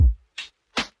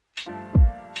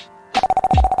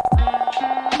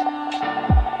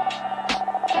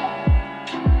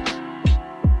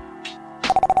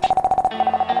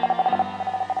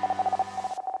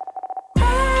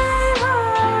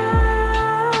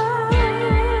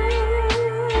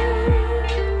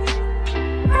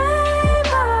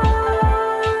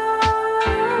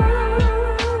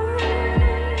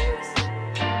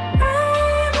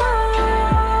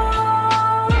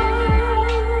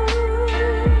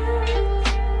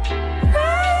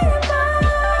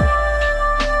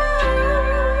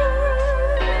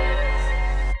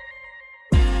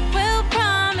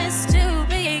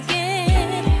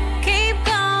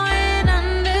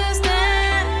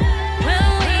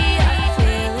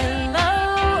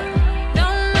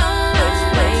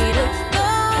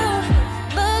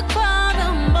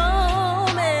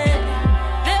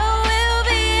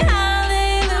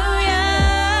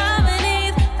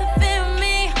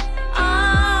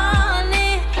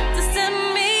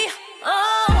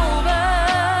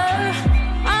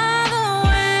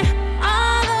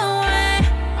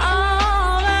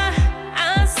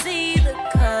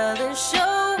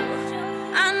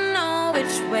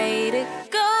way to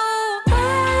go.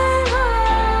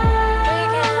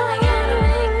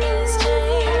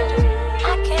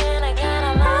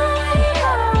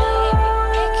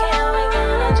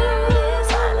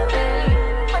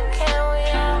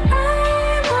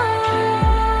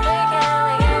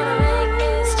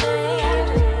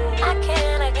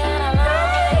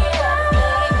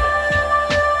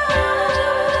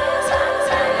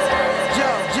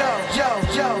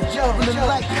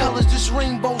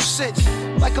 Rainbow sits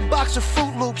like a box of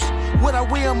Fruit Loops. What I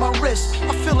wear on my wrist,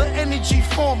 I feel an energy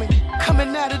forming,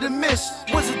 coming out of the mist.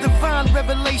 Was a divine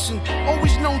revelation,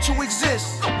 always known to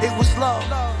exist. It was love,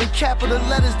 in capital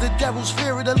letters. The devil's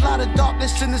feared a lot of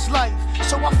darkness in his life,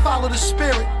 so I follow the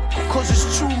spirit. Cause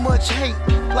it's too much hate,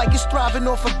 like it's thriving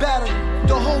off a battery.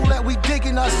 The hole that we dig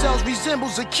in ourselves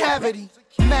resembles a cavity.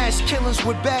 Mass killings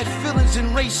with bad feelings and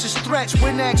racist threats.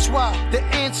 When asked why, the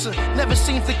answer never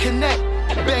seems to connect.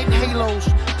 Bent halos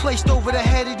placed over the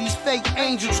head of these fake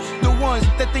angels, the ones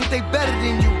that think they better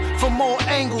than you. From all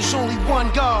angles, only one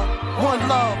God, one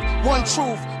love, one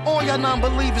truth. All y'all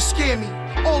non-believers scare me.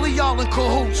 All of y'all in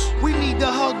cahoots. We need to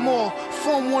hug more,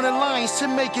 form one alliance to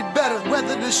make it better.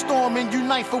 Weather the storm and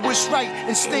unite for what's right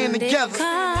and stand together.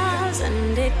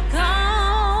 And it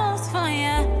comes for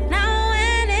you. Now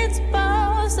when it's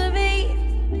supposed to be,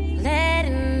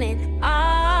 letting it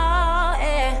all,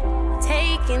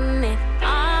 taking it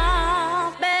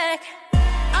all back.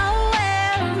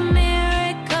 Aware of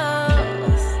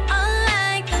miracles,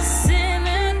 unlike the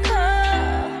cynical.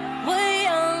 We're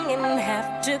young and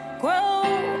have to grow,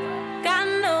 got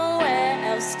nowhere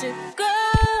else to go.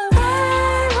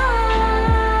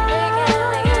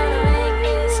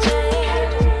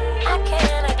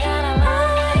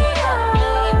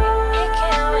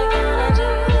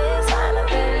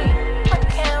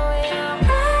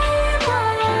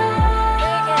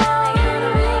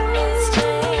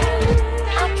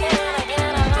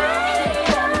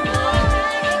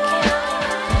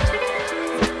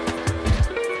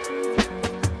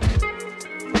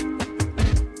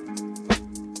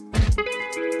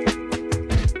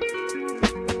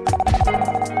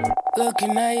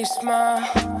 Looking at your smile,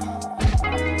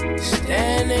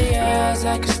 staring in your eyes,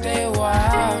 I could stay a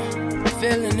while.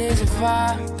 Feeling is a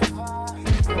vibe.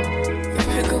 You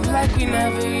pick up like we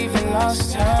never even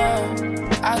lost time.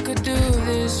 I could do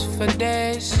this for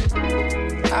days.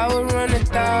 I would run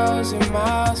 1,000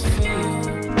 miles for you.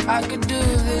 I could do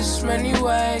this many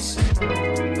ways,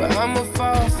 but I'ma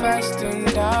fall fast and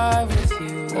die with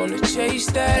you. Wanna chase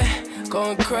that,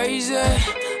 going crazy.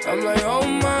 I'm like, oh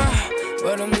my,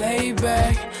 but I'm laid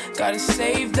back, gotta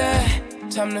save that.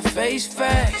 Time to face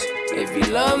facts. If you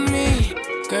love me,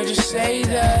 girl, just say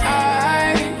that.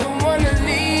 I don't wanna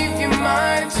leave your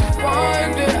mind to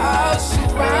wander. I'll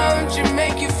surround you,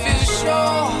 make you feel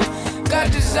sure.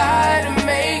 Got desire to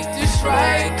make this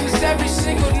right, cause every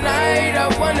single night I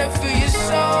wanna feel your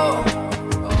soul.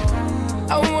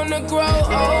 I wanna grow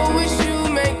old with you,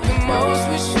 make the most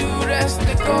with you, that's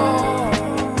the goal.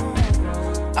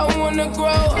 I wanna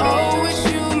grow old with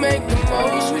you, make the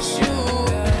most with you.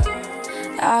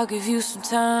 I'll give you some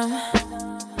time.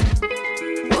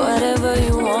 Whatever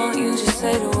you want, you just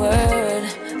say the word.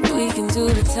 We can do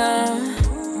the time.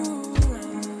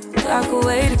 Lock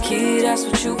away the key, that's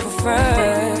what you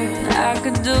prefer. I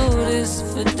could do this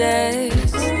for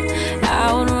days.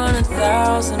 I would run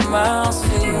 1,000 miles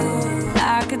for you.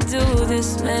 I could do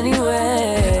this many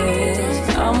ways.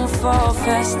 I'ma fall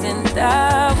fast and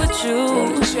die with you.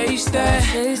 Wanna chase that,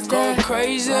 going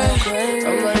crazy.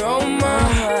 I'm like, oh my,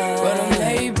 but I'm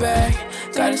laid back,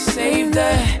 gotta save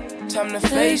that. Time to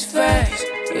face facts.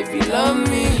 If you love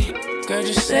me, girl,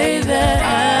 just say that.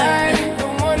 I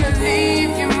don't wanna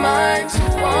leave your mind to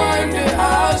wander.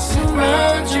 I'll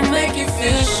surround you, make you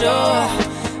feel sure.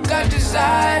 Got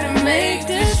desire to make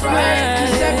this right,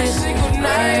 cause every single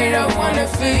night I wanna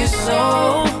feel your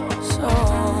soul.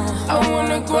 I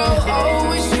wanna grow old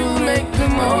with you, make the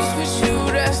most with you,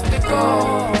 that's the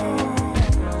goal.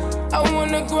 I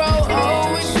wanna grow old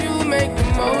with you, make the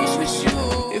most with you.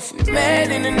 If we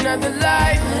met in another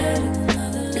life,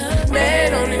 if we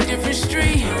met on a different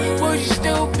street, would you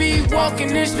still be walking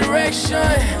this direction?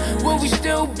 Would we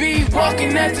still be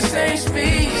walking at the same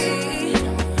speed?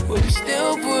 Would we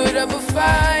still put up a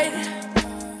fight?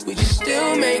 Would you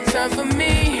still make time for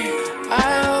me?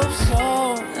 I hope so.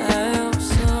 I hope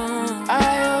so. I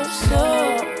hope so.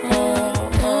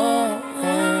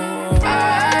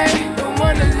 I don't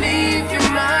wanna leave your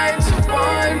mind to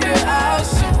wander. I'll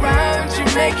surround you,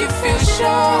 make you feel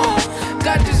sure.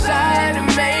 Got desire to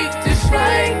make this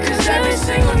right, cause every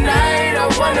single night I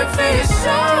wanna feel your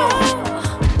soul.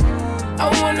 I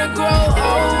wanna grow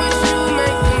old with you,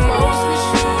 make the most with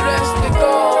you,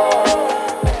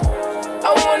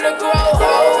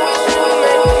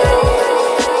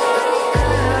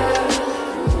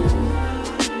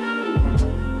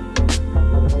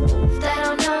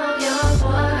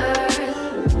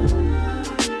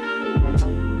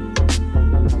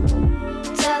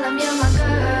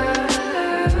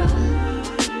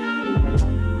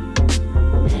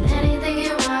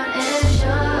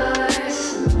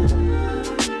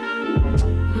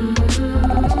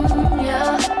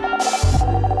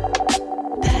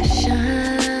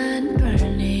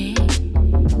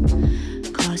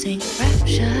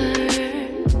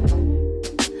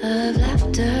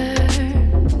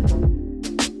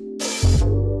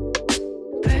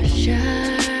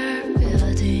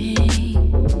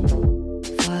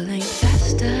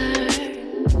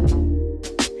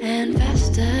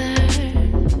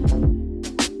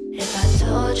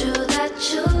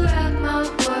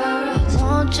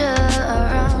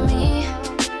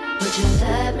 Would you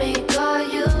let me call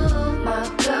you my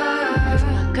girl,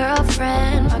 my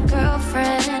girlfriend, my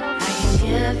girlfriend? I can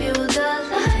give you the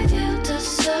life you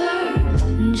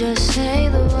deserve. Just say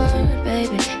the word,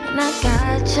 baby, and I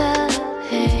gotcha.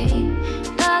 Hey,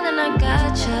 darling, I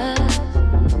gotcha.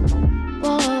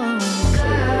 Whoa,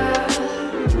 girl.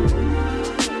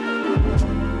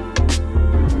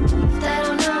 If they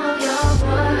don't know your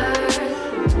worth,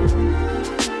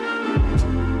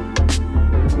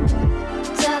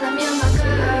 tell them you're my girl.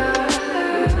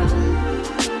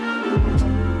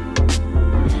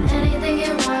 And anything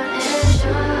you want is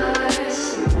yours.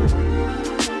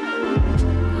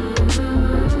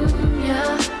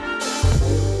 Yeah.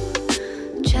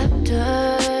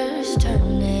 Chapters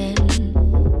turning,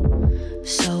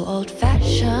 so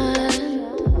old-fashioned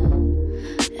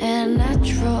and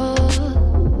natural.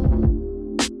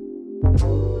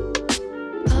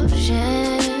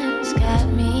 Potions got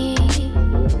me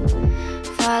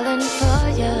falling for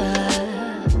ya.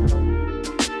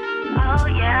 Oh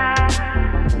yeah,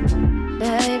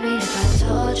 baby. If I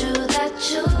told you that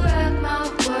you rock my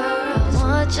world, I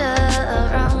want ya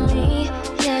around me.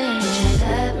 Yeah, would you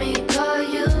let me call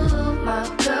you my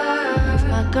girl,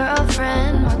 my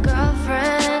girlfriend, my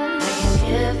girlfriend? I can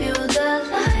give you the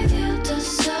life you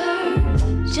deserve.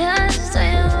 Just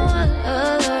say the word,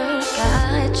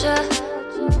 gotcha.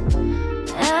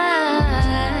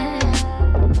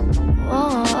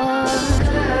 Oh,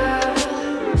 girl,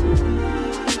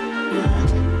 you're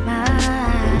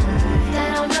mine. They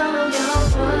don't know your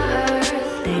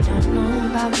worth. They don't know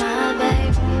about my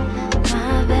baby,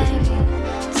 my baby.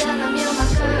 Tell them you're my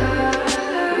girl.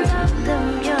 Tell them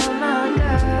you're my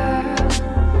girl.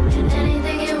 And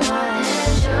anything you want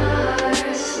is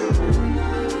yours,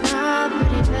 my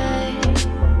pretty babe.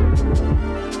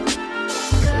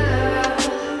 Girl,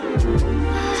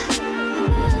 I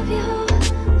love you,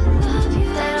 I love you.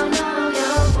 They don't know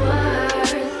your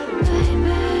worth,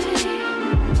 baby.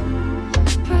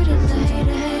 Pretty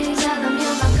lady, tell them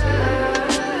you're my girl.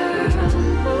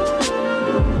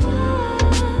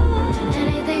 And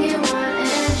anything you want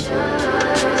is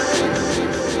yours.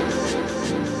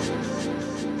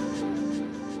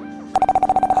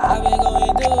 I've been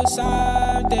going through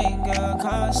something, girl,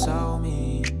 console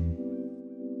me.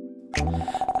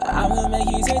 I'ma make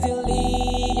you take the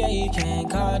lead, yeah, you can't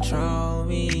control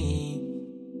me.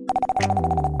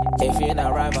 If you're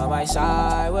not right by my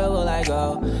side, where will I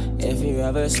go? If you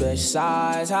ever switch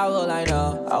sides, how will I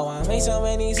know? Oh, I made so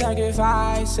many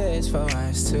sacrifices for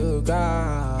us to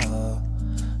go.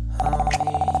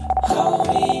 Hold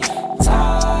me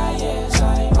tight, yes,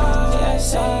 I will.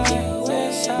 Yes, I will.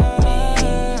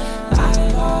 I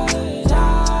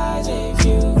apologize if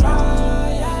you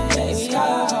cry. Baby, I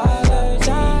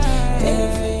apologize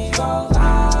if we both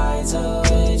lie to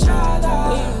each other.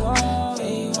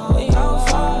 We won't go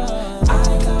far. I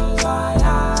close my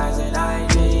eyes and I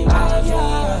dream of you.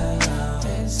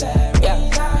 It's every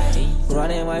night.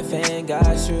 Running my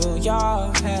fingers through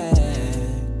your head,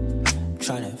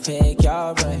 trying to pick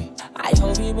your brain. I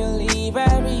hope you believe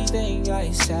everything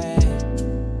I say.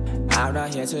 I'm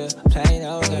not here to play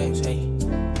no games, hey.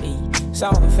 So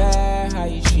unfair how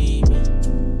you treat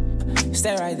me.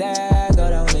 Stay right there, go,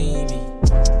 don't leave me.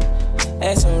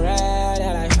 It's so rare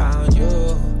that I found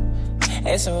you.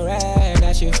 It's so rare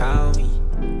that you found me.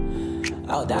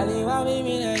 Oh, darling, why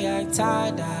me na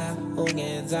yaktada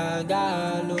ungenza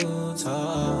galutho.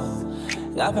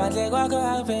 Ngaphandle kwakho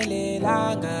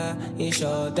angiphelelanga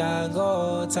ishoda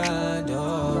ngothando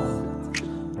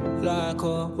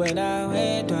lwakho wena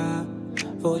wedwa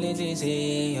vula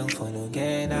inhliziyo ngifuna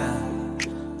ukungena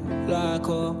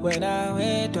lwakho wena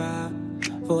wedwa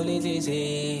vula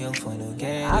inhliziyo ngifuna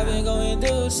ukungena. I've been going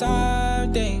through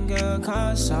something, girl,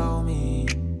 console me.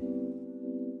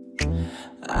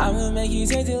 I'ma make you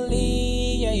take the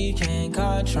lead, yeah, you can't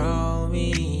control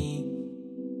me.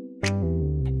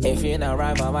 If you're not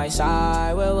right by my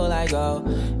side, where will I go?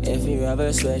 If you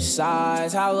ever switch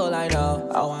sides, how will I know?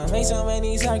 Oh, I made so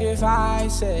many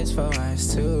sacrifices for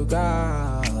us to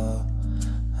go.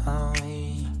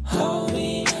 Hold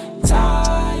me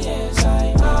tight, yes,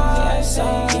 I will. Yes, I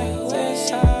will.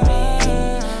 Yes, I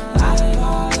will. I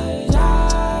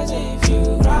apologize if you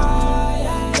cry.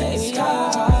 Baby, I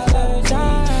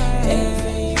apologize if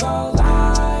we both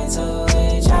lie to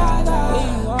each other. We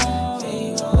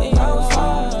won't go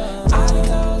far. I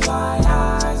close my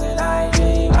eyes and I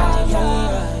dream of you.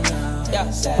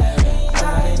 I'm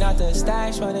running out the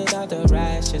stash, running out the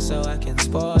rash, just so I can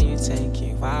spoil you, take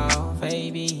you out,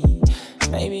 baby.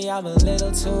 Maybe I'm a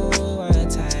little too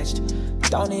attached.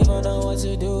 Don't even know what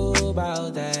to do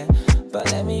about that.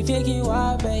 But let me pick you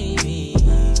up, baby.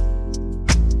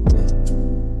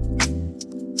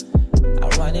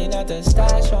 out the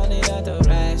stash, running out the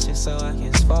racks, just so I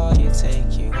can spoil you,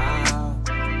 take you out.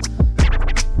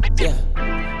 Yeah,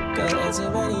 girl, there's too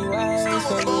many ways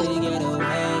for you to get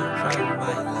away from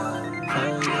my love for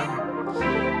you.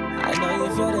 I know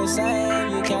you feel the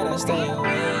same, you cannot stay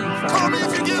away from Call me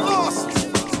if you get lost.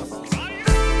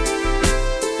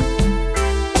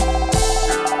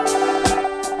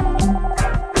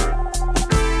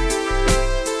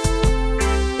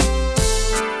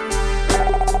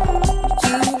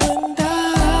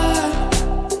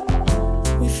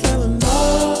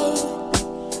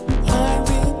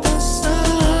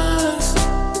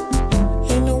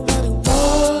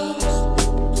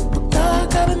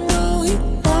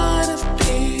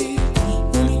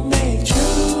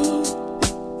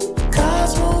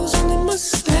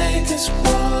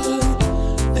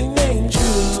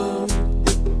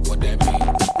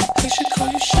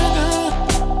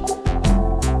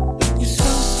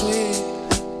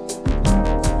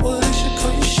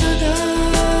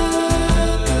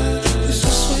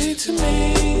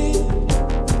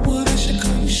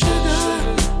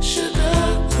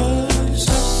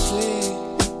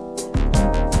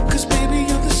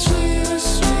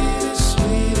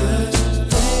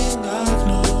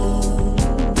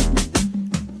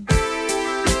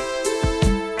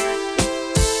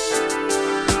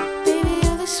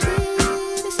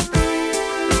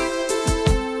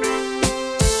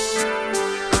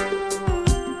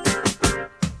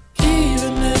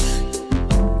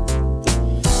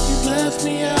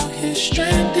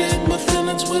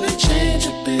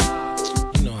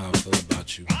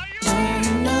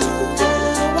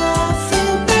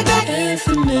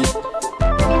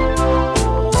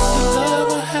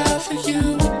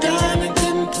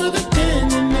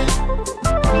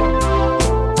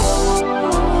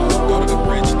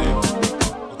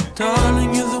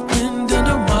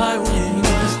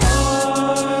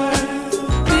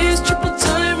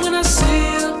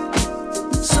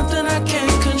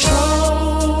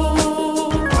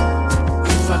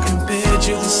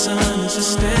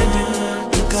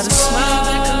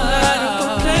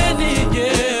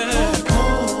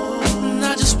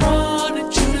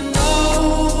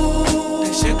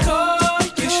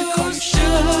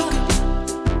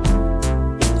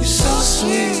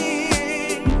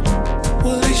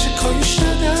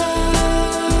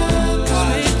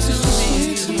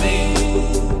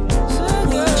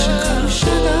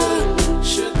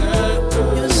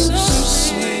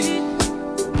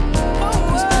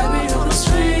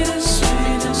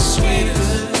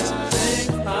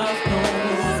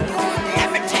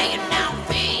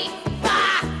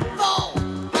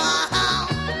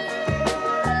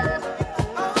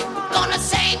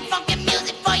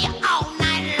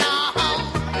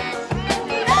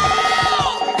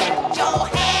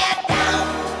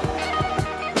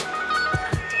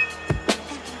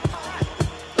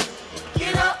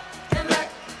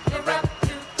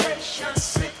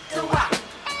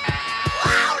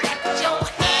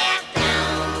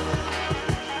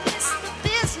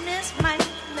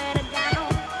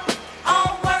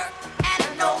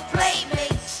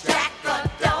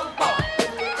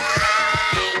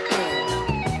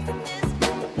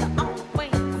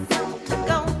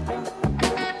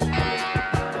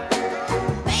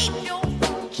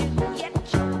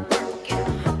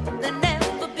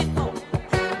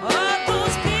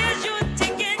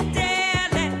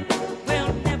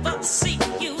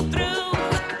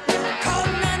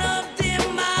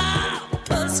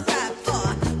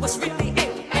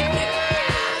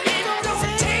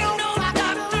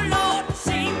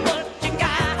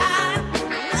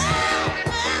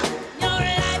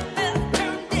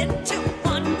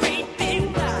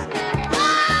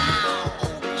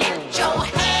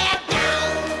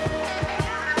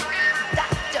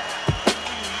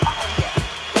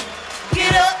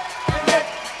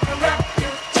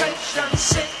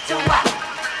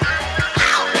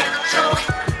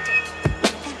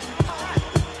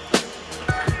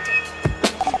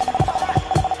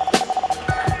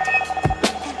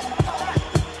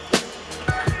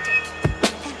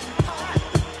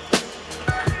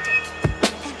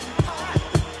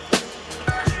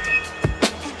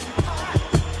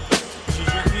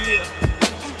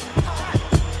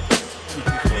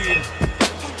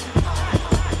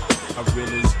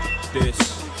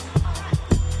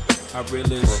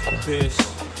 This.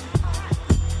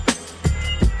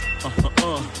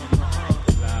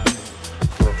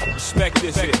 Respect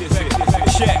this.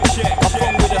 Check. I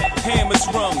phone with a hammer's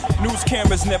rung. News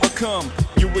cameras never come.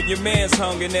 You where your man's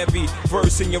hung in every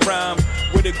verse in your rhyme.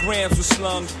 Where the grams were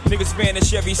slung, niggas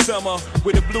vanish every summer.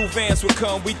 Where the blue vans would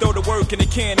come, we throw the work in the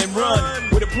can and run.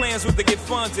 Where the plans were to get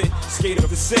funded, skate up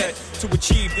the set. To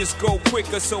achieve this goal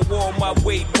quicker, so all my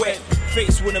weight wet.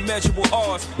 Faced with immeasurable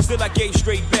odds, still I gave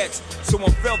straight bets.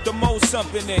 Someone felt the most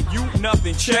something and you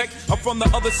nothing, check. I'm from the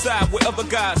other side where other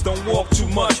guys don't walk too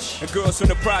much. And girls from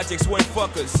the projects weren't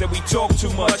fuckers, said we talk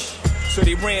too much. So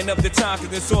they ran up the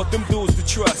Tonkins and sought them dudes to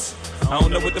trust. I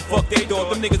don't know what the fuck they thought,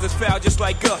 them niggas is foul just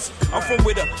like us. I'm from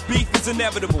where the beef is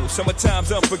inevitable,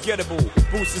 summertime's unforgettable.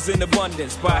 Boosters in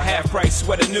abundance, buy a half price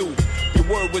sweater new. Your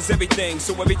word was everything,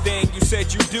 so everything you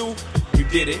said you do, you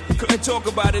did it. Couldn't talk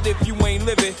about it if you ain't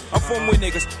living. I'm from where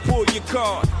niggas pull your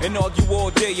card and argue all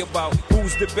day about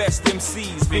who's the best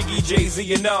MCs, Biggie,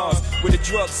 Jay-Z, and Nas. Where the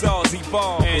drug czars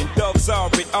evolve and thugs are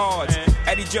at odds.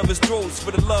 At each other's throats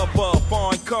for the love of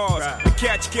foreign cars. The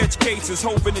catch cases,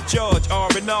 hoping the judge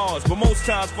R&Rs. But most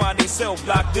times find themselves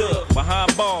locked up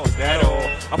behind bars, that all.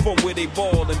 I'm from where they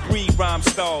ball and breed rhyme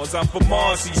stars. I'm from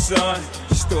Marcy, son.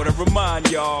 Just thought I'd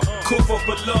remind y'all. Cough up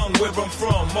a lung where I'm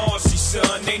from, Marcy,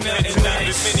 son. Ain't nothing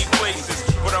nice in many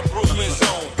places, but I'm Brooklyn's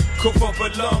own. Cough up a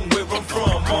lung where I'm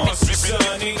from, Marcy,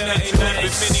 son. Ain't nothing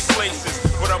nice in many places,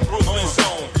 but I'm Brooklyn's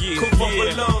own. Cough up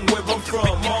a lung where I'm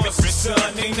from, Marcy,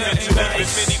 son. Ain't nothing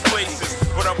nice in many places,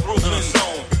 but I'm Brooklyn's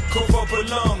own. Cough up a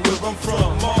lung where I'm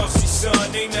from, Marcy,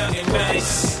 son. Ain't nothing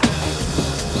nice.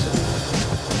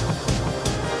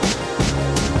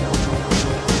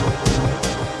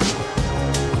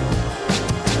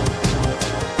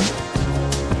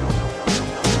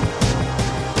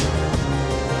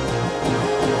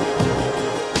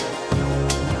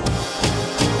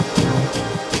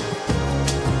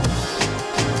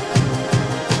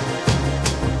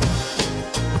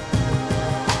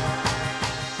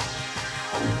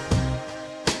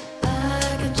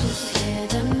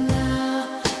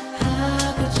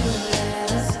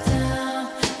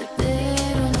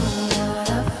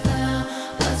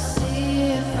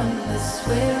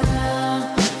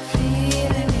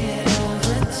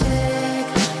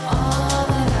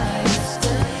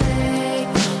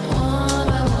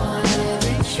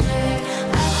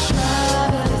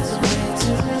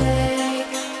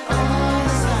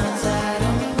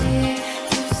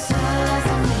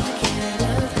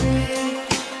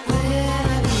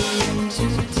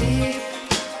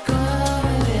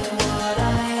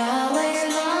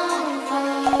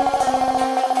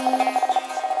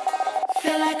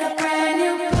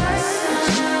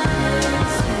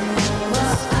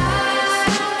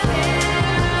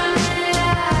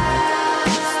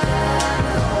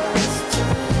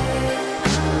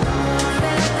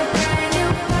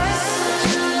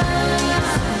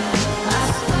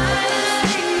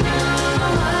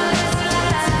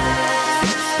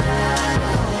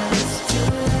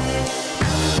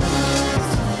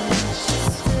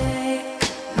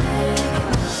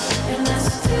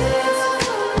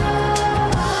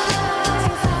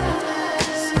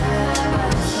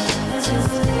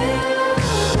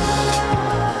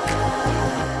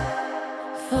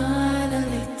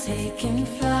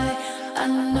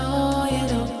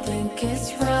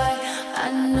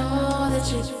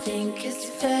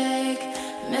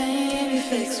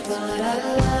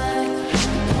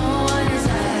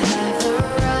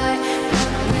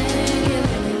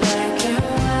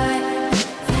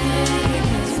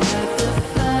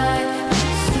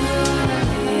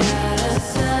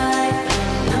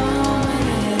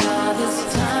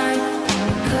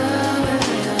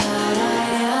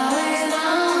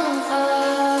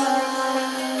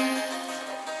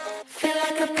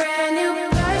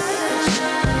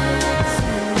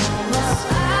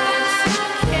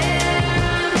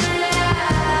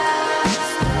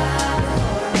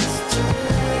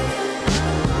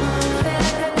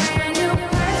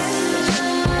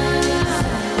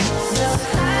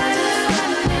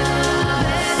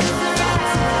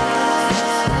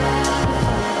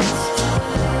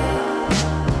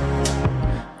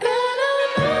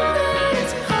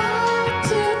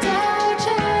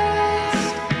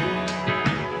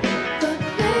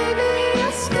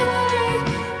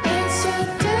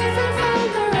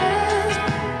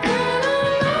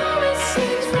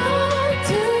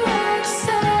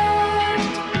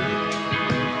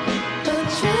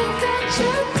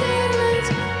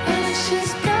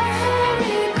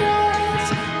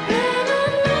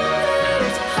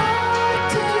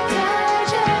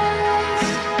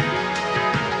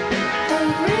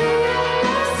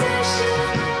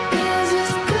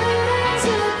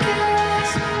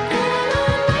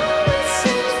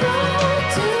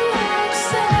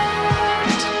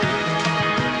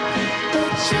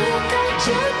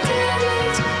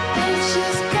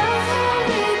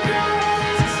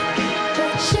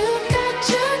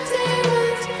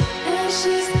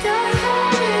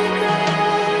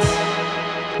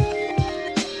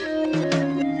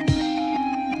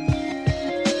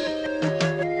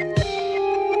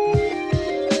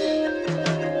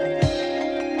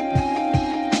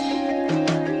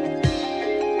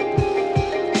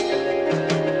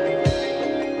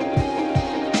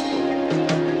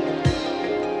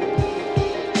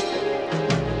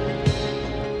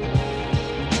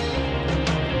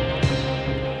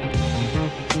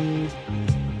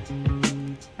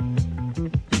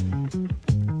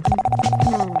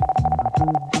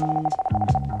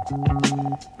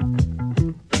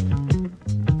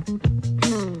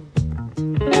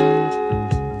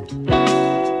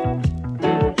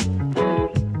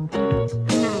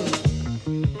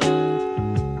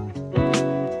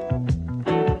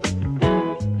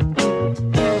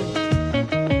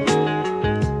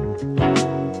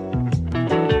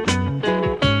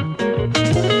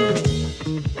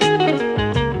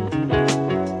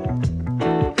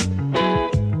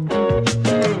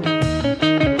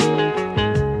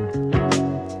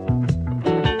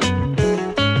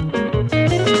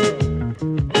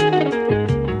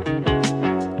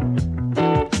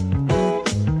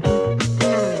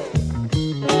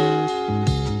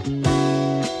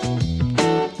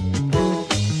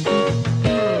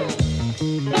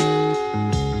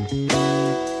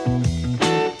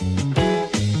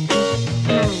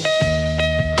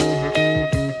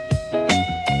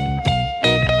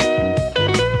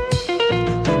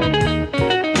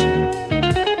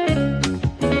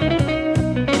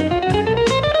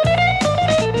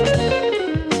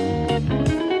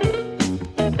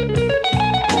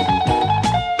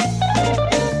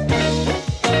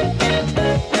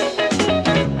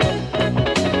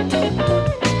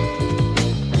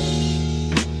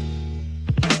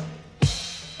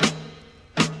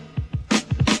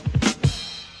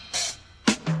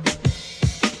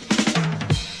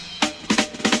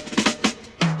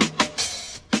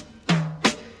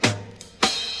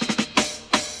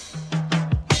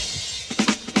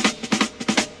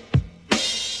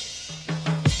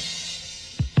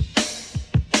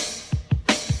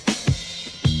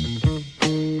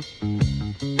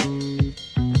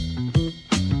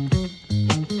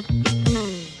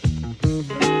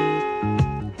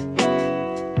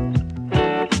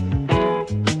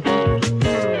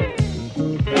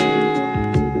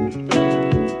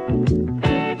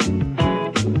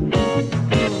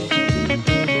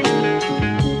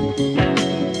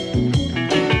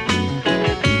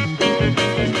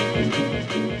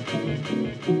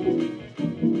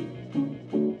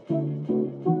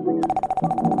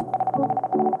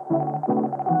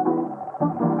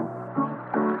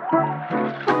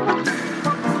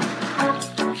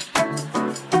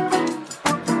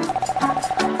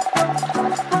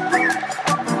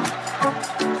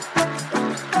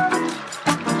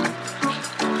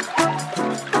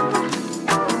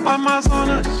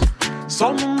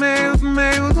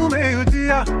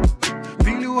 dia.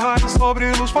 Brilho, raio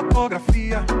sobre luz,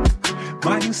 fotografia.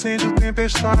 Mar, incêndio,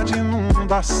 tempestade,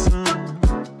 inundação.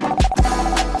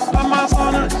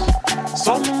 Amazonas,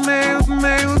 sol no meio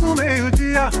do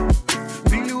meio-dia.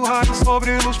 Brilho, raio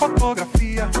sobre luz,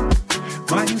 fotografia.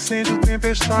 Mar, incêndio,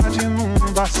 tempestade,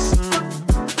 inundação.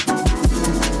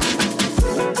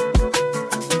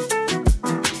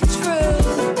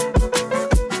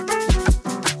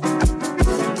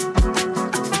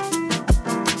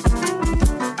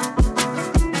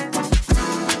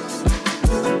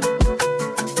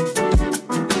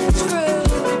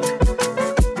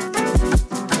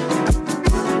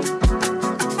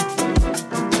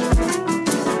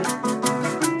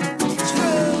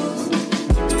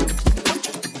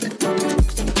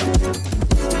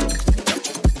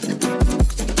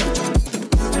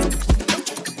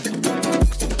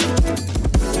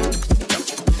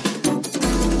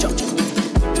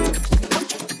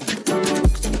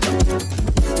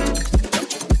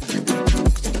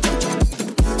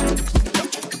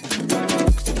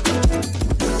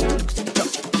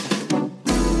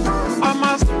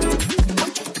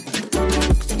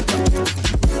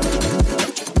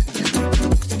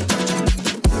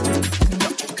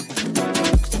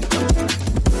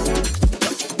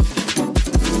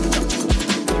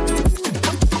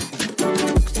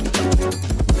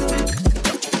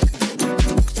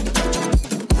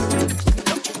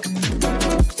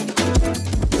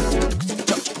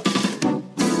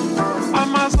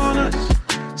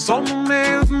 Sol no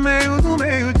meio do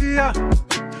meio-dia.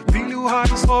 Brilho,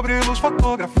 raio sobre luz,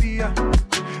 fotografia.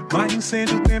 Mar,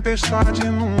 incêndio, tempestade,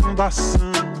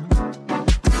 inundação.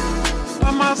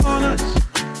 Amazonas,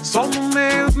 sol no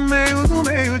meio do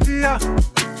meio-dia.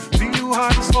 Brilho,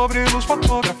 raio sobre luz,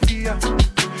 fotografia.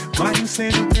 Mar,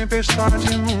 incêndio,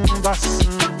 tempestade,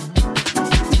 inundação.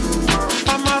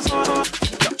 Amazonas.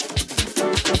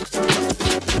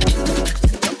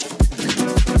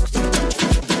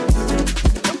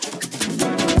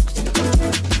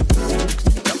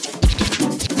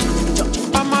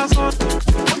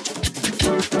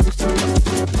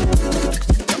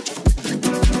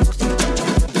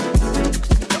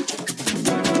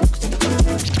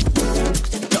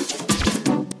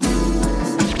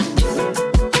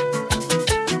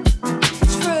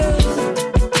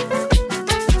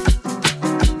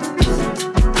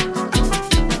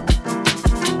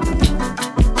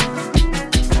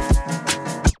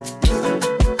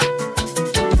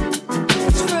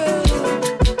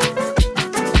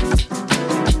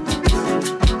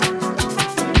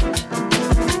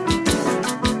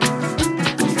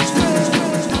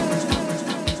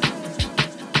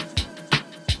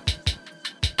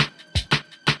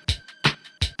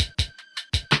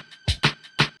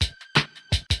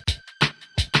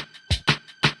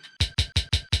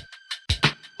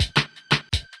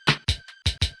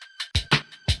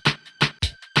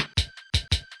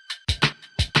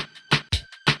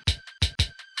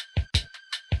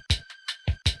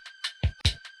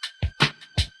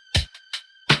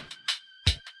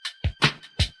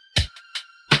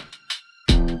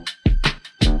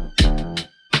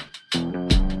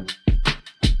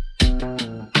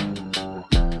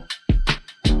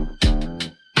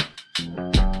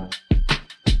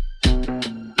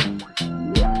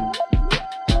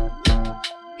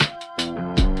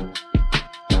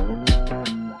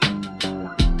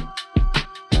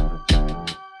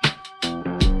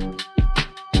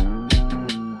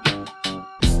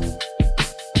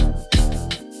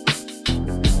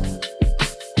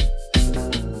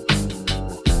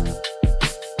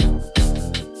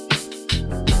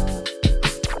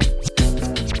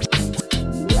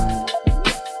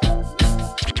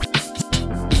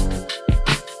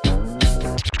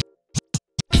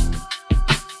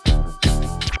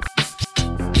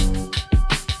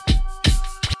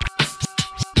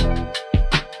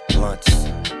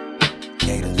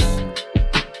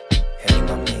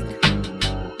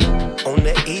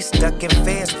 Ducking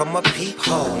fans from a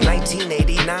peephole.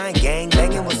 1989,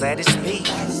 gangbanging was at its peak.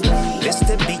 This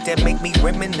the beat that make me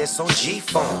reminisce on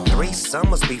G-Funk. 3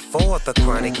 summers before the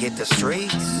chronic hit the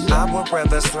streets, I would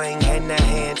rather slang hand to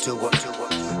hand to a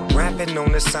rapping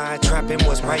on the side, trapping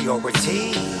was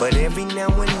priority. But every now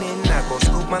and then I go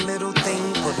scoop my little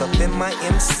thing, pull up in my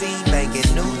MC,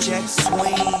 banging New Jack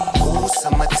Swing. Ooh,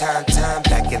 summertime time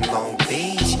back in Long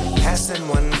Beach, passing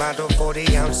 1 bottle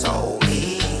 40 ounce of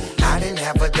OE. I didn't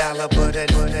have $1, but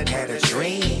I had a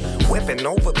dream. Whipping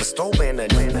over the stove and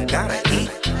gotta eat.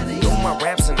 Threw my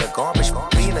raps in the garbage for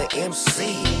being an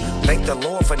MC. Thank the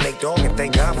Lord for Nate Dogg and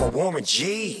thank God for Warren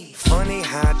G. Funny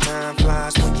how time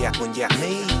flies when you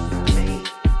me.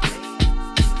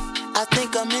 I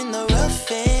think I'm in the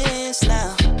rough ends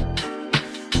now.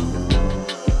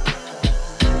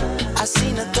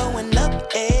 seen her going up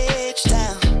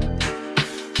H-Town.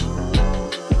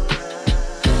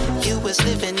 You was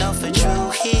living off a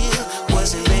True Hill.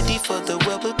 Wasn't ready for the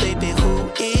world, but baby,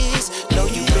 who is? Know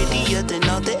you prettier than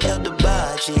all the elder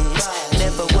barges.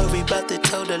 Never worry about the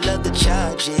total of the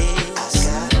charges.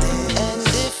 And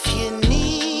if you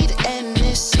need an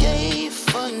escape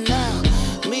for now,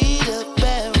 meet up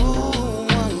at room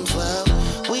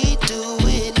 112. We do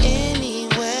it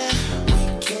anywhere. We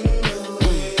can do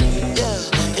it. Yeah.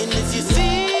 And if you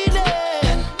feel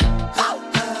it,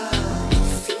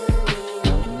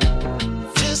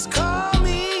 just call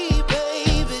me,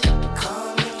 baby.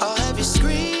 I'll have you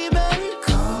screaming.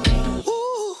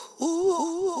 Ooh, ooh,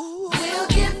 ooh. We'll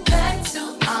get back to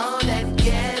all that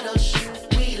ghetto shit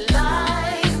we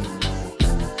like.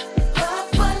 But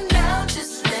for now,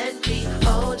 just let me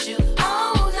hold you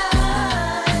all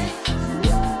night.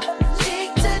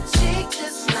 Cheek to cheek,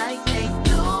 just like they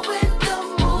do in the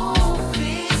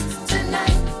movies.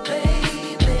 Tonight,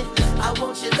 baby, I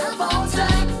want your love all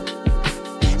tight.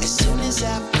 As soon as I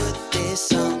put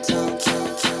this on,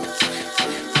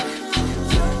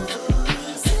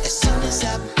 as soon as I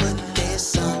put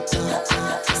this on,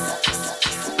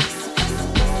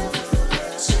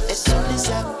 as soon as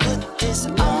I put this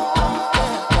on,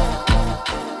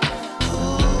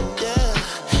 ooh,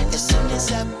 yeah. As soon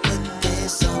as I put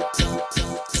this on,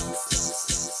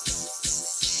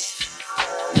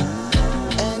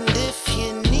 and if you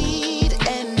need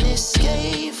an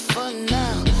escape for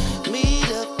now,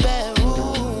 meet up at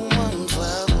room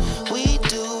 112. We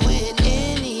do it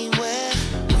anywhere.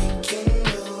 We can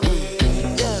do it.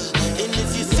 Yeah. And if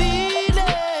you feel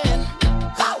it,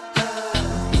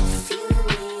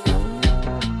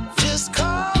 just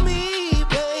call me,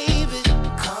 baby.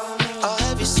 I'll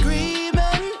have you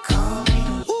screaming.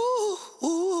 Ooh,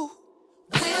 ooh.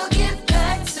 We'll get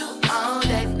back to all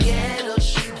that ghetto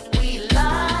shit we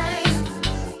like.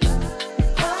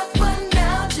 But for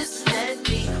now, just let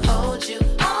me hold you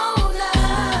all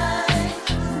night.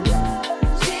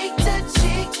 Cheek to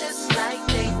cheek, just like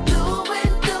they do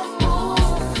in the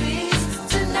movies.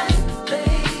 Tonight,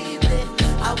 baby,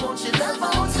 I want your love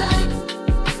all tight.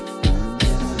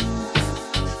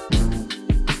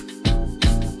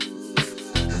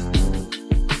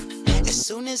 As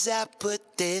soon as I put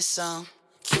this on,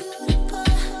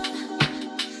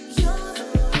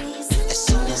 as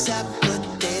soon as I put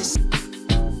this,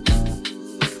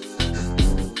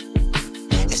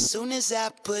 as soon as I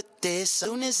put this,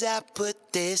 soon as I put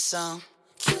this on,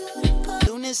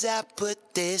 soon as I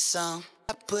put this on,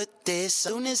 I put this,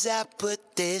 soon as I put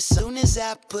this, soon as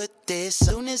I put this,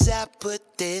 soon as I put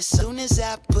this, soon as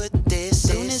I put this,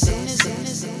 soon as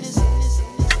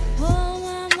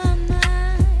Oh, my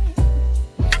mind,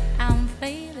 I'm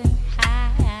feeling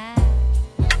high.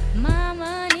 My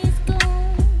money's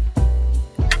gone,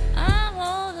 I'm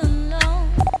all alone.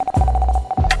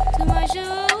 Too much to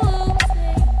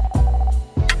say,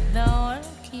 the world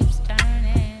keeps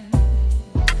turning.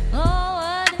 Oh,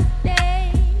 what a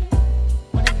day,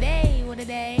 what a day, what a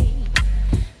day.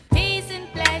 Peace and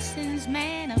blessings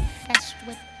manifest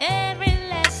with every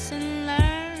lesson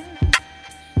learned.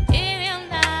 If your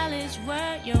knowledge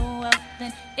were your wealth,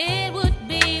 then it would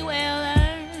be well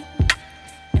earned.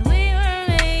 And we were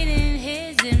made in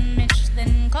His image,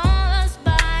 then call us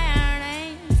by our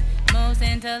names. Most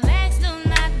intellects do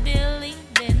not believe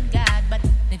in God, but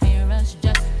they fear us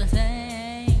just the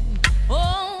same.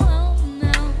 Oh,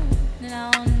 no,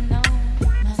 no, no.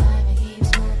 My life keeps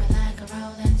moving like a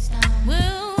rolling stone.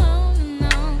 Oh,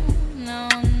 no, no,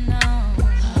 no.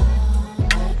 Oh,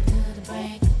 back to the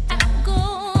break of dawn. I go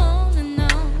on and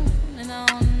on and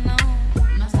on and on.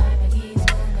 My life keeps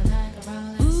moving like a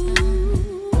rolling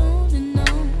stone. On and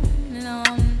on and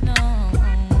on and on.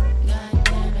 God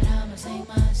damn it, I'ma sing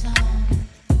my song.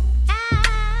 I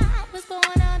was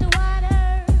born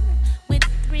underwater with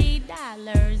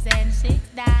 $3 and 6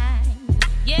 dimes.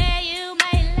 Yeah, you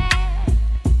may laugh,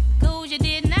 'cause you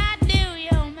did not do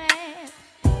your math.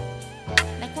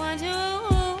 Like 1,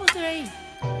 2, 3.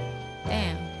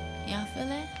 Damn, y'all feel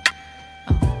that?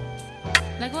 Oh,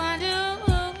 like 1,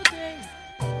 2, 3.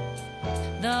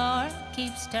 The earth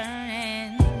keeps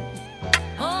turning.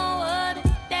 Oh, what a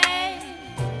day!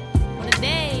 What a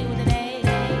day! What a day!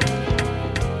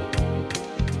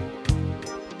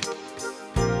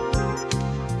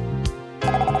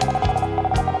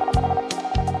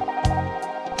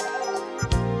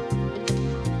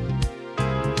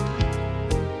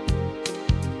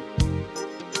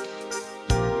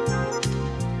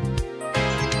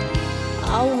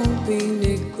 I won't be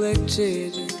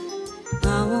neglected.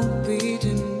 I won't be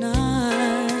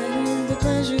denied the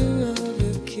pleasure of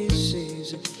your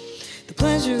kisses, the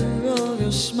pleasure of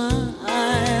your smile.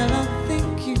 I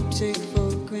think you take for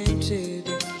granted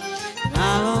that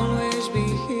I'll always be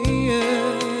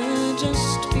here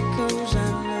just because I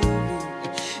love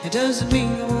you. It doesn't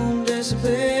mean I won't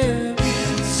disappear.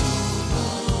 Been so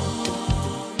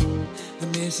long,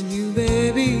 I'm missing you,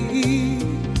 baby.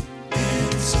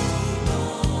 Been so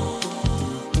long,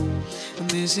 I'm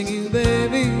missing you,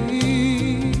 baby.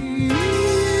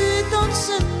 Thoughts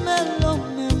and mellow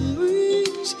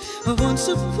memories of once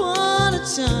upon a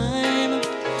time,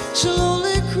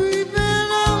 slowly creeping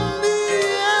on me,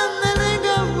 and they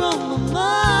linger on my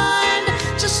mind.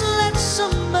 Just let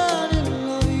somebody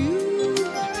love you,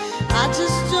 I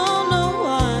just don't know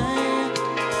why.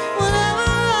 Whenever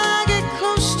I get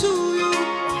close to you,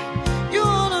 you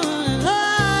wanna run and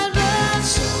hide. Been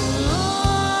so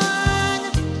long,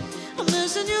 I'm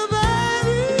missing you,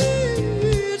 baby.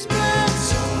 It's been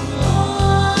so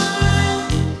long,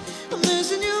 I'm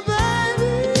missing you,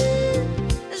 baby.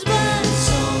 It's been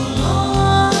so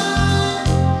long,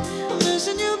 I'm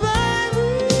missing you, baby.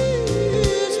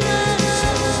 It's been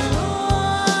so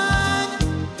long,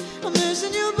 I'm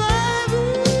missing you, baby.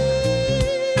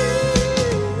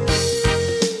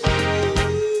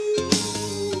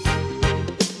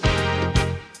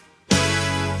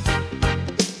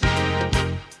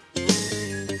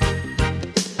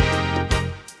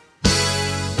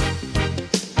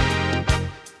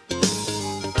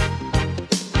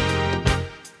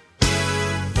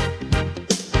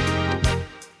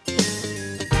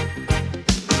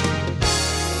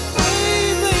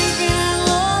 Way back in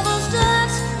lovers'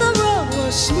 dance, the road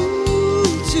was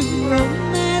smooth to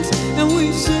romance, and we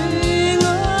sing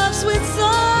love sweet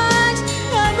songs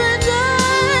every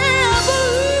day. I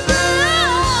believe that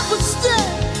love would stay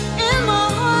in my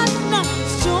heart. Now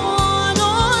it's torn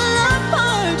all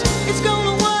apart. It's gone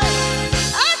away.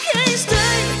 I can't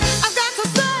stay. I've got to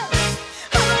say,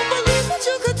 I don't believe that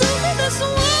you could do me this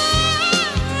way.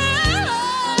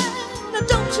 Now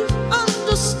don't you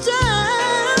understand?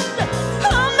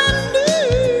 I'm in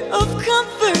need of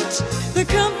comfort, the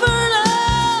comfort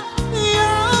of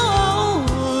your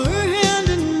hand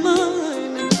in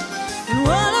mine, and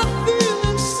what I feel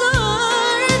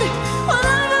inside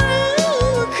whenever you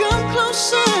come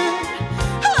closer.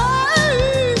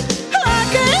 I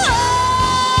can't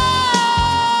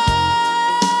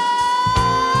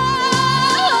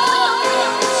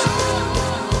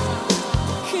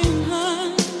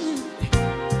hide.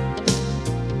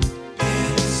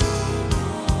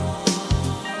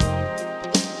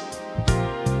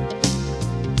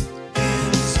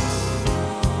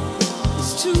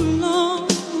 It's too long.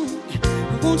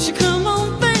 Won't you come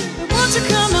on, baby? Won't you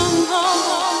come on home?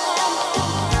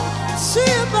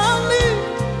 See about me.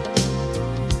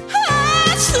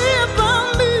 See about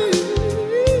me.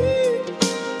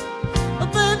 Oh,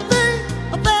 baby,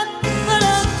 oh, baby,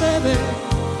 baby.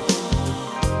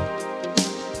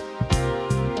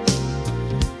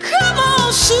 Come on,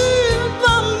 see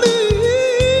about me.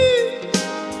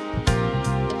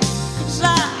 'Cause I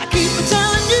keep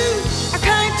telling you, I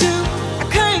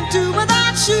can't do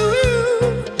without you.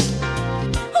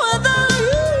 Without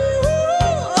you,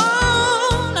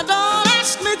 oh, now don't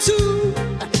ask me to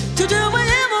do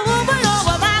whatever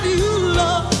without you,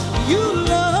 love, you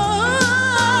love.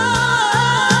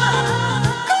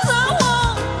 'Cause I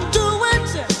won't do it.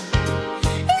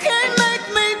 You can't make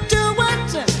me do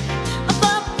it.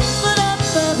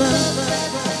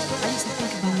 I used to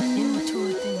think about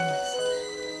immature things.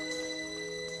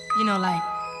 You know, like,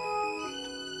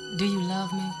 do you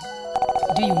love me?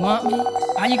 Do you want me?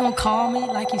 Are you gonna call me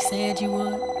like you said you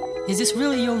would? Is this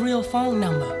really your real phone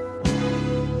number?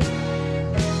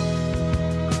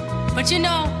 But you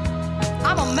know,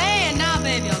 I'm a man now,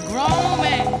 baby, a grown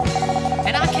man.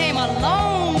 And I came a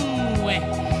long way.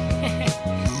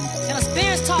 And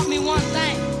experience taught me one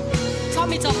thing. Taught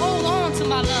me to hold on to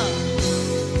my love.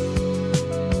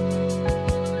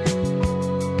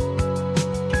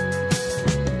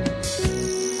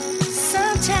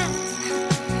 Sometimes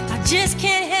I just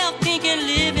can't help thinking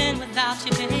living without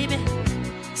you, baby.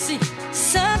 See,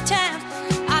 sometimes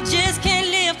I just can't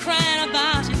live crying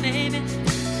about you, baby.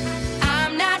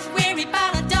 I'm not worried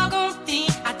about a doggone thing.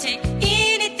 I take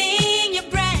anything you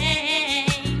bring.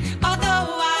 Although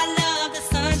I love the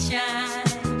sunshine,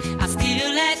 I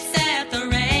still accept the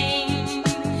rain.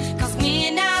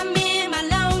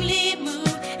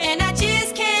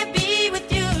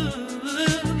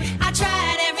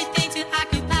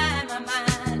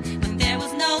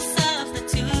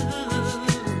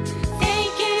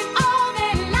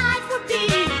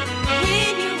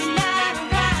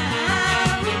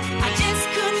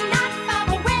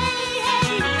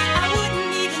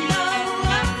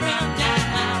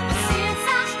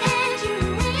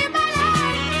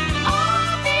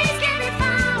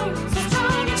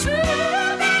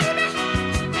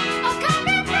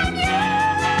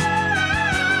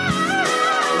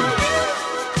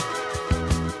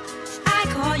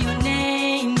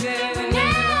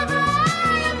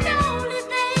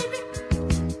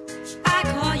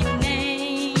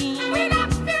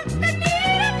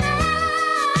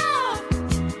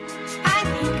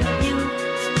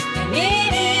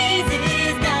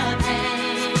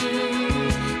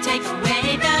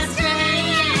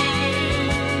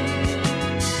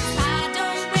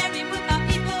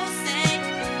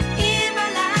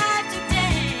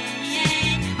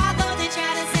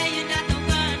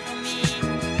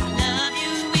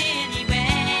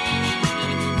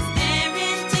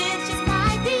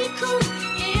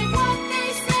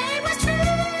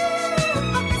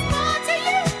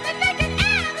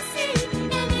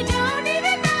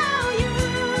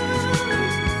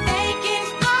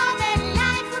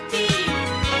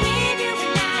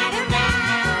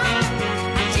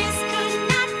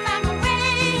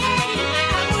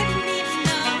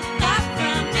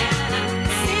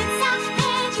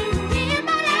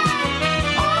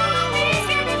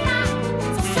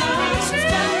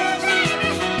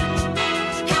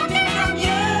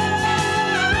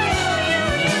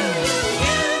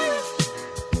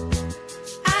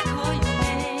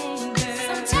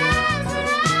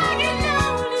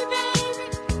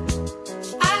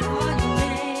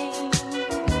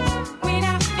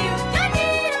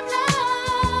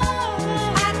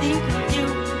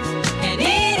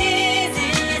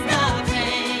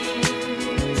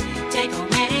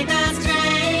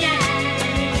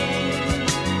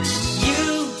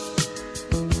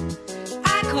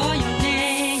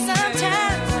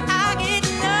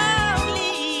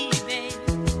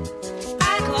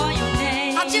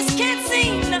 can't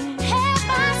seem to help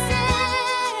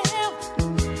myself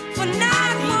for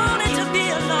not wanting to be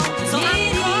alone. So I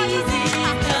call you name.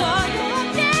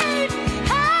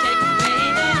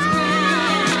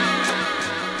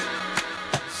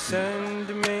 Send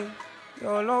me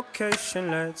your location,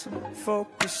 let's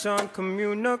focus on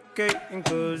communicating,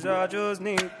 'cause I just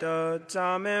need the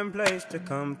time and place to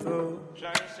come through.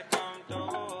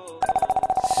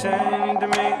 Send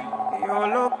me your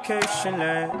location,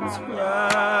 let's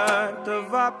ride the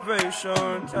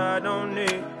vibrations. I don't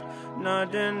need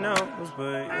nothing else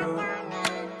but you.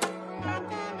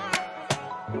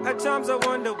 At times I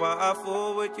wonder why I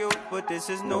fool with you, but this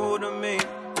is new to me.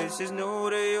 This is new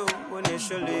to you.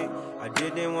 Initially, I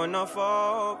didn't wanna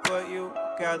fall, but you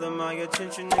gathered my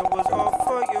attention. It was all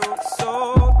for you. So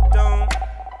don't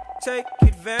take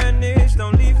advantage.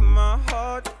 Don't leave my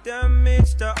heart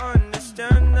damaged. To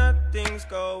understand that things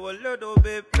go a little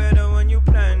bit better when you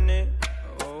plan it.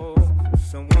 Oh,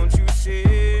 so won't you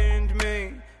send me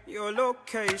your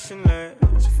location?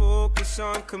 Let's focus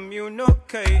on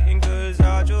communicating, 'cause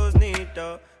I just need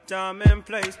the time and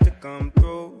place to come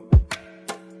through.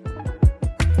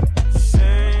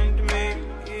 Send me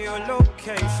your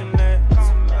location, let's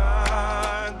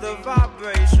ride the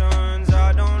vibrations.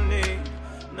 I don't need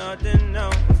nothing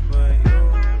else but you.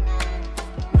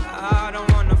 I don't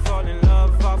wanna fall in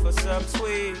love off a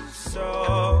subtweet,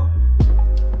 so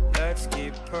let's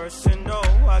keep personal.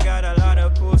 I got a lot of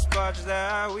cool spots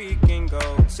that we can go.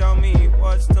 Tell me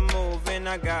what's the move and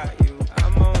I got you.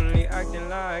 I'm only acting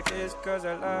like this 'cause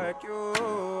I like you.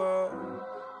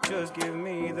 Just give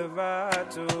me the vibe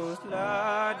to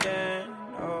slide in.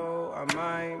 Oh, I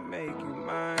might make you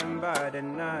mine by the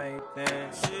night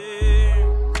then.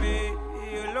 Send me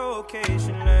your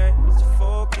location, let's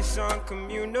focus on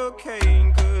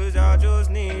communicating, 'cause I just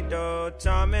need the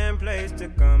time and place to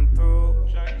come through.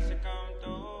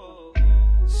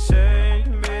 Send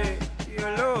me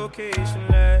your location,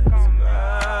 let's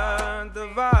ride the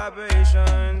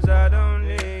vibrations. I don't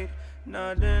need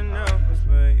nothing else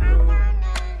but you.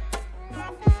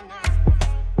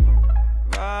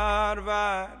 Ride,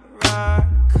 ride, ride,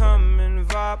 come and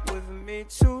vibe with me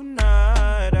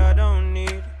tonight. I don't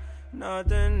need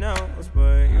nothing else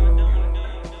but you.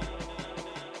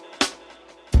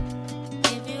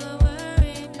 If you were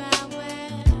worried about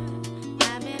where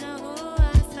I've been or who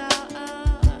I saw,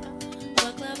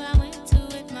 what club I went to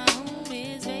with my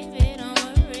homies, baby, don't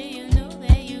worry, you know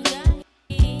that you got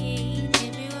me.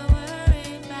 If you were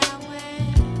worried about where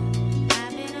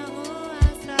I've been or who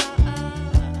I saw,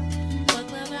 what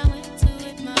club I went to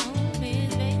with my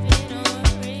homies, baby, don't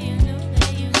worry, you know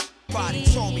that you got me. Body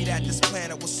told me that this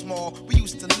planet was small. We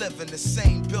used to live in the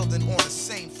same building on the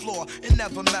same floor and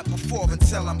never met before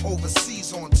until I'm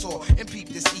overseas on tour and peep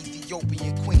this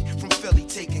Ethiopian queen from Philly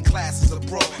taking classes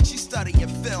abroad. She studying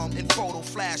film and photo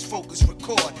flash focus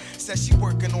record. Says she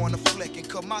working on a flick and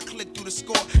cut my click through the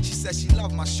score. She says she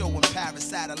loved my show in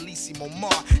Paris at Elysée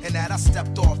Montmartre and that I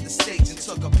stepped off the stage and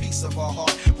took a piece of her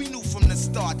heart. We knew from the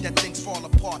start that things fall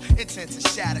apart, intent to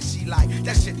shatter. She like,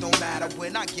 that shit don't matter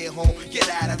when I get home. Get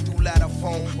at her through letter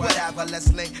phone, whatever,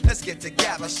 let's link, let's get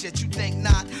together. Shit, you think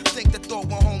not? Think the thought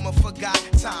went home and forgot.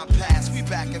 Time passed, we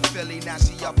back in Philly, now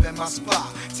she up in my spot.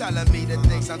 Telling me the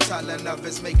things I'm telling of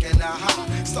is making her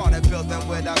hot. Started building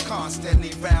with her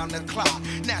constantly round the clock.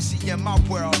 Now she in my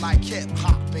world like hip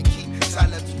hop and keep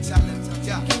telling me,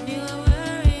 yeah. If you were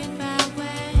worried about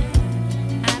where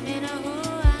I've been or who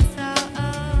I saw,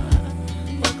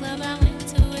 what club I went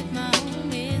to with my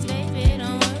homies, baby,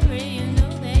 don't worry, you know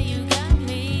that you got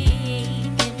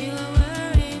me. If you were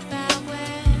worried about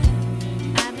where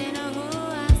I've been or who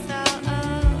I saw,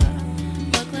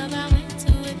 what club I went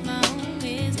to with my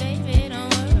homies, baby,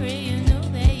 don't worry, you know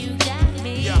that you got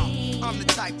me. Yo, I'm the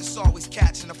type that's always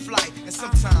catching a flight, and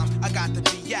sometimes I got to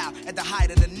be out at the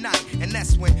height of the night, and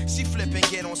that's when she flip and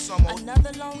get on some old.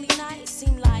 Another lonely night,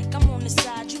 seem like I'm on the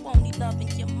side, you only loving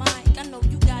your mic. I know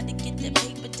you gotta get that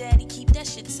paper, daddy, keep that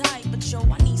shit tight, but yo,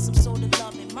 I need some sort of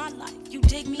love in my life. You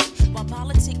dig me? While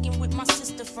politicking with my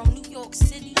sister from New York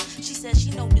City, she says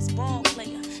she know this ball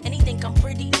player, and he think I'm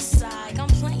pretty side. I'm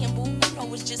playing, boo, you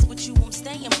know it's just with you I'm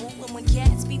staying, boo. And when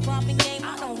cats be popping game,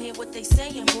 I don't hear what they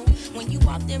saying, boo. When you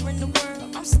out there in the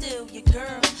world, I'm still your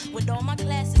girl. With all my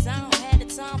classes, I don't have the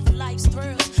time for life's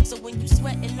thrills. So when you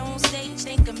sweating on stage,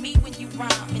 think of me when you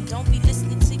rhyme, and don't be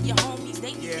listening to your homies.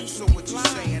 They be yeah, so what you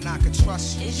saying? I can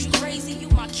trust you. Is you crazy? You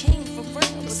my king for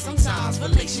real. But sometimes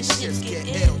relationships get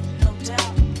ill, no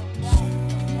doubt.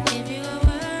 If you were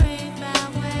worried about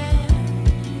where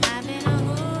I've been or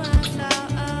who I saw,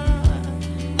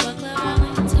 what club I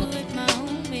went to with my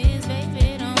homies,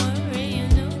 baby, don't worry, you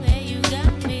know that you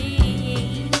got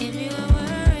me. If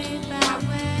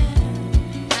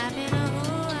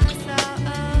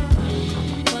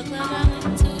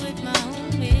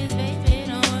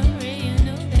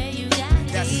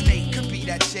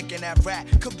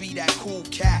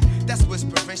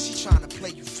play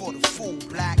you for the fool,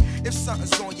 black. If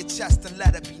something's on your chest, then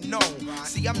let it be known.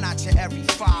 See, I'm not your every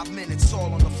 5 minutes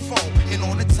all on the phone. And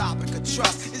on the topic of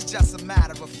trust, it's just a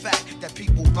matter of fact that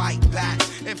people bite back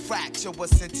and fracture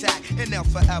what's intact, and they'll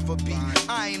forever be.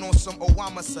 I ain't on some, oh,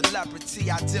 I'm a celebrity,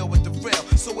 I deal with the real.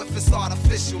 So if it's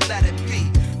artificial, let it be.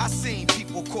 I seen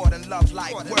people caught in love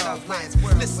like whirlwinds,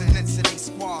 listening to they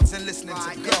squads and listening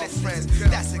to girlfriends.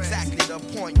 That's exactly the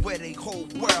point where they whole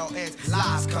world ends.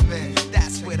 Lies come in,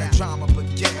 that's where the drama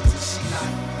begins. And she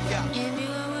like, yeah. If you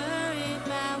were worried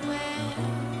about where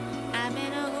I've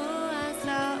been or who I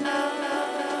saw,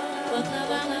 what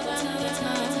club I went to, it's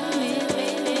home.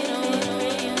 Baby, don't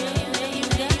worry, you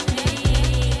got me.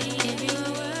 If you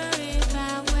were worried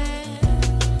about where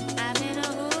I've been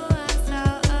or who I saw,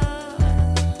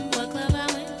 what club I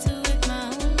went to with my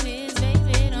homies,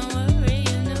 baby, don't worry,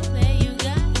 you know that you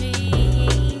got me.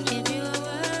 If you were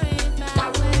worried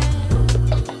about where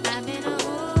I've been or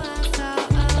who I saw,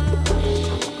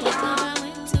 what club I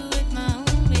went to with my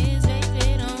homies, baby,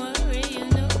 don't worry, you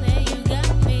know that you got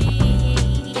me. If you were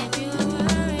worried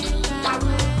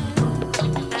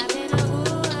about where I've been or who I saw, what club I went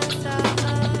to with my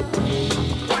homies,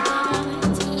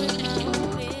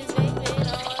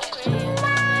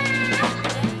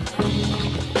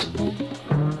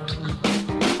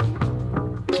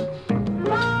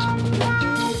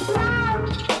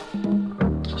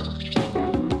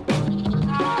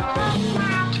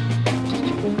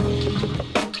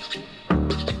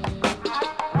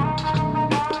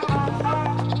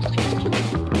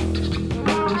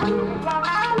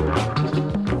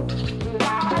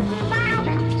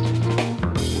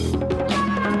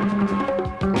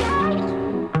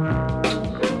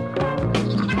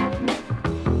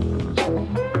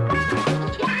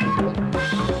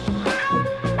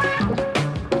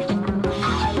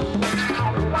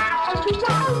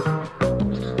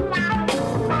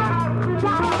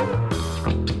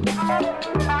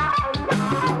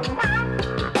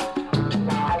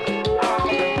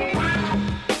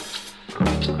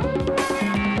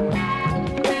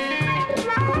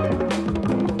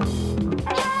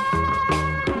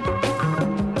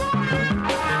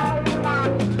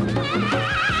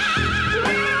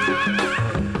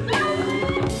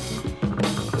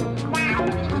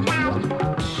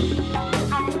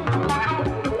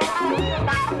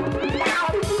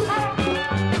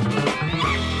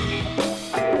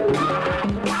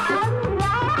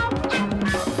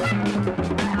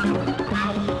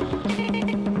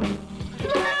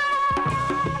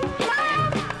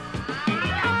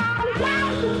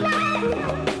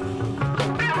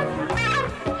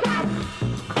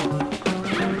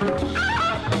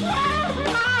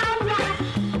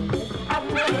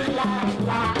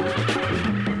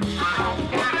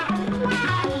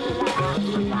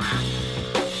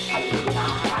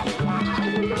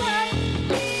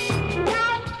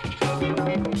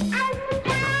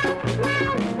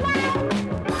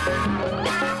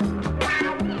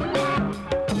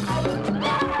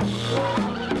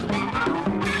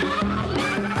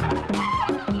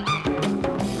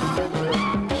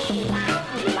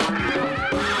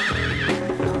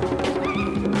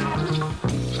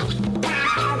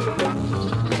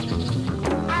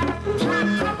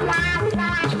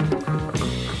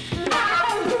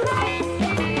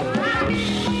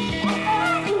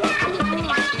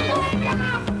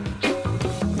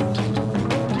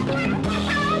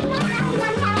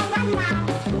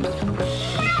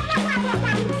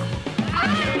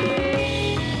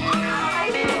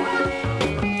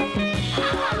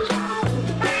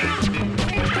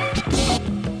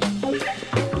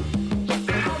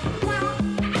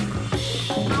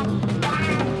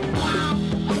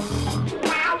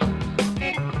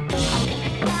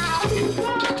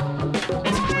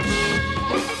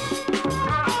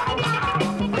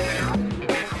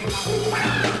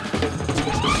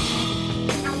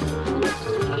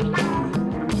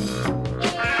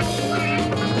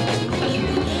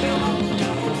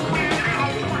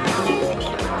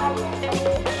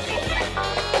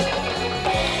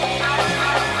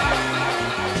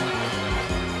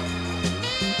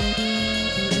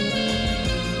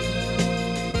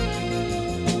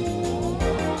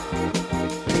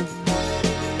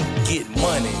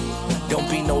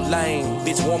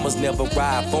 Bitch, warmers never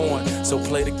ride foreign, so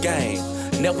play the game.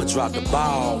 Never drop the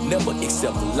ball, never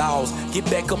accept the loss. Get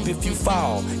back up if you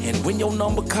fall, and when your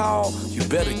number call, you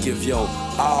better give your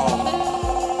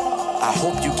all. I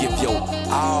hope you give your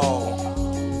all.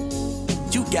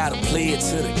 You gotta play it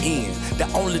to the end. The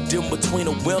only difference between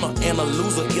a winner and a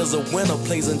loser is a winner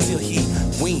plays until he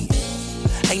wins.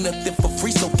 Ain't nothing for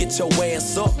free, so get your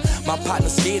ass up. My partner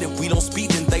scared if we don't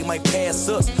speed, then they might pass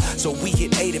us. So we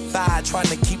hit 85, trying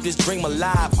to keep this dream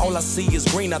alive. All I see is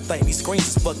green, I think these screens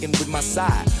is fucking with my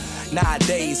side.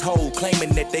 Nowadays, hoes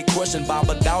claiming that they crushing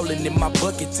Baba Dowling in my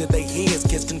bucket till they heads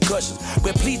catch concussions.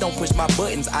 Well, please don't push my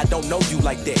buttons, I don't know you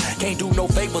like that. Can't do no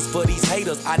favors for these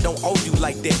haters, I don't owe you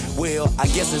like that. Well, I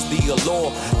guess it's the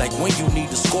allure, like when you need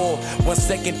to score. 1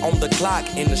 second on the clock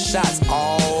and the shot's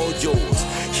all yours.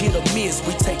 Hit or miss,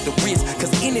 we take the risk, cause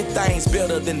anything's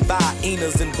better than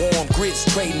Viennas and warm grits.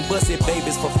 Trading busted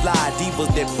babies for fly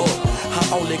divas that book.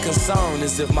 Her only concern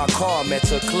is if my car match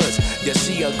her clutch. Yeah,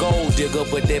 she a gold digger,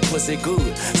 but that pussy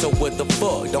good. So what the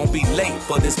fuck, don't be late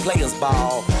for this player's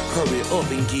ball. Hurry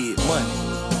up and get money.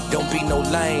 Don't be no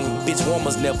lame, bitch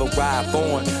warmers never ride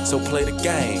foreign. So play the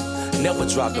game. Never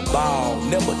drop the ball,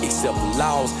 never accept the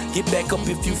loss. Get back up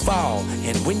if you fall,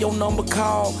 and when your number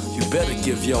call, you better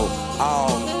give your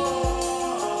all.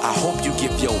 I hope you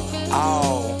give your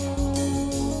all.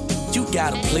 You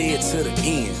gotta play it to the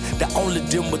end. The only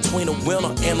difference between a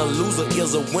winner and a loser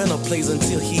is a winner plays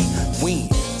until he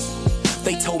wins.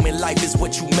 They told me life is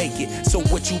what you make it, so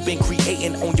what you been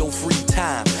creating on your free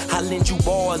time. I lend you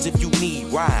bars if you need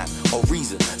rhyme or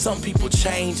reason. Some people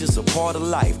change, it's a part of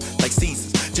life, like seasons.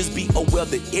 Just be aware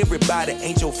that everybody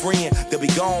ain't your friend. They'll be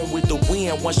gone with the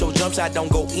wind once your jump shot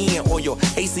don't go in, or your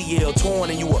ACL torn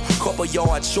and you a couple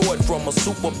yards short from a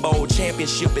Super Bowl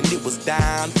championship and it was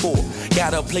dying for.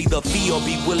 Gotta play the field,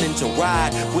 be willing to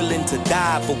ride, willing to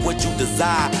die for what you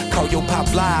desire. Call your pop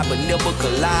fly, but never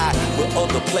collide with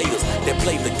other players that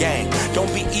play the game.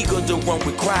 Don't be eager to run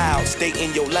with crowds, stay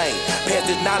in your lane. Pass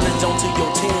this knowledge on to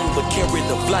your team, but carry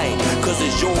the flame, cause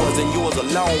it's yours and yours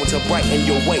alone to brighten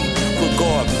your way. Put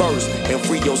God first and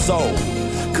free your soul,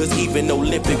 cause even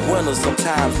Olympic winners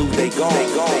sometimes lose they goal.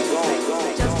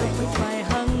 Just to quench my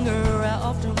hunger, I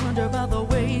often wonder about the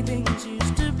way things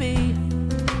used to be.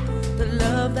 The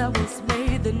love that was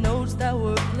made, the notes that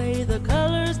were played, the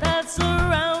colors that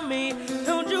surround me.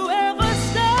 Don't you ever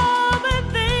stop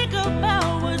and think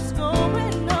about what's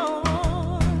going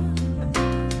on?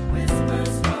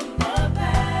 Whispers from the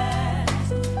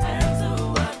past and to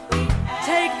what we had.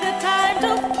 Take the time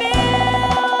to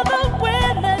feel the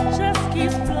wind that just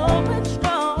keeps blowing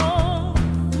strong.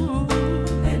 Ooh.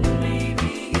 And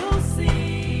maybe you'll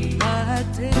see I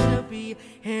tend to be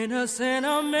in a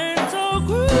sentimental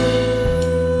groove.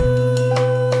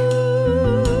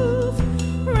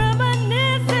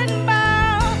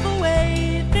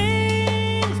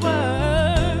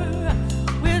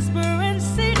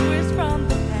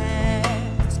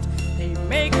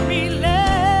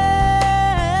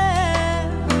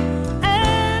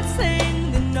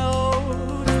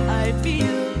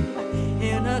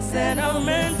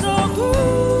 Sentimental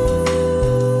groove,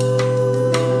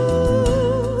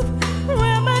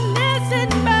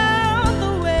 reminiscing about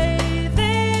the way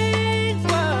things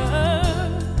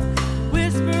were,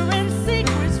 whispering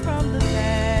secrets from the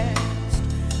past.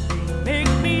 They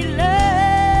make me laugh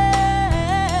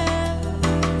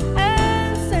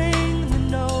and sing the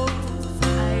notes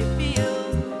I feel.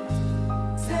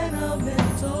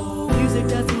 Sentimental music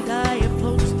doesn't die, it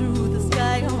floats through the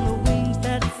sky on the wings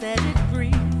that set it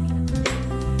free.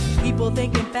 People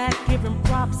thinking back, giving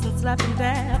props and slapping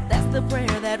dab. That's the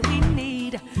prayer that we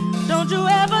need. Don't you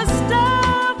ever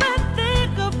stop and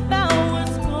think about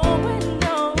what's going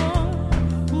on.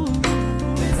 Ooh.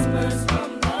 Whispers from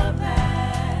the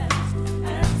past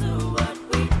and to what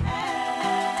we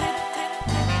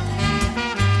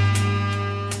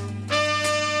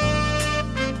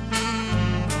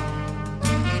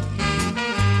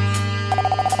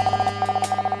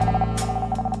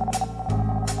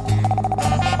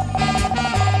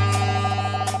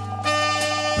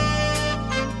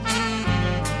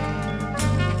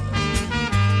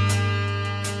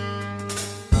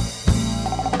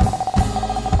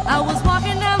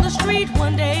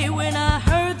one day when I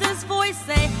heard this voice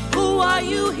say, "Who are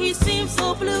you?" He seemed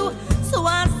so blue, so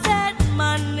I said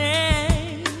my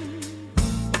name.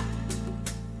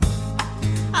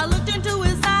 I looked into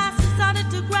his eyes, he started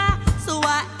to cry, so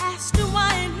I asked him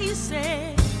why, and he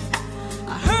said,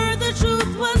 "I heard the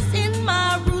truth was in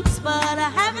my roots, but I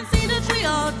haven't seen a tree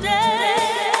all day."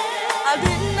 I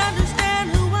didn't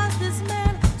understand who was this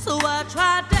man, so I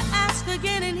tried to ask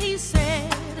again, and he said,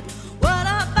 "What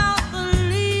about the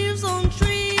leaves on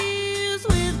trees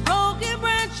with broken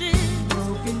branches?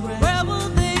 Where will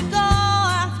they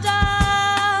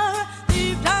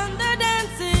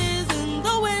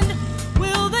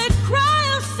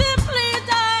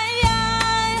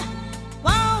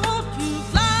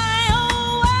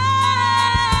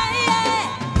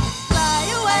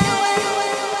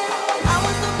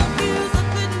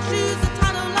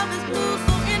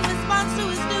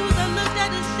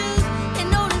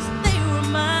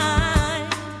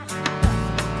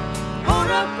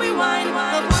stop, rewind. The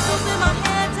voices in my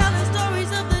head telling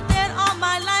stories of the dead. All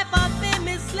my life I've been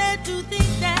misled to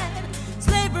think that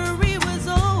slavery was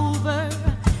over.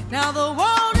 Now the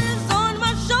world is on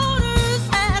my shoulders,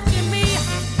 asking me,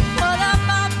 what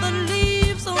about the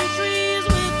leaves on trees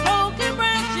with broken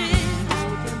branches?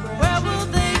 Where will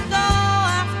they go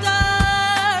after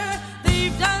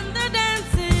they've done their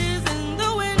dances in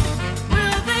the wind?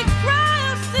 Will they cry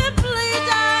or simply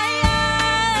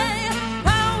die?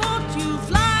 Why won't you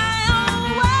fly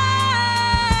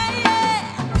away?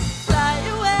 Fly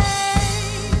away.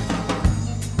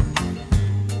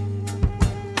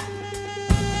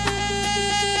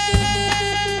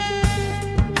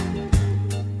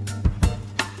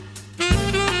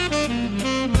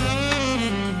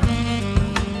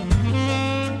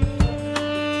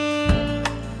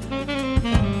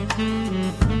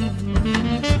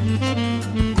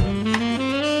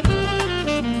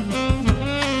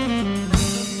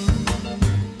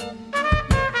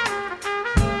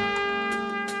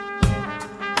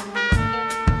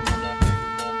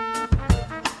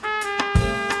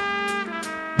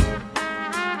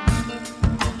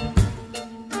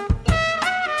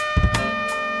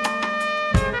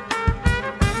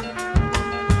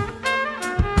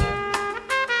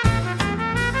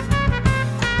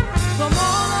 The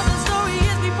moral of the story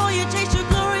is before you chase your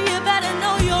glory, you better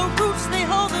know your roots, they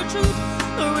hold the truth.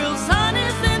 The real sun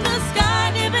is in the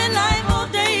sky, giving life all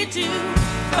day to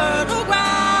fertile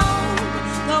ground.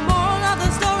 The moral of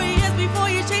the story is before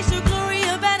you chase your glory,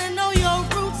 you better know your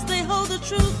roots, they hold the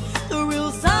truth. The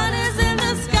real sun is in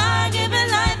the sky, giving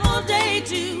life all day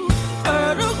to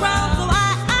fertile ground. So I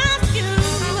ask you,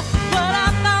 what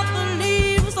about the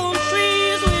leaves on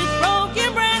trees with broken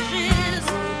branches?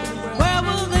 Where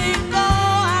will they go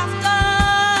after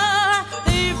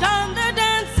they've done their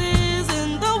dances in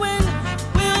the wind?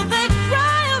 Will they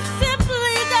cry or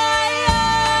simply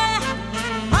die?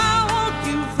 Why won't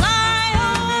you fly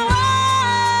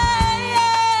away?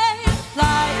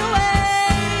 Fly away.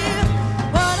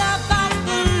 What about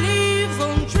the leaves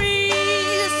on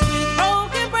trees with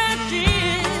broken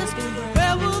branches?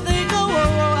 Where will they go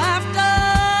after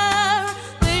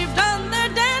they've done their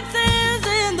dances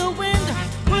in the wind?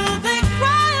 Will they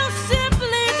cry or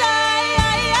simply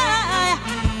die?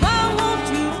 Why won't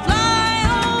you fly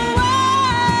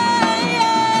away?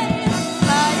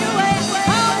 Fly away.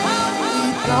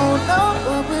 Don't know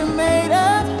what we're made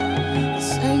of. The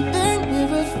same thing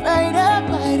we're afraid of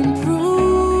might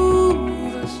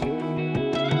improve us.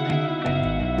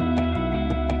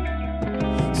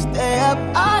 Stay up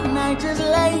all night, just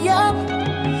lay up.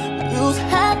 Use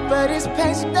half of this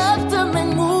paint stuff to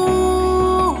make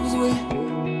moves with,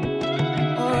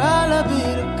 or all of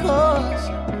it, of course.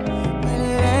 When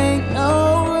it ain't no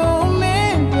room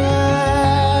in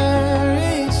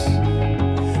Paris,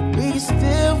 we can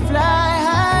still fly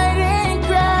high and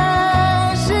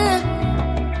crash it.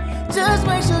 Just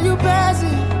make sure you pass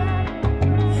it.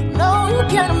 No, you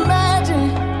can't imagine.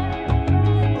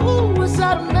 Ooh, it's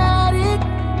automatic.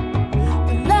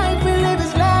 The life we live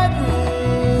is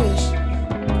lavish.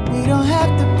 We don't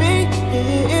have to be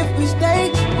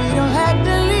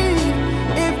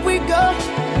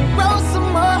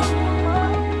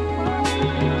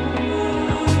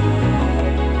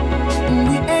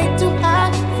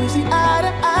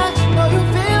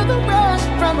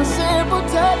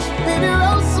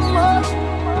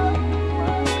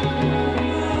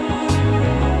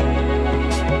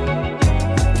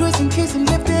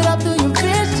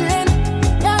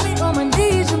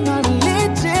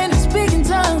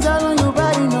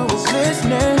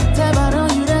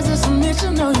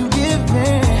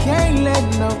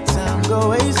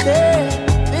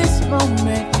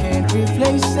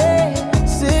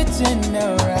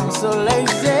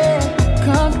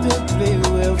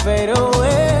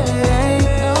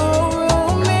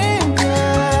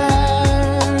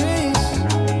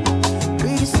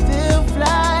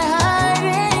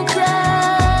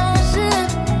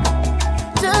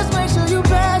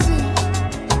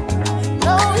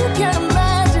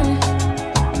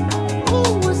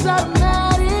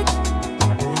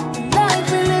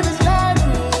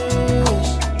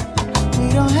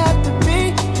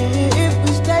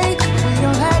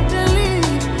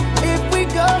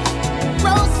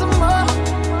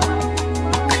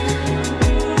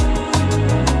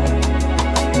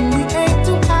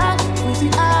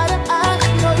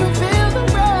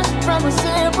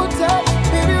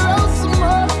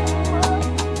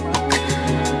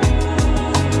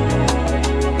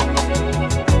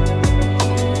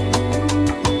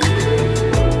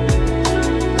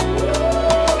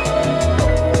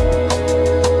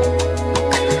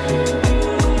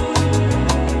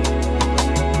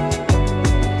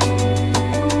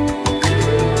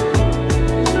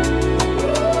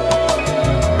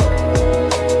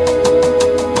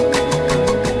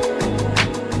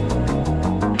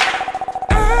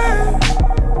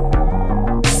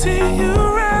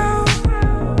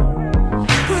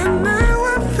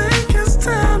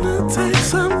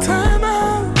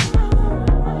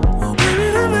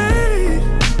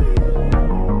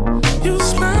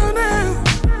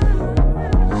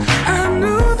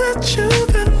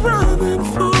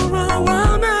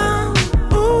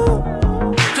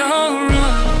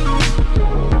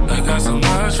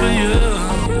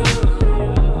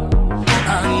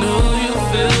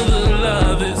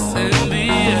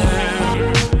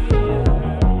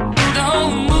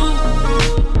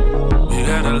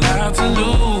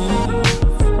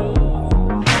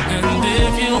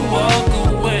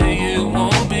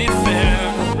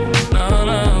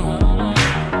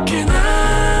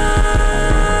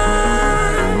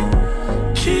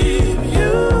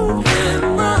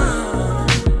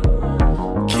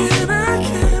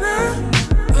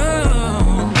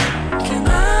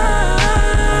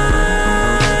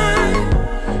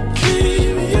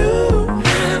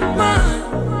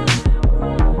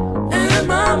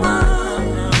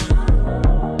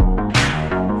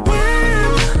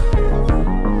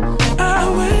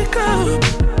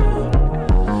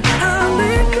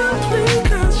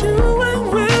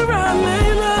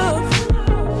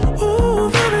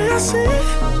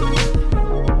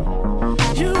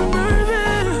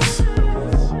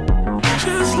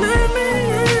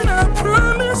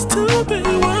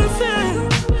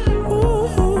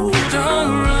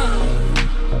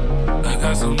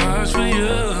much for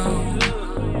you.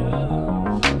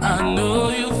 I know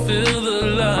you feel the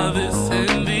love is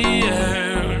in the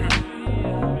air.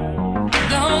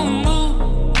 Don't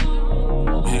move,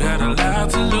 you got a lot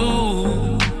to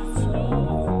lose.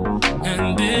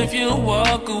 And if you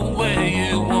walk away,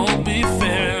 it won't be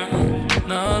fair.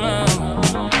 No, no.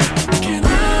 Can I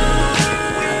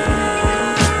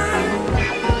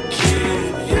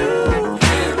keep you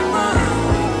in mind?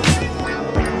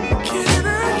 Can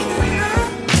I,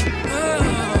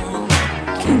 oh,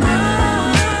 can I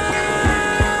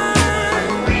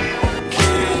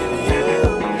keep you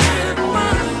in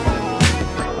mind?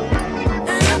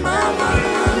 In my mind.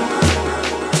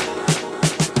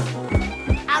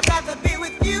 I'd rather be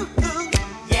with you,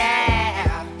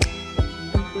 yeah.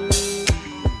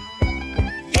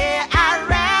 Yeah, I'd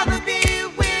rather be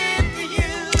with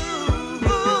you.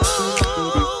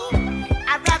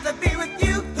 I'd rather be with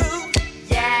you,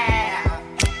 yeah.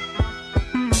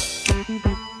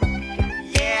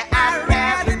 Yeah, I'd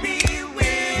rather be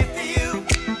with you.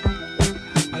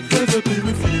 I'd rather be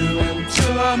with you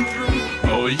until I'm through.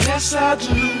 Oh yes I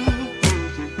do.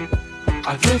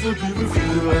 I'd rather be with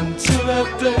you until that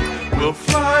day will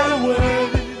fly away.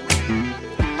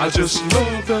 I just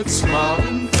love that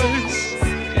smiling face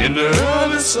in the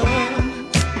early sun.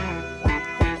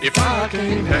 If I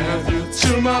can't have you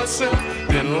to myself,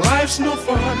 then life's no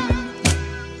fun.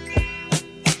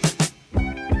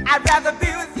 I'd rather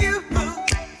be with you,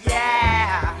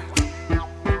 yeah.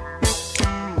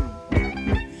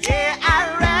 Yeah, I'd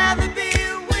rather be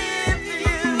with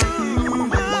you.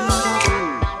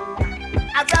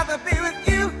 I'd rather be with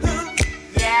you,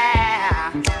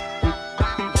 yeah.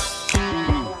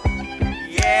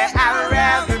 Yeah, I'd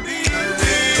rather be with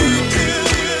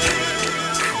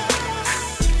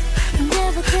You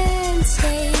never can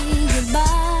say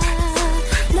goodbye.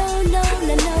 No, no,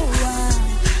 no, no. I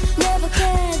never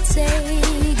can say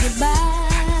goodbye.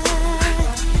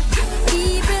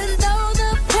 Even though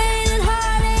the pain and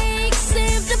heartache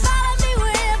seem to bother me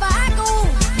wherever I go.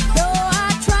 Though I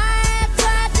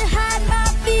tried to hide my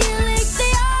feelings,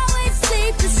 they always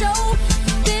seem to show.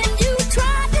 Then you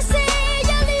tried to say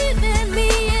you're leaving me,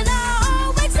 and I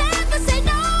always have to say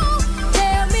no.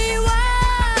 Tell me why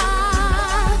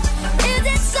is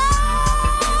it so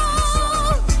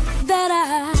that I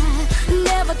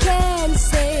never can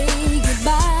say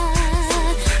goodbye?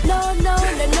 No, no,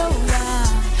 no, no, I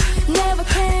never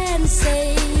can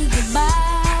say goodbye.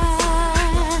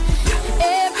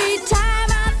 Every time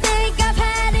I think I've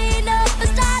had enough, I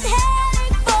start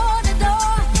heading for the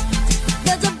door.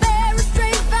 There's a very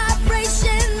strange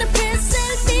vibration that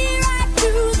pierces me right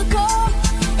through the core.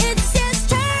 It says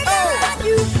turn around,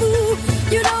 you fool.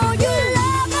 You know you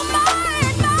love me more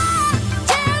and more.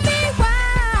 Tell me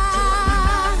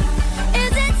why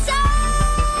is it so?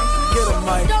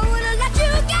 Don't wanna let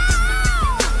you go.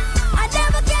 I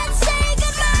never can say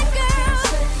goodbye, girl.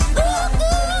 Ooh,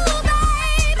 ooh,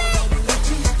 baby.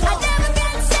 I never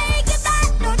can say goodbye.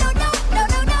 No, no, no, no,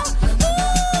 no, no.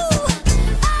 Ooh,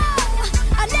 oh,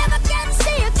 I never can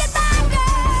say goodbye,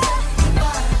 girl.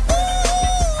 Ooh,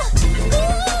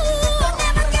 ooh, I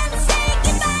never can say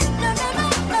goodbye. No, no, no,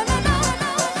 no, no,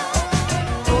 no,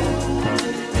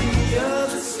 the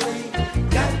other sleigh.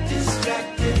 Got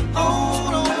distracted on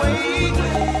the way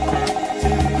to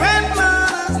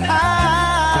grandma's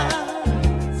house.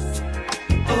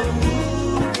 Oh,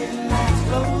 and last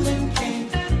golden came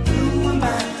through my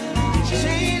mind. She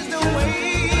changed the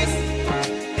ways,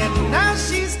 and now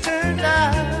she's turned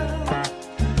out,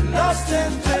 lost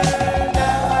and turned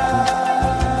out,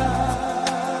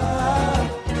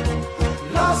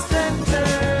 lost and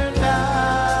turned out.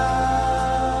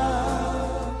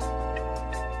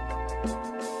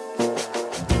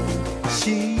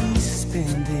 She's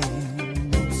spending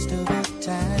most of her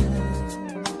time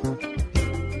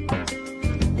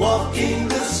walking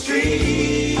the streets.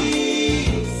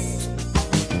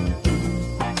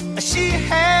 She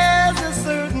has a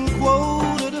certain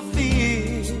quota to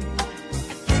fill.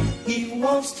 He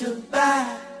wants to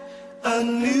buy a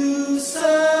new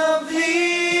Seville.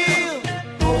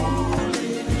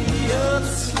 Only the other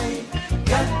sleigh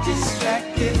got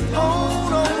distracted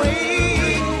on the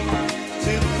way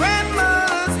to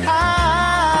grandma's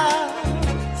house.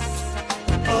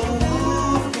 A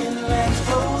wolf in last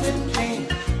golden came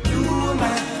through her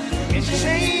mind and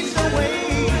changed the way.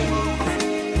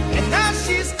 And now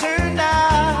she's turned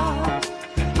out,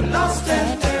 lost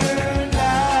and turned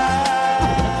out,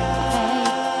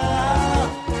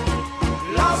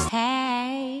 lost.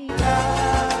 Hey.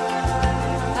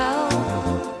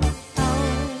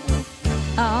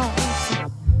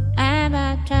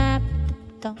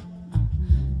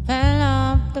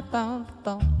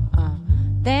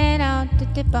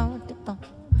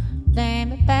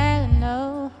 Damn it, better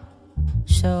know.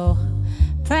 So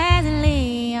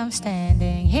presently I'm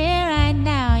standing here right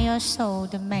now. You're so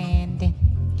demanding.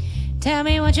 Tell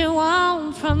me what you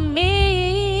want from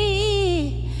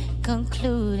me.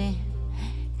 Concluding,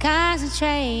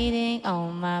 concentrating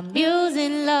on my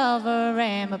music lover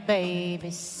and my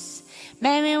babies.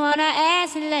 Made me wanna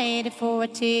ask the lady for a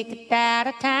ticket out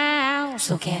of town.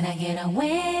 So can I get a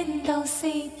window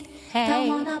seat? Hey. Don't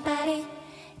want nobody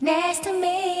next to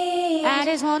me. I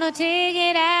just want a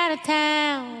ticket out of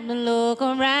town to look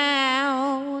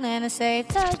around and a safe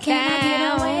touchdown. Can I get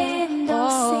a window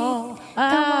seat?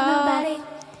 Don't want nobody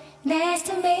next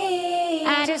to me.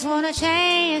 I just want a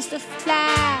chance to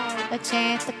fly, a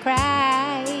chance to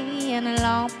cry, and a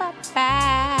long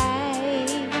bye-bye.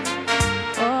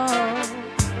 Oh,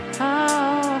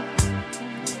 oh,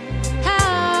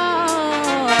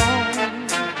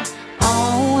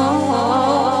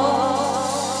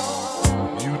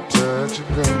 You touch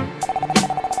and go,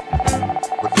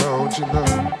 but don't you know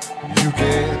you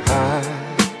can't hide?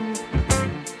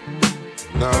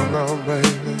 No, no,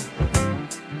 baby.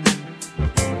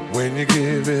 When you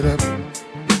give it up,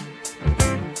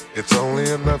 it's only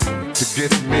enough to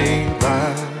get me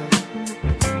by.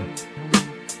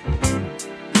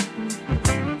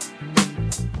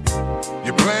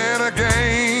 You're playing a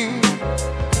game,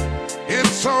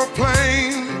 it's so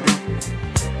plain.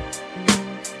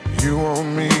 You want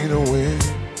me to win.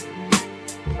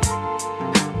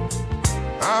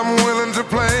 I'm willing to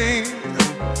play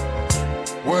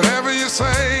whatever you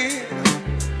say.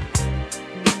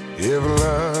 If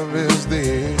love is the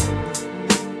end,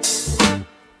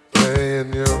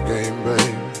 playing your game,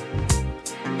 baby.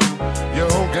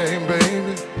 Your game,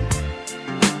 baby.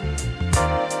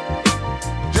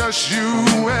 Just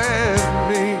you and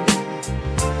me,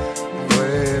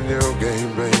 playing your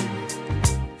game, baby.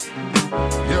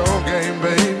 Your game,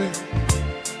 baby.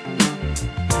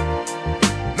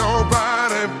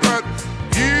 Nobody but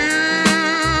you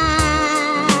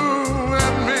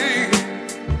and me.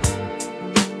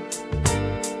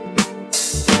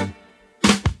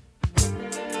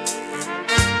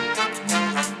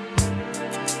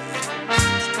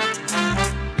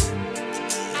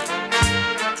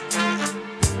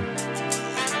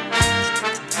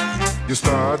 You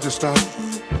start, you stop.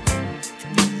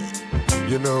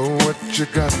 You know what you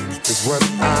got is what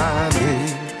I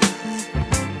need.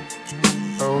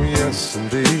 Oh yes,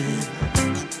 indeed.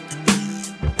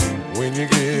 When you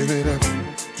give it up,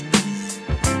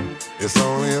 it's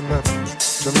only enough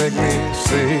to make me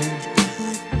see.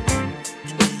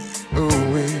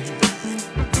 Ooh-wee.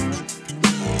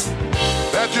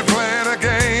 That you're playing a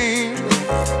game,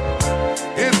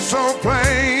 it's so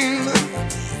plain.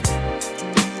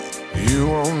 You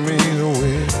want me to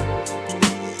win.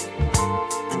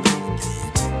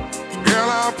 Girl,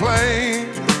 I'll play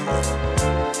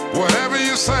whatever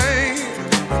you say.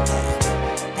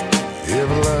 If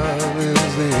love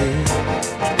is the end,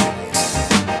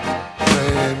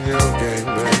 playing your game,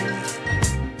 baby.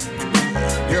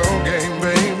 Your game,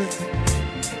 baby.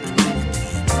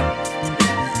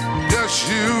 Just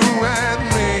you and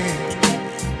me,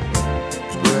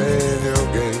 playing your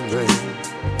game, baby.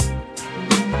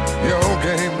 Your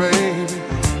game, baby.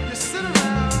 You sit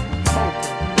around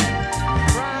hoping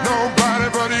nobody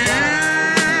but you.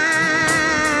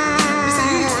 You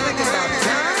see, you thinking about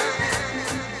that?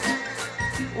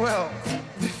 Well,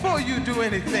 before you do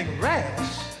anything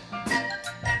rash,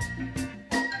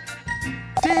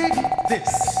 dig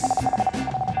this.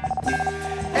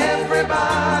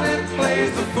 Everybody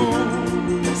plays the fool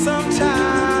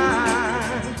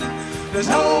sometimes. There's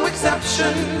no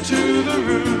exception to the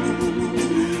rule.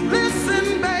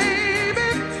 Listen, baby,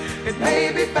 it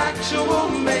may be factual,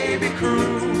 may be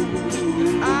cruel.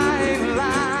 I ain't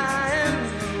lying.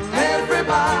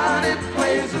 Everybody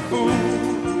plays a fool.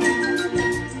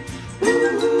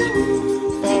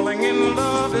 Ooh, falling in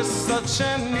love is such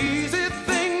an easy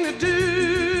thing to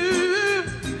do,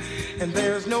 and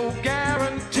there's no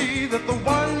guarantee that the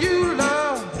one you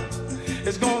love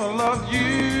is gonna love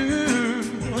you.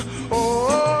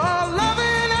 Oh,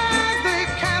 loving as they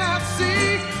cannot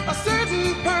see, a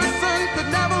certain person could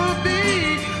never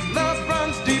be. Love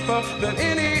runs deeper than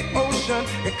any ocean.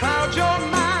 It clouds your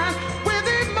mind with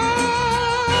emotion.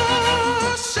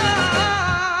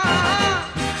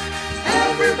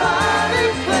 Everybody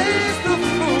plays the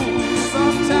fool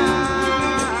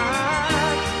sometimes.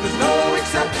 There's no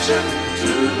exception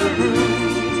to the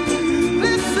rule.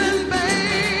 Listen,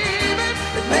 baby,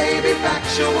 it may be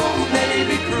factual, may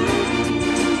be cruel.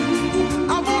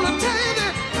 I wanna tell you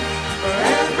that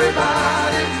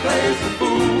everybody plays the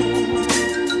fool.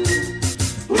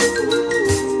 Ooh.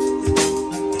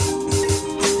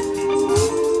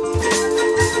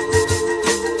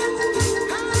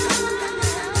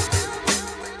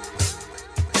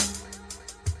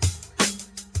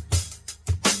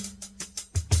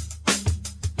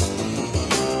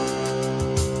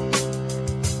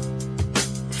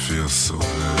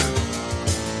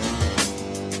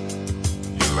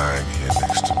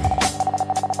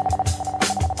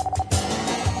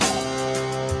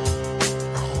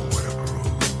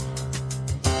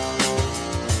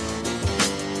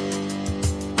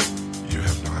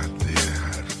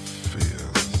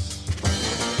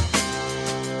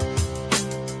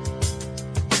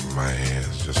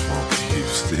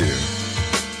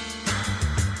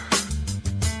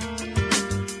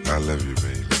 I love you,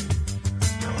 baby.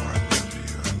 Oh, I love you,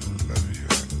 I love you,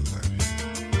 I love you.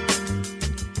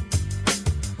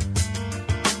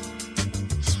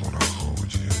 Just wanna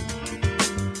hold you.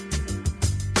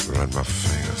 Run my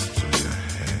fingers through your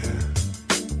hair.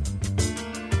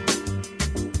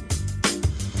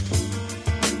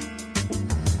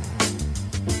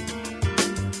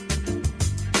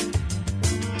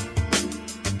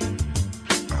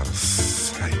 Out of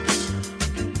sight.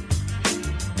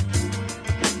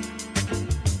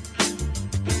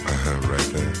 Right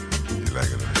there. You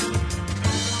like it right there?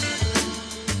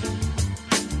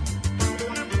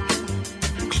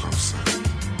 Closer.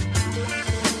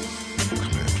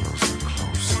 Come here, closer,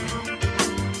 closer.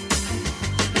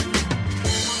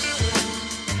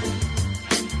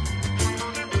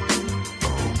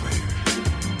 Oh, baby.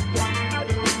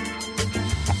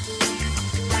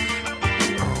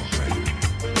 Oh, baby.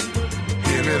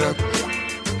 Give it up.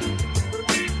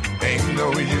 Ain't no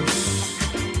use.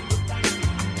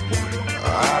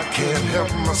 I can't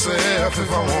help myself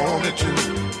if I wanted to.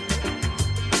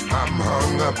 I'm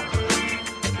hung up,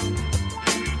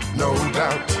 no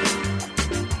doubt.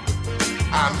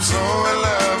 I'm so in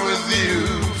love with you.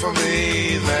 For me,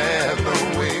 there's no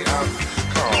way out.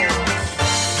 Cause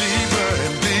deeper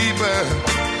and deeper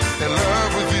in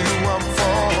love with you, I'm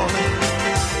falling.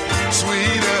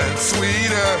 Sweeter and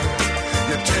sweeter,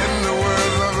 your tender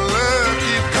words of love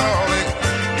keep calling.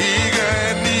 Eager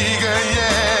and eager,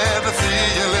 yeah, to feel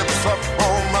your lips up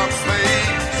on my face.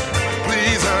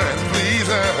 Please her and please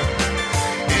her,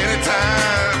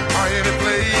 anytime or any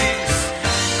place.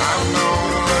 I'm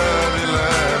gonna love you,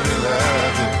 love you,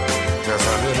 love you, just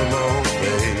a little more,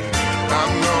 babe.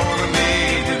 I'm gonna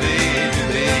need you, need you,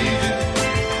 need you,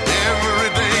 every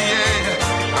day,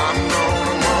 yeah. I'm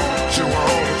gonna want you,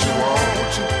 want you,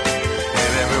 want you,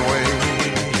 in every way,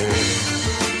 yeah.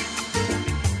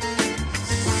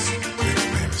 Stick,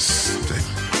 baby, stick.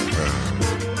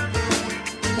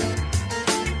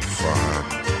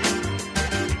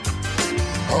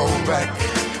 Hold back,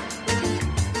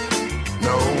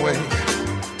 no way.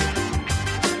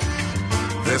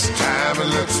 This time it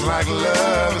looks like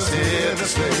love is here to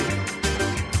stay.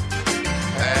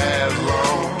 As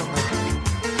long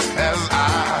as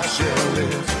I shall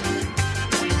live,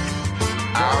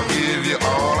 I'll give you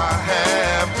all I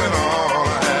have and all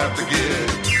I have to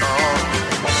give. Oh,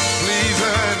 please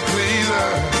her and please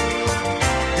her,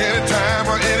 anytime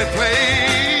or any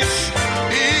place.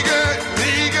 Eager,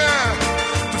 eager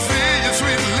to feel your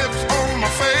sweet lips on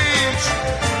my face.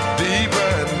 Deeper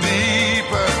and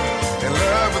deeper in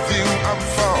love with you, I'm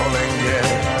falling,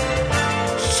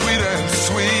 yeah. Sweeter and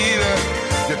sweeter,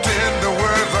 your tender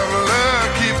words of love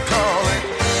keep calling.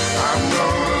 I'm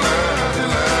gonna love you,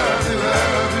 love you,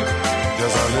 love you,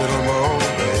 just a little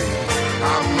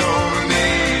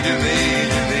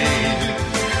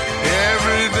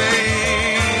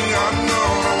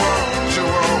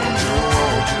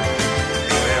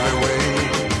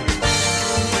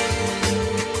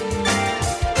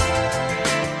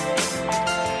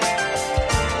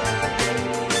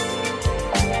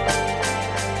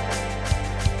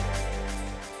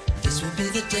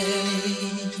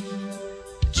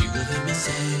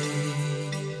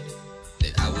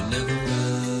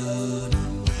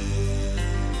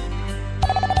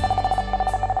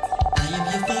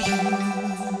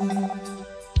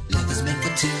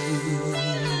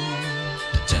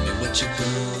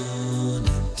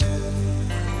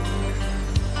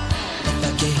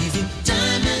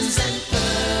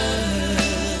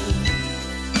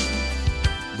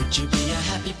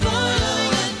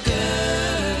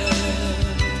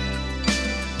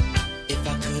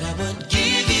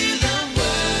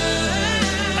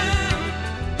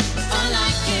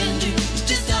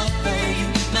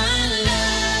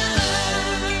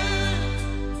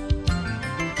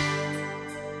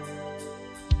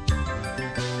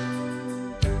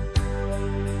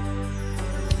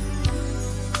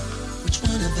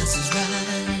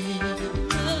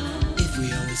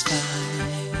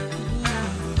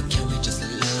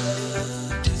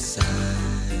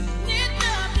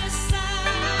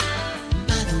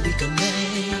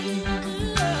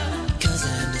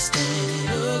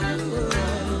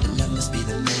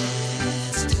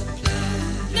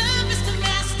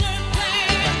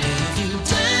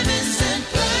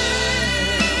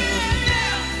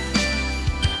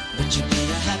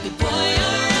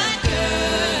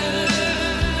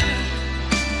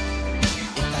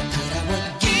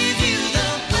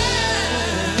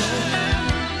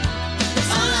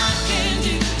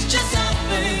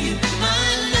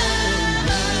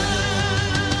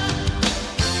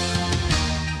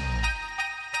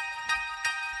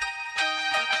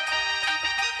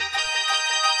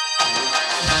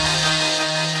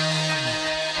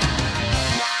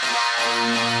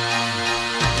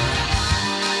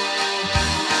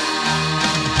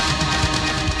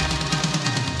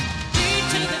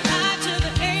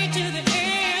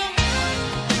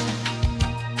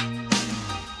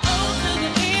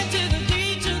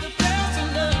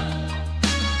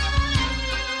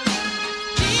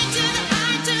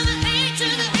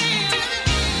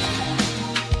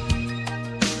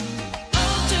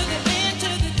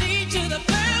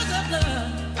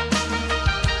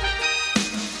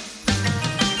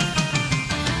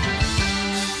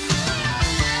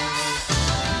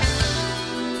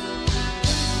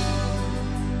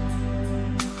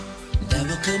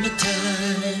come a time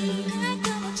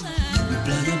you will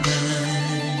blow your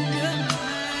mind.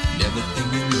 Everything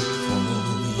you look for,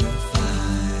 you'll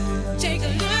find. Take a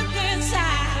look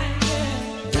inside.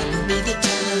 That'll be the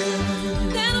time.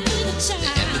 That'll be the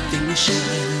time. Everything will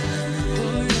shine.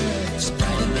 So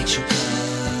bright it makes you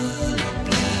colorblind.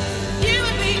 You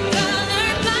will be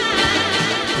colorblind.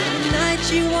 The night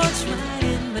she walks right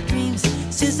in my dreams.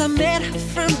 Since I met her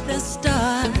from the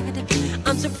start,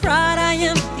 I'm so proud I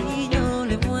am the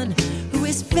only one who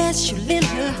is special in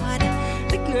her heart.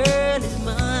 The girl is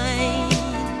mine.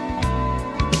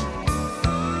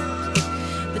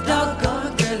 The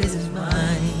doggone girl is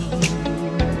mine.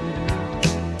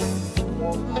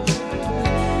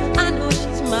 I know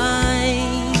she's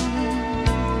mine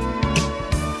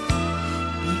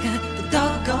because the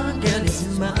doggone girl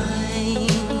is mine.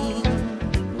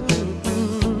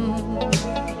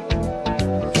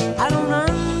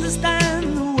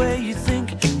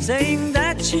 Saying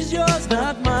that she's yours,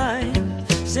 not mine.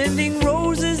 Sending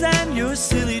roses and your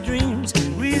silly dreams.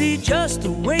 Really just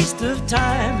a waste of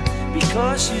time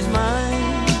because she's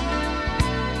mine.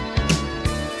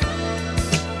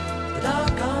 The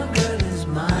doggone girl is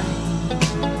mine.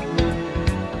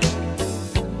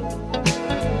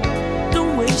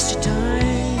 Don't waste your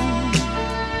time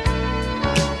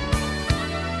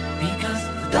because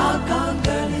the doggone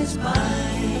girl is mine.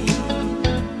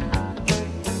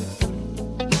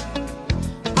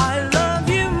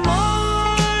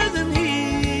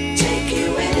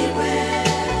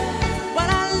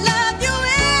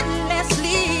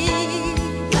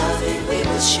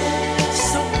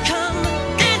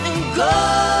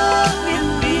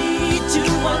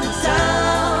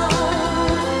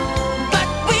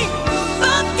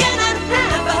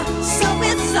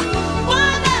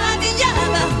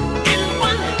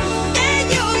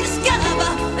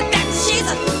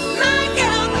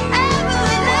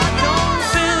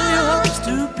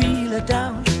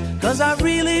 I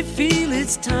really feel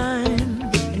it's time.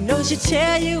 I know she'll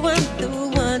tell you I'm the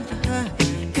one for her,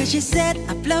 'cause she said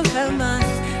I blow her mind.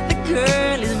 The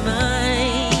girl is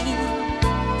mine.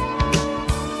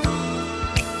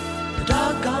 The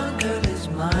doggone girl is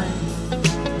mine.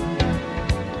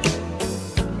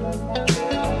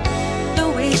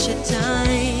 Don't waste your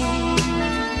time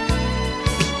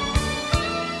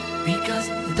because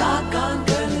the doggone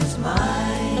girl is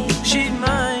mine. She's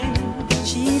mine.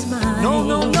 She's mine. No,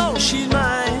 no, no, she's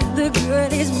mine. The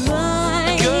girl is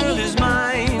mine. The girl is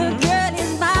mine. The girl is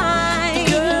mine.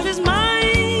 The girl is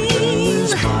mine. The girl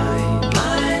is mine.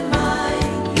 Mine, mine.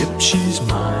 Yep, she's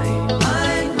mine.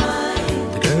 Mine, mine.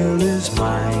 The girl is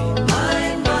mine.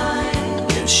 Mine, mine.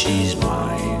 Yes, she's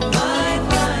mine. Mine,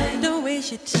 mine. Don't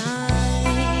waste your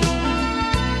time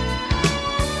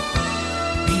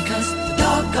because the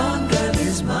doggone girl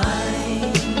is mine.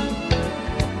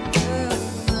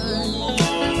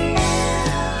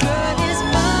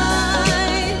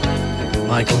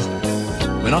 Michael,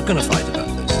 we're not gonna fight about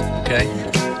this, okay?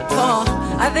 Paul,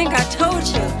 I think I told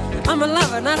you, I'm a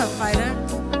lover, not a fighter.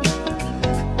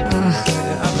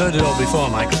 I've heard it all before,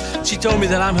 Michael. She told me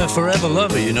that I'm her forever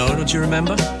lover, you know, don't you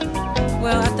remember?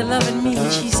 Well, after loving me,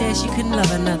 she said she couldn't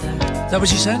love another. Is that what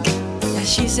she said? Yeah,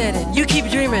 she said it. You keep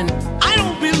dreaming. I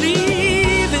don't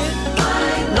believe it.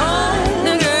 No.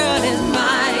 The girl is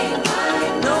mine.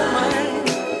 No, mine.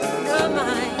 You're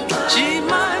mine. She's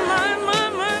mine, mine,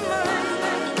 mine, mine,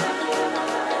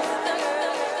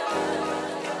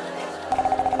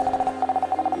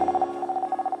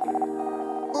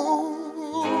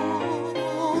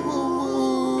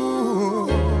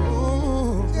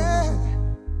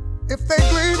 If they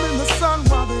gleam in the sun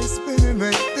while they spinning,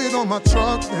 they fit on my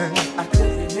truck, then I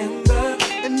could remember.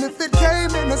 And if it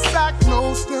came in a sack,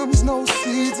 no stems, no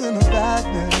seeds in a bag,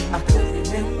 then I could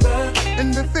remember.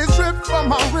 And if it dripped from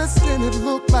my wrist and it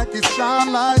looked like it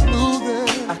shine like blue, then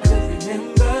I could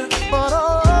remember. But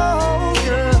oh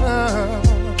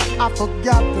yeah, I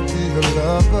forgot to be a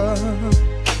lover.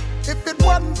 If it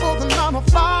wasn't for the 9 to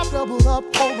 5 doubled up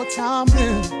overtime,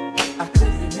 then I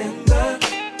could remember.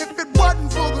 If it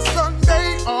wasn't for the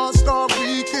Sunday All-Star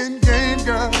Weekend game,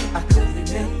 girl, I could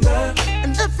remember.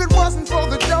 And if it wasn't for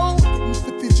the dough,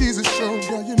 the 50 Jesus show,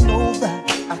 girl, you know that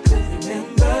I could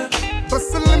remember. But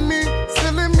silly me,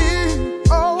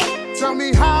 oh, tell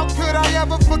me how could I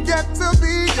ever forget to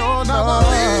be your love? Never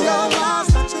realize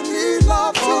that you need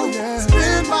love to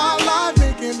spend my life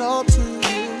making up to you.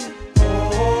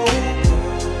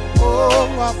 Oh,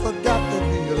 I forgot to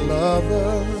be a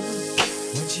lover.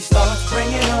 When she starts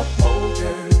bringing up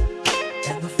older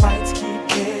and the fights keep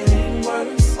getting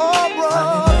worse,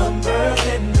 finding numbers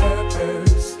in her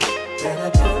purse,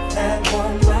 better put that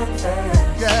one first.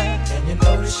 Yeah. And you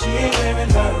know that she ain't wearing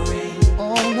her ring.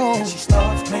 no. And she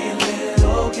starts playing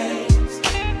little games,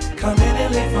 coming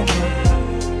in late from work.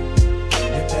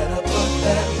 You better put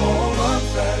that woman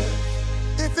first.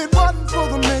 If it wasn't for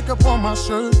the makeup on my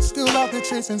shirt, still out there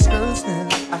chasing skirts, then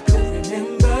I could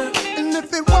remember. And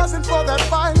if it wasn't for that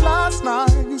fight last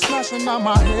night, you smashing out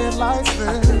my headlights, then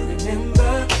I could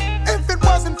remember. If it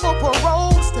wasn't for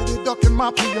parole, steady ducking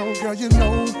my PO, girl, you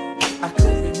know I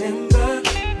could remember.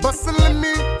 But silly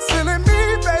me,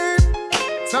 babe.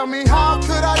 Tell me how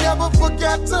could I ever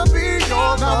forget to be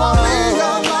yours? Now I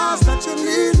realize that you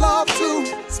need love too.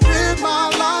 Spend my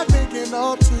life making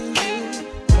up to you.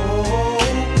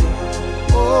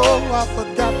 Oh, I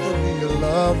forgot to be a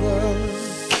lover.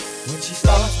 When she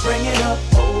starts bringing up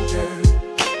older,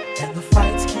 and the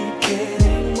fights keep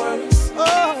getting worse.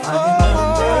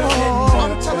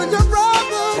 I'm telling your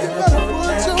brother, you better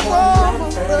put your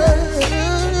woman first.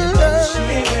 She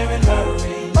ain't wearing her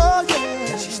ring. Oh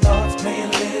yeah. And she starts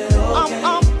playing little games.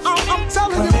 I'm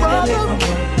telling you, brother,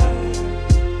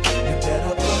 you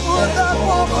better put that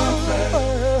woman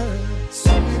first.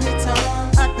 So many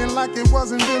times, acting like it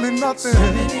wasn't really nothing. So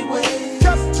many ways,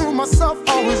 kept to myself,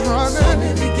 always running. So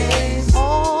many games,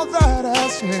 all that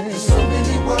ass changed. So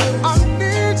many words, I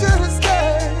need you to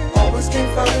stay. Always came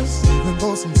first, even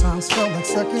though sometimes felt like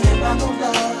second. Can't buy no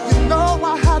love. You know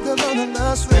I had to learn a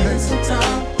lesson. Spend some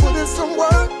time, put in some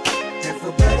work. And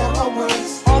for better or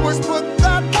worse, always put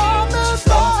that woman first. She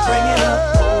starts bringing up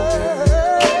older,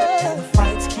 and the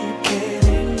fights keep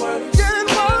getting worse.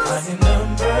 Finding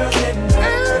numbers in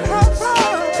her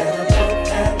purse.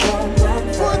 Better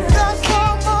put that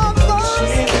woman first. She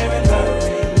ain't wearing her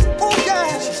ring. Oh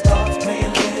yeah. She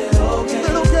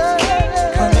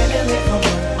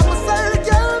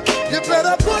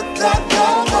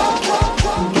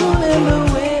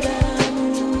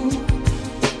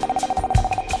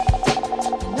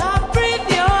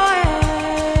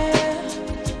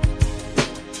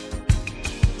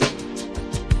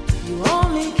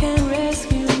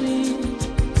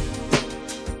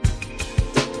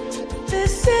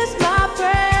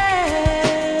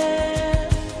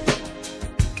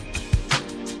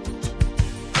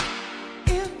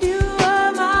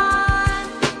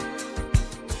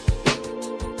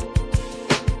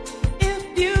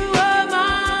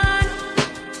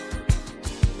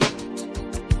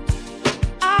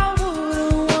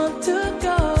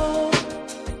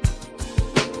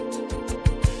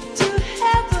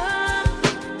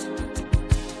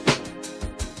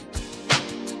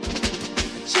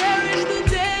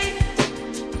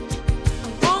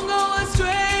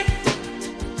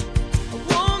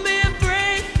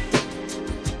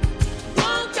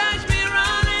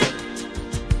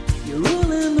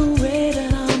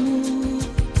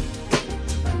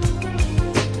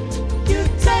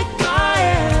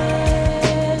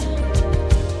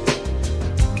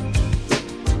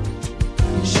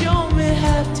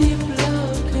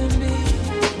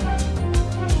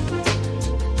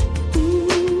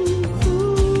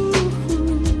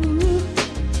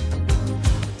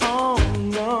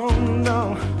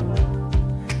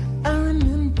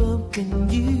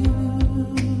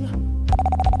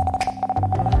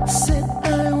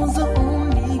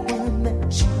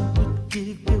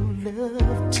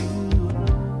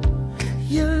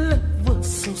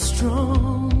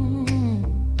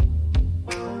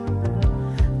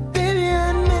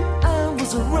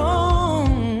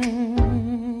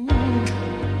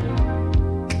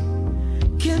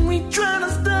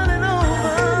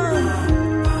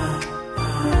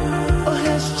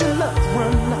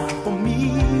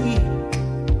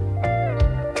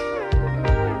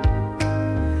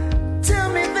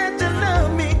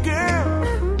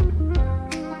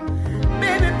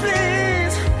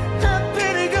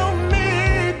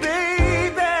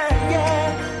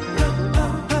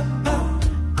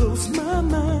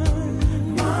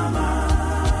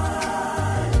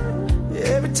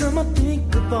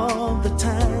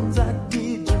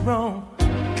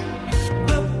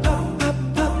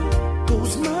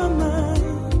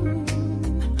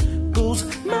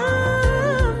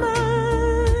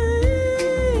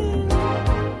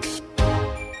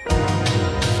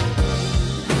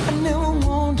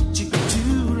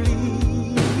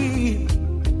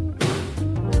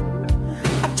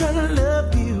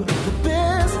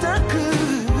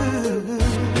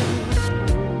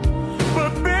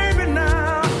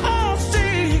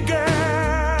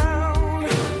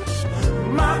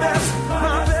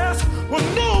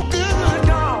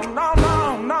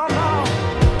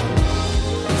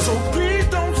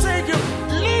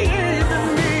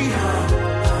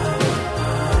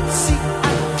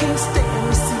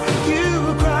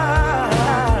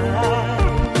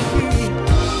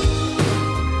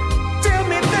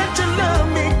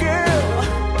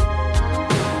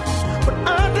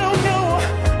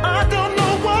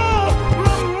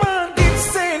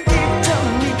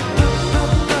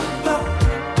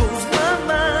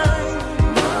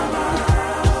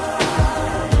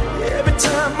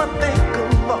I think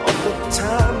of all the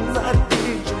times I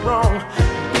did you wrong,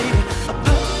 baby,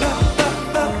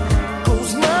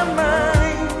 goes my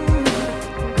mind.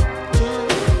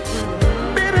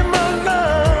 Baby, my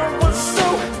love was so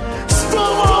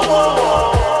strong.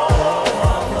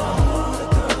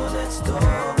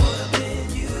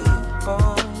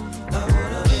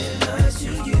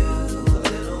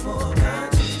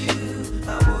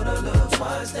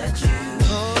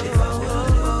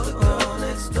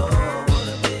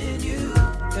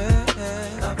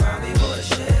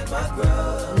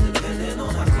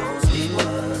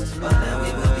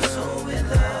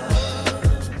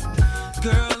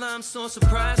 I'm so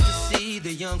surprised to see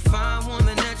the young fine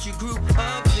woman that you grew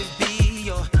up to be.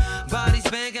 Your body's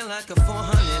banging like a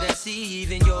 400 SE.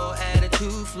 Even your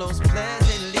attitude flows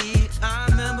pleasantly. I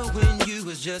remember when you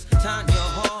was just Tanya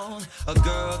Hall, a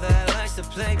girl that likes to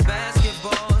play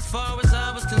basketball. As far as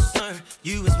I was concerned,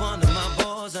 you was one of my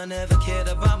boys. I never cared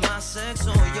about my sex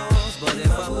or yours, but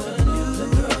if I would've knew the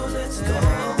girl next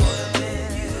door would've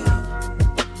been you,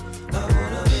 I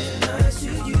would've been nice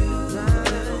to you.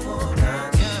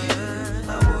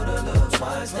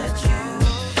 That you,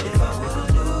 if I would've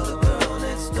knew the girl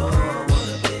next door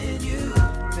would've been you,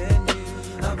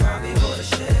 I probably would've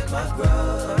shared my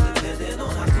grub, depending on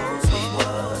how close we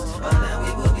was. By now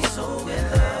we would be so in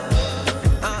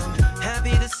love. I'm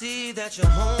happy to see that you're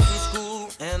home from school,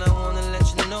 and I wanna let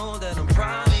you know that I'm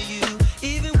proud of you.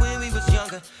 Even when we was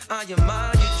younger, I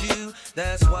admired you.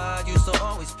 That's why I used to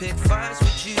always pick fights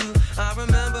with you. I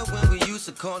remember when we used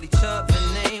to call each other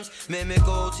names, mimic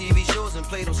old TV shows and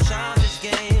play those childish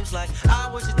games. Like I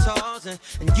was your Tarzan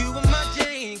and you were my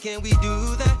Jane. Can we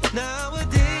do that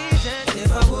nowadays? And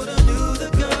if I would've knew the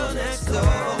girl next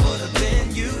door would've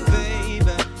been you,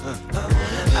 baby,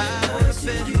 I would've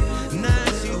been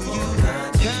nice to you,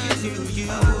 kind to you.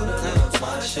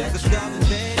 Shake a stop and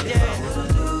bend, yeah. If I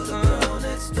would've knew the girl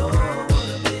next door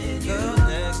would've been you,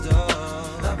 next door,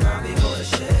 I probably would've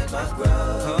shared my grub.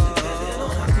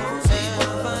 I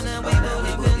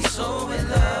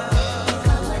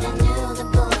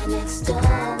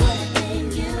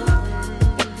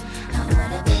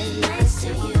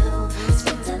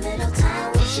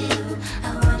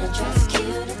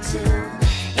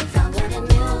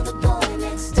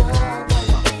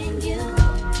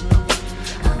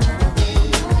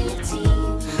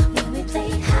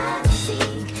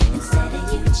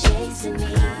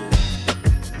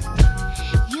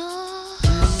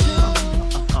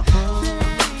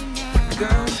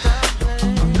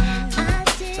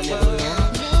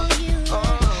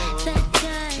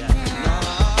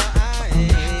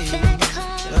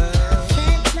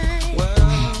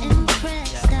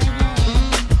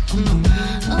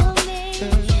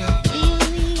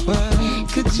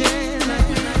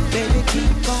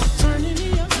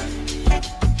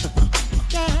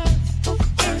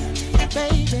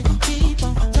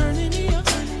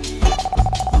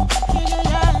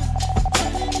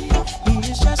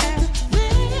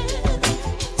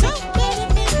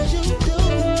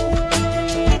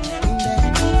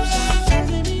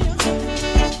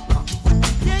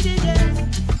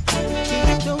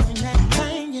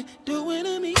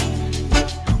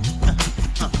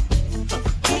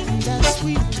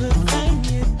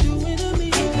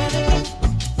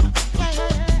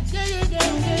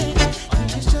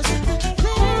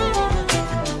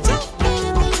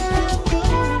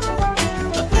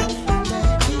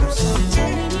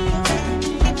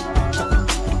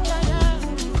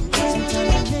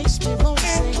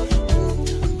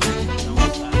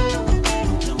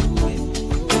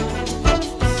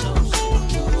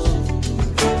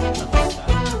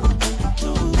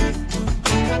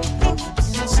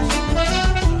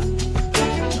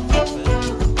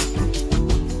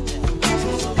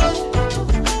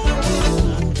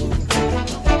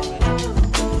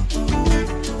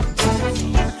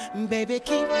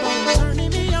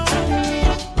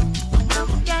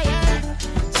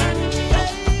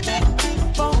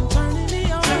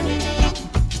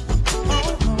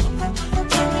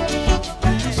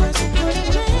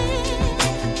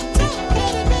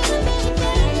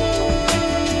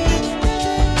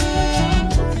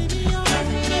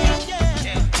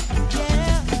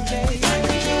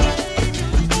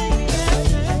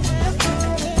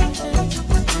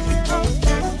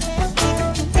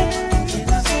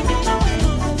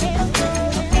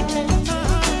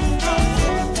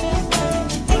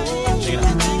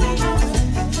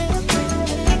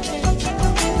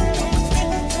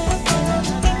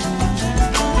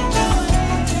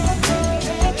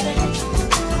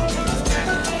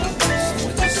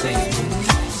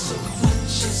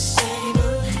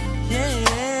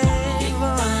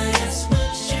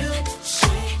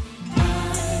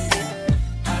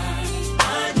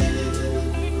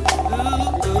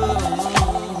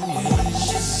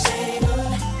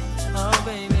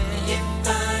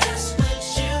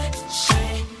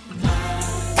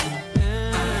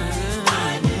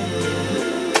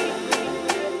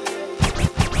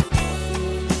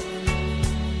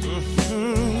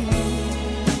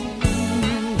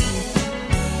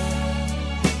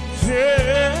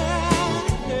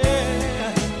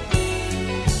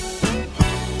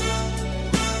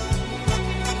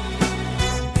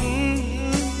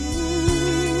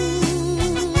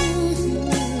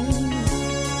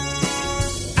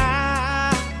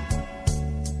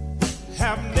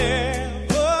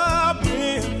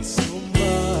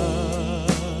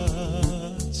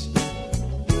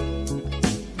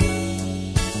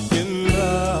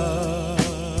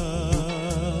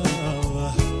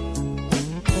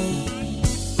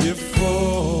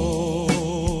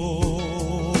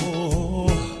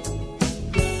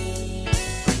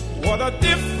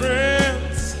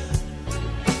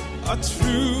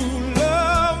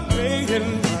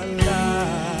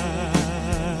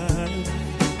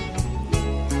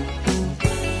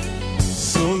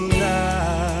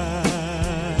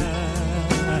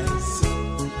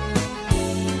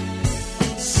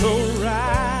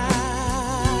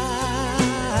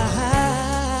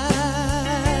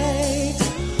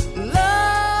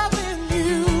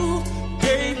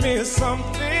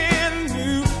something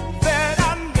new that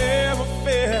I never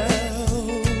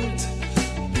felt,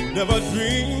 never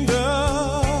dreamed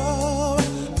of.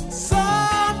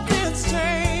 Something's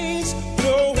changed,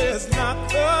 no, it's not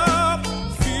the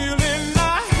feeling I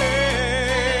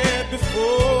had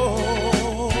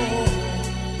before.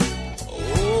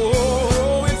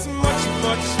 Oh, it's much,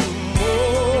 much more.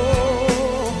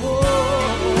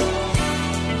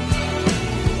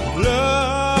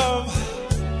 Love,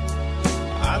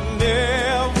 I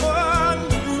never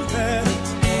knew that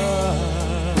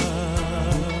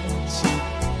touch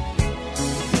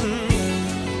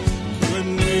could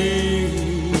mean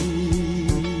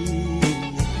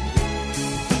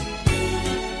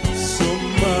so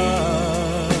much.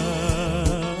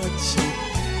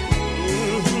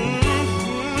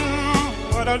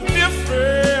 What a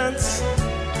difference!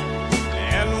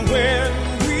 And when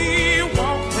we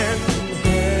walk hand in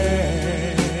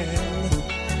hand,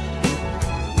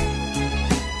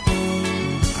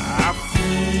 I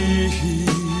feel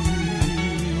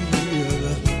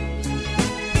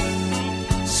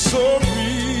so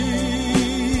real.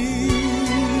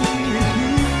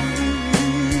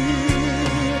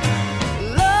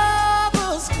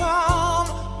 Lovers come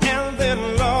and then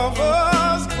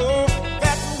lovers go.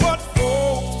 That's what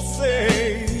folks say.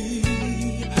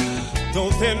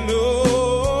 Don't they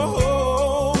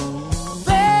know?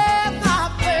 They're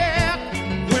not there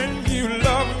when you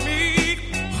love me,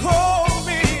 hold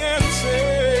me and say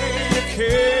you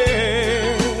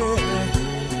care.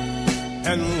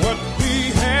 And what we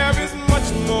have is much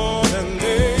more than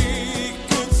they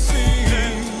could see.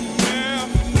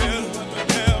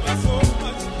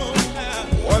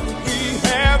 What we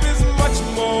have is much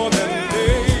more than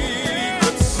they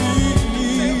could see.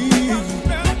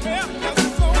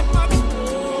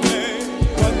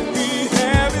 What we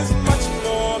have is much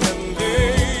more than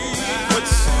they could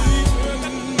see.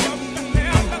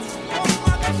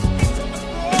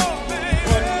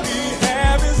 What we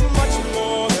have is much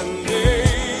more than they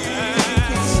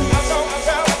could see.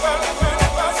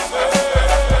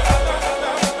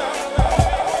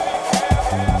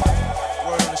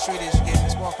 Word on the street is you get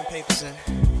Miss Walking papers in.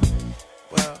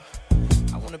 Well,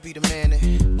 I wanna be the man that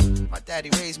my daddy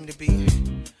raised me to be.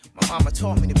 My mama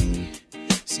taught me to be.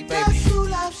 See, baby. Guess who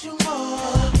loves you more?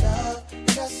 Love.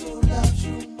 Guess who loves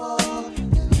you more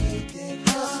than he did?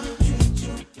 Guess who treats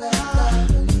you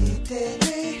better than he did?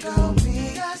 Me, girl, me.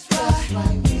 That's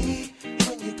right, me.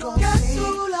 When you gon' see? Guess who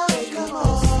loves you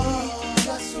more?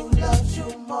 Guess who loves you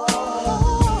more?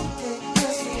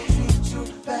 Guess who treats you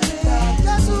better?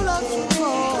 Guess who loves you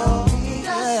more?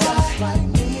 That's right,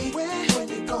 me. When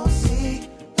you gon' see?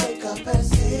 Wake up and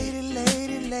see.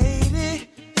 Lady,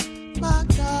 my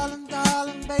darling,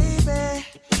 baby.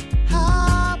 I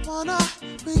wanna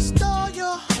restore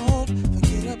your hope.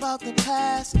 Forget about the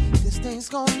past. This thing's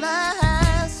gon'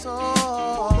 last. Oh,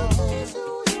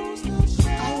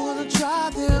 I wanna try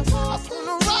them. I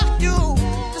wanna rock you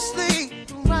to sleep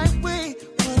the right way.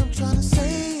 What I'm trying to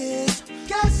say is,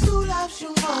 guess who loves you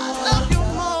more? I love you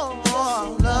more.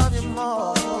 Love you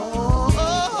more.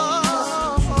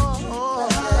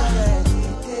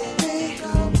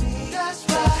 That's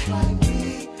right,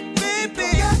 baby.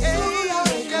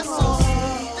 Guess who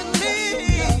than me?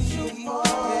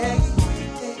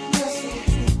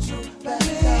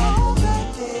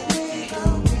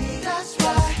 That's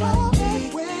right,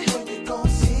 when you gon'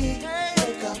 see?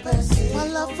 Wake up and see. My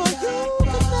love for you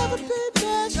can never be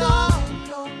measured.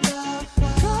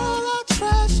 Girl, I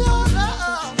treasure.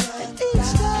 And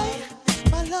each day,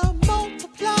 my love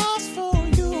multiplies for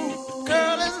you.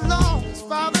 Girl, as long as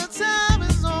Father Time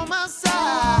is on my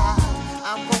side,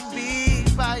 I'm gon' be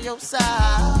by your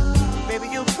side. Baby,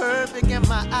 you're perfect in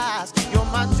my eyes. You're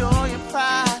my joy and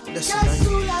pride. Listen,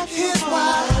 here's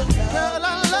why. Girl, I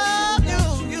love you.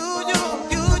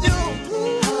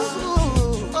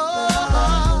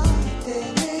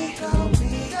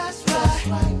 That's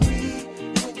right.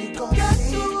 When you gon' guess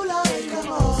who loves you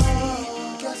more?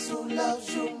 Guess who loves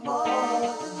you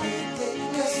more?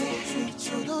 Guess who treats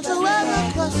you? Don't you ever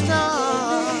question.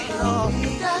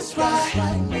 That's right.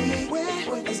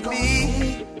 When it's me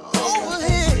over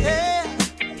here.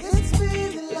 It's me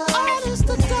that loves you. All this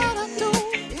that I do.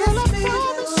 Girl, I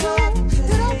promise you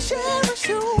that I'll cherish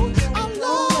you. I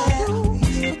love you,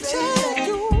 protect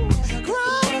you,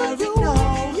 cry for you.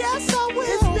 Yes, I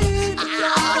will.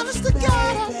 Honest to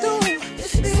God, I do.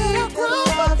 Say I'll cry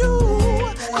for you.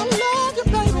 I love you,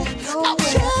 baby. I'll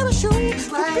cherish you.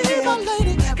 You'll be my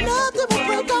lady. Nothing will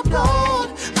break our bond.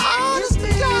 I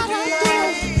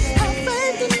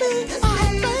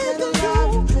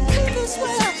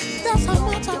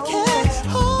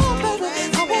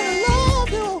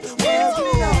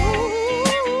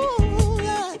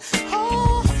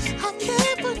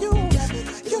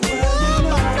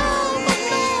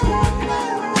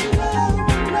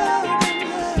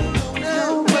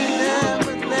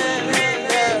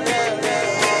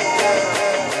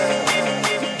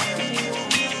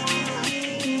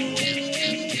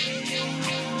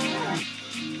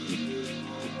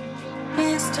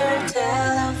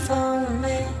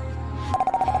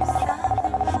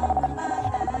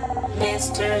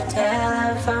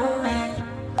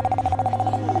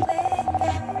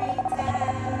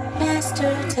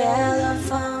Mr.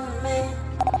 Telephone Man.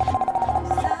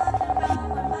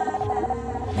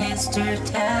 Mr.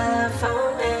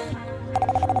 Telephone Man.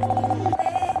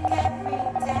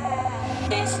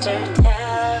 Mr.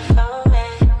 Telephone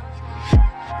Man.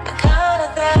 I called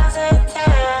 1,000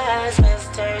 times,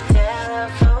 Mr.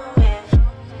 Telephone Man.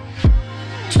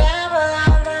 Trouble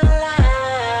on the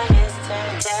line, Mr.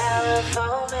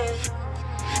 Telephone Man.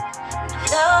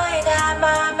 Know you got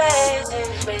my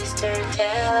message, Mr.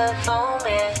 Telephone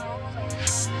Man.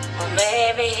 Or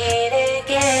maybe he didn't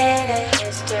get it,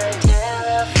 Mr.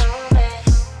 Telephone Man.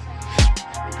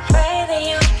 Pray that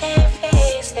you can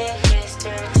fix it,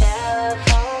 Mr.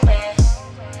 Telephone Man.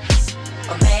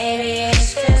 Or maybe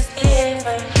it's just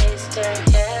different, Mr.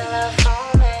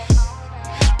 Telephone Man.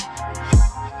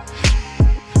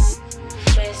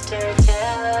 Mr.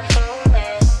 Telephone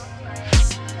Man.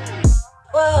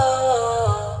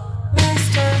 Whoa,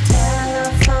 Mr.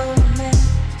 Telephone Man.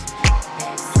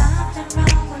 There's something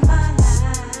wrong with my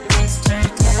life, Mr.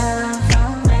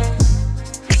 Telephone Man.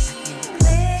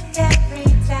 Click every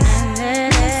time,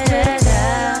 Mr.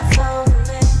 Telephone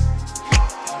Man.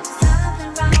 There's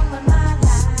something wrong with my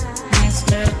life,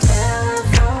 Mr.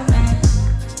 Telephone Man.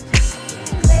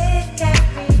 Click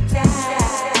every time.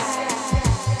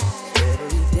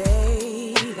 Every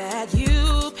day that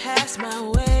you pass my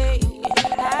way,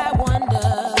 I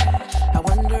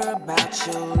wonder about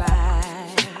your life.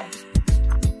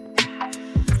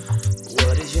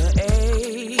 What is your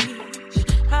age?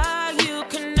 Are you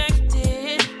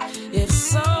connected? If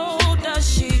so, does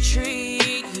she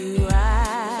treat you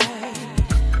right?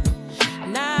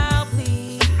 Now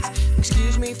please,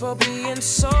 excuse me for being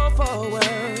so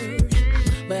forward,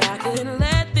 but I couldn't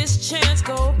let this chance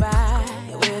go by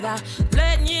without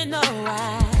letting you know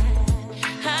why.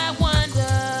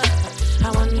 I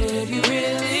wonder if you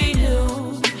really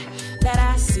knew that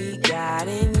I see God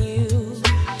in you.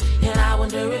 And I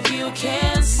wonder if you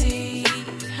can see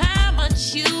how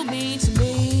much you mean to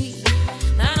me.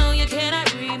 I know you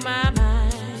cannot read my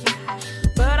mind,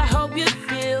 but I hope you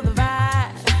feel the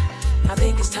vibe. I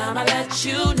think it's time I let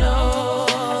you know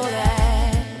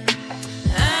that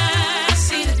I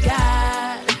see the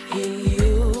God in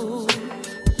you.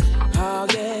 Oh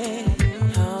yeah,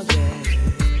 oh yeah.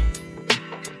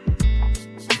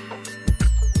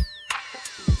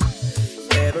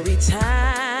 Every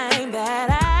time that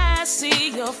I see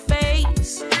your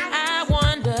face, I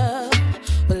wonder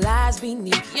what lies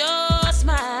beneath your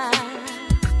smile.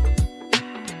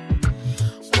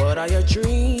 What are your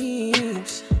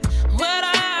dreams? What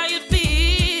are your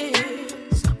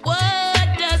fears?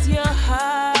 What does your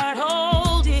heart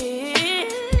hold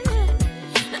in?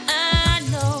 I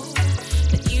know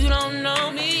that you don't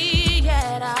know me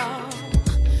at all.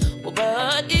 Well,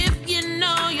 but if you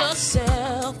know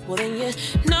yourself, well then you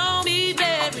know me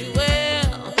very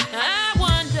well.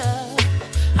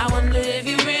 I wonder if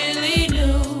you really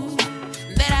knew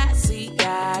that I see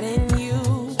God in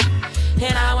you.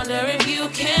 And I wonder if you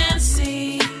can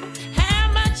see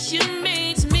how much you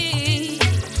mean to me.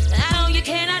 I know you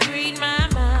cannot read my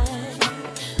mind,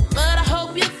 but I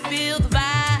hope you feel the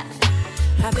vibe.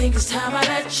 I think it's time I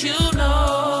let you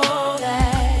know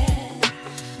that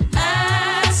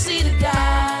I see the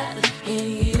God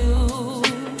in you.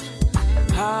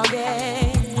 Oh yeah.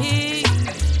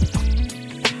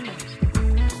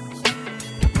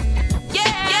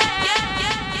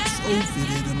 So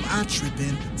vivid, am I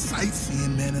tripping?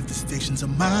 Sightseeing manifestations of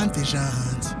mind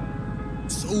visions.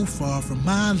 So far from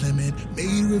my limit,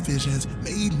 made revisions,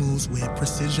 made moves with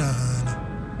precision.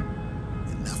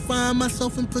 And I find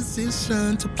myself in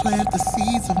position to plant the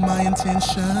seeds of my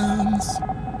intentions.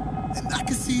 And I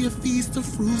can see a feast of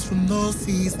fruits from those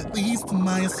seeds that leads to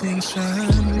my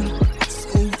ascension.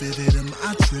 So vivid, am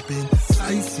I tripping?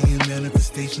 Sightseeing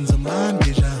manifestations of mind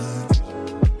visions.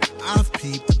 I've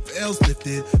peeped, the veils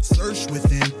lifted, searched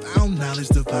within, found knowledge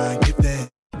divine gifted.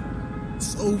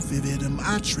 So vivid, am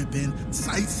I tripping?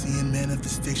 Sightseeing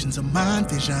manifestations of mind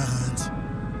visions.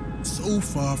 So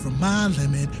far from my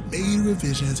limit, made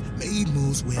revisions, made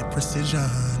moves with precision.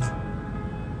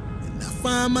 And I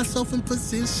find myself in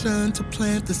position to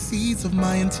plant the seeds of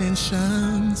my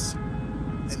intentions.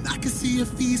 And I can see a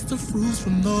feast of fruits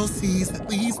from those seeds that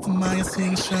leads to my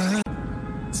ascension.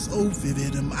 So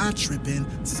vivid, am I tripping?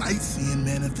 Sightseeing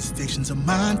manifestations of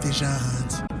mind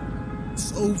visions.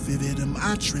 So vivid, am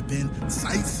I tripping?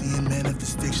 Sightseeing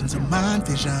manifestations of mind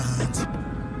visions.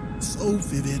 So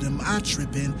vivid, am I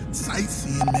tripping?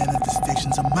 Sightseeing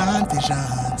manifestations of mind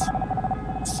visions.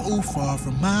 So far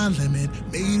from my limit,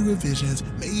 made revisions,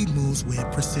 made moves with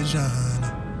precision.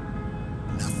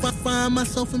 Now I find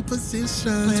myself in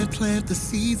position to plant the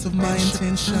seeds of my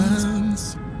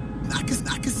intentions.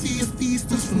 I can see a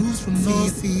feast of fruits from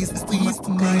north seas. East to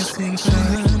my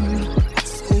sunshine.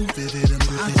 So vivid and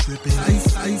dripping.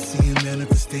 Icy and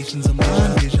manifestations of my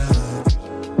vision.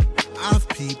 I've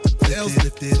peeped the veils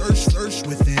lifted. Search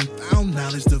within. Found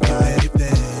knowledge divided.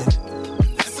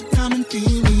 That's a common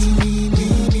theme.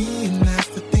 And that's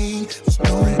the thing. There's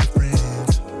no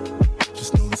difference.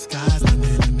 Just know the sky's my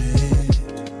limit.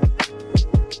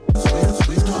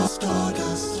 Sweet on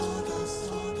stardust.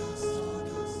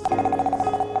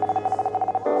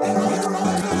 And we're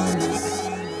on kindness.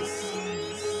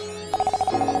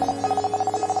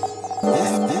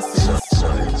 This is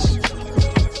science.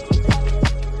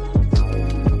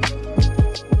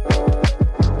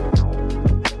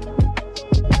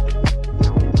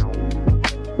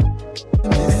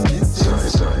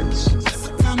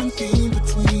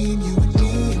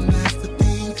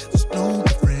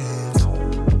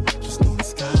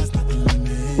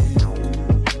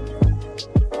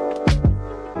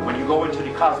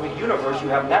 Cosmic universe, you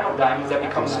have nano diamonds that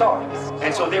become stars.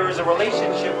 And so there is a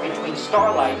relationship between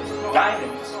starlight,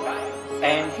 diamonds,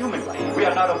 and human life. We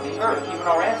are not of the earth, even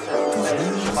our ancestors said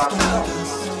Shabbat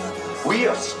Shalom. We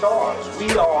are stars.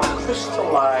 We are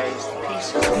crystallized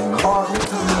pieces of carbon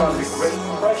under great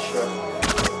pressure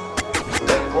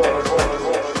that roll.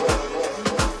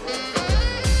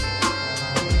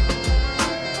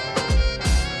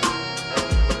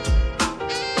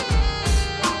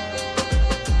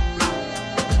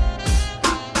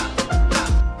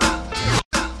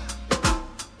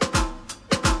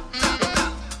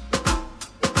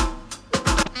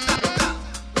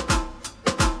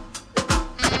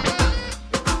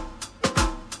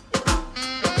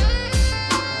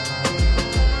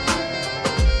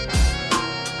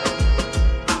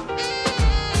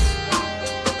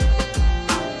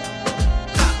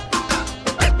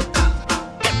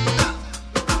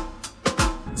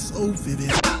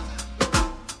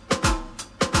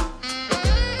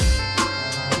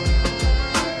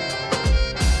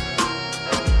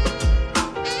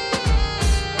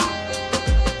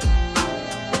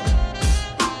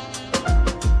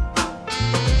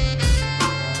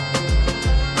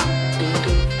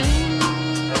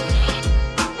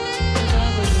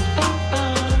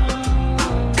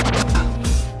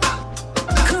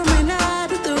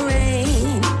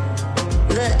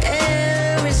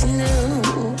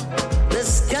 The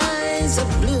sky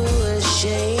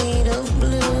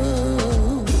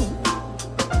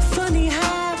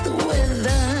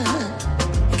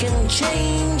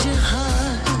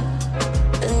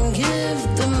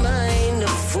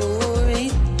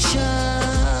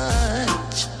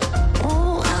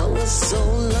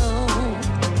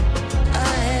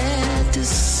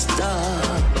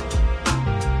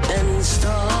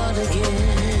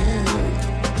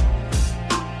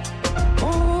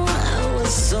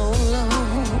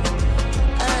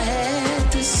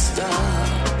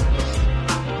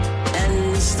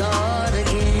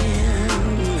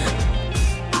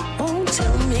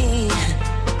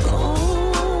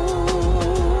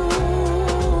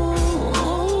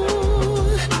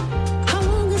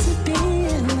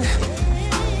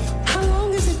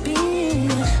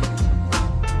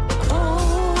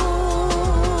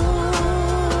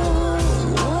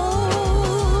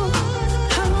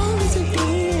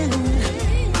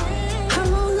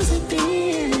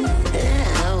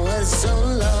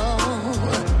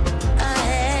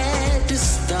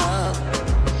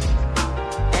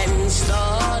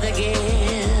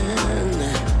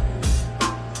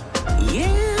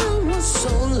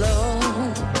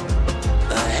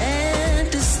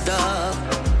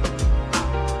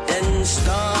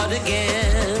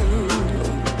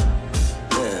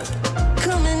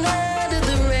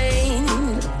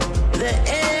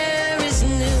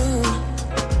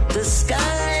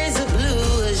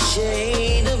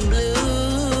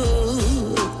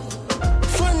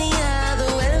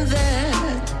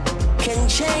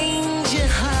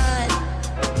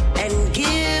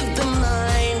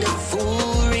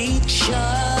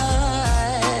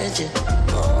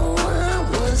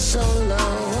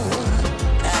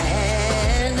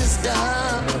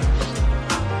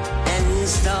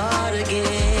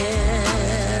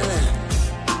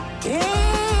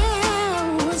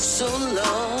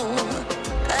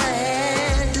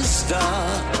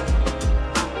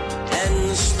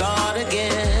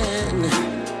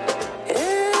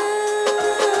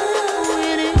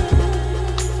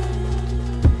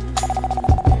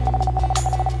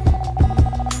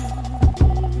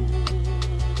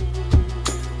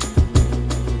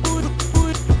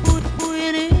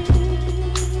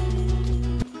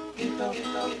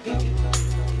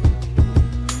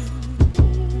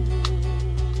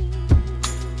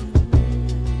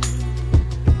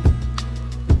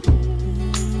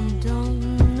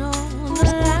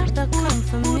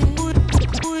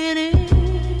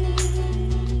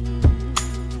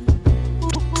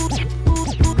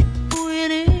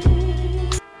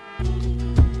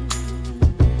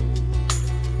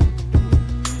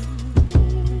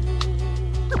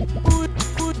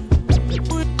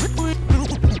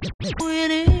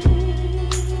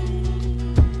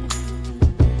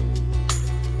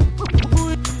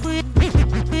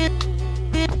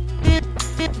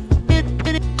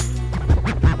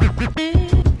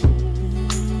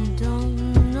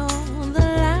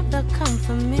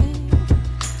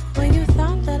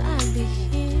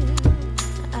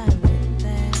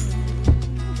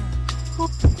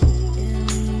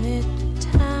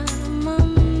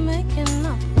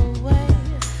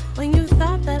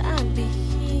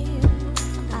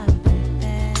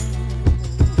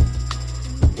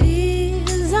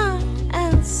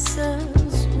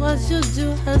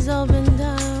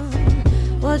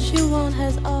what you want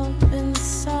has all been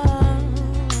solved.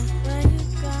 Where you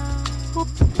go?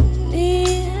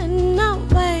 Need no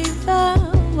waiver.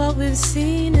 What we've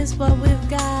seen is what we've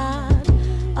got.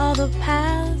 All the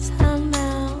paths have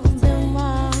now been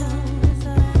walked.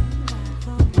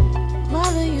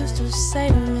 Mother used to say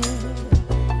to me,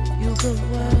 "You good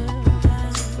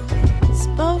words."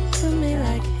 Spoke to me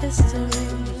like history.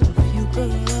 You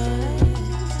good words.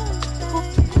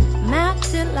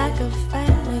 Mapped it like a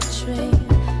family tree.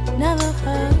 Never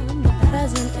heard the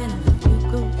present in a few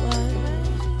good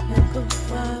words. You good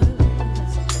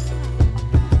words.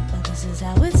 But this is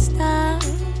how it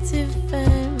starts,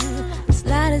 even the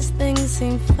slightest things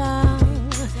seem far.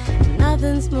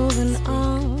 Nothing's moving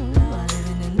on while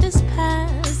living in this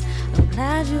past. I'm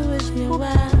glad you wish me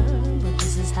well, but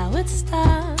this is how it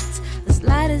starts. The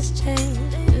slightest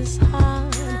change is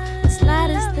hard. The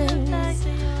slightest things.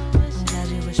 I'm glad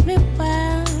you wish me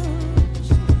well.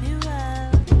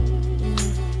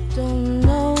 Don't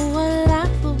know what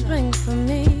life will bring for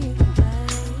me.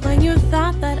 When you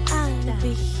thought that I'd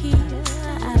be here,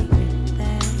 I'd be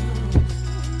there.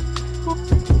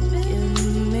 Give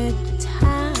me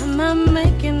time, I'm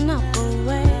making up a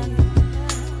way.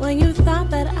 When you thought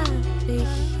that I'd be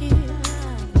here,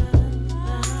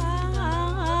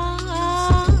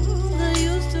 they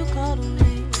used to call to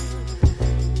me,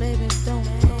 baby, don't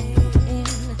go in.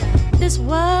 This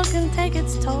world can take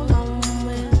its toll on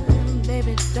women,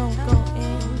 baby, don't go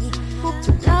in.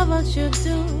 Love what you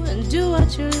do and do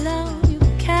what you love. You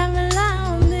can't rely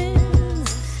on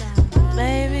this,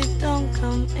 baby, don't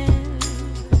come in.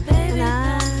 Baby,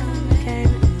 I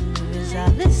came in. Cause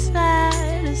all the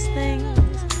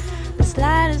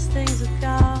slightest things are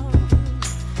gone.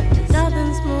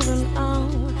 Nothing's moving on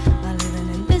by living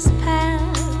in this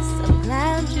past. I'm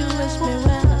glad you wish me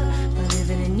well, but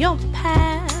living in your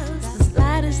past, the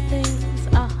slightest things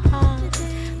are hard.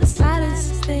 The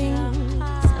slightest things,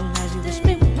 I'm glad you wish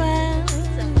me well.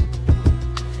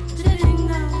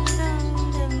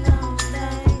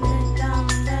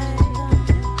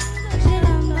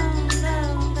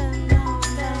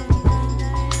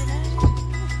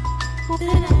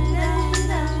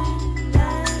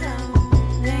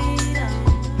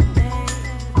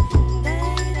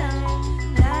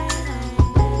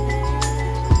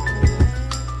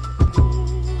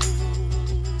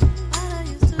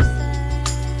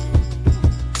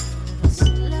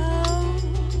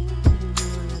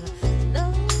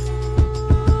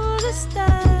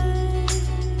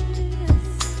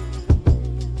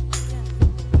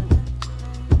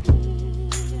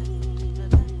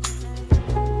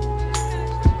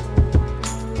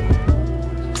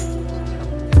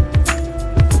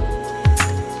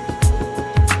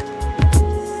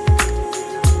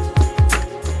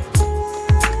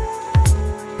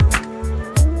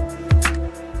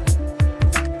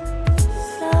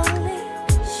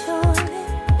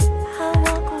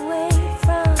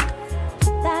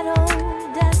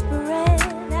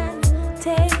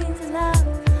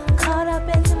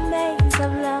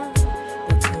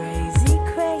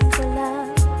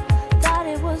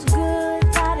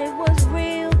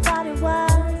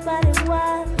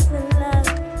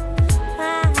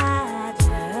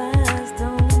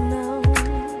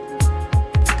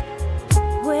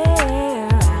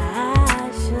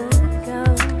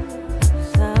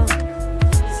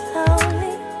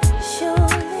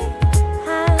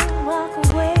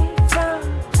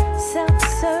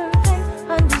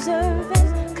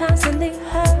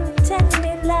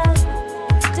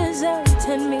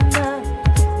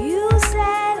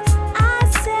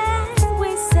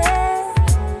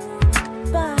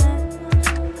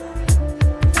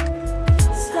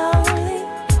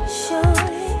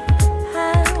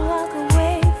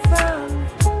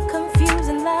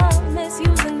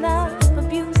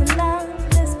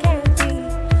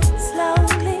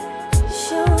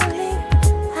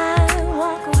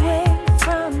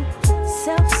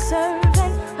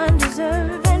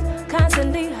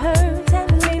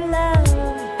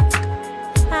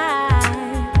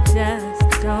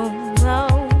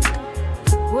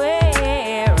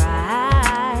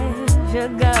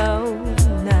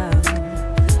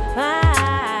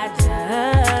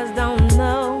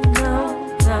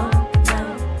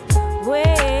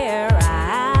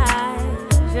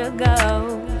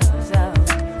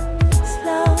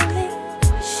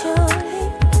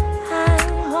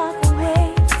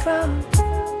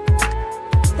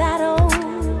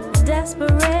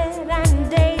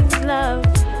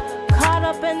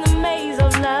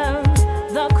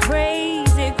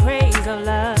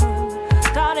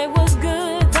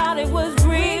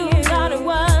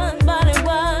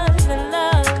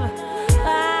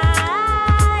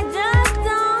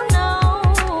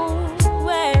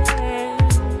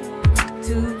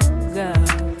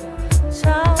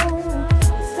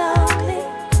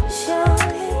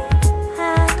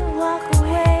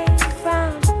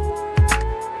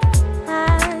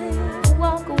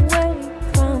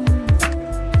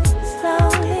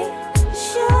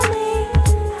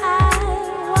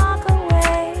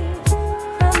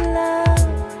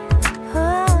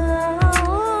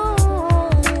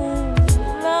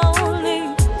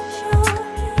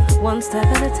 one step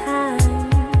at a time,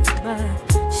 but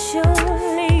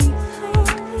surely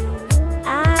I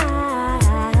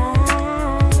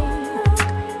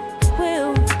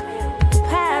will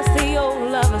pass the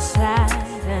old lover side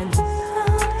and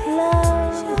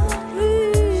love you.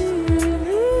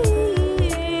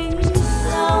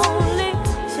 Slowly,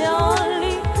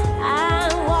 surely I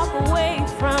walk away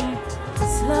from.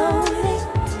 Slowly,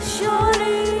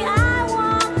 surely I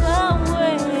walk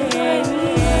away.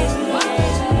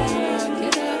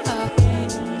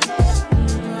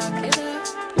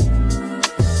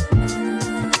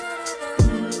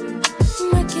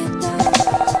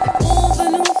 On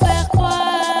veut nous faire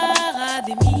croire à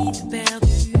des mythes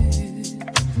perdus,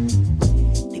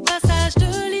 des passages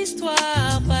de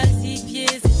l'histoire falsifiés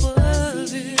et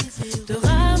revus, de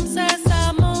Ramsès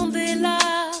à Mandela,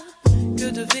 que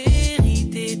de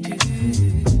vérité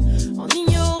tue. En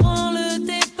ignorant le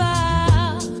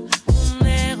départ, on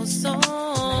est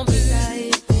ressemble. Ça a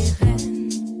été reine,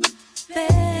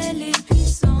 belle et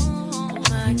puissante,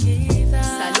 Maqueda.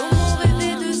 Salomon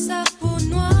rêvait de sa peau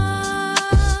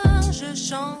noire. Je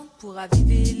chante pour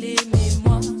raviver les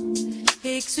mémoires,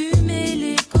 exhumer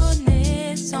les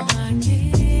connaissances.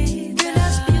 Que la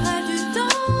spirale du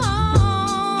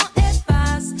temps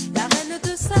efface la reine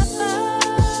de sa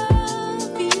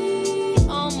vie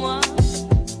en moi.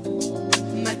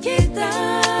 Maqueda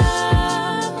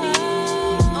vit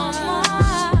en moi.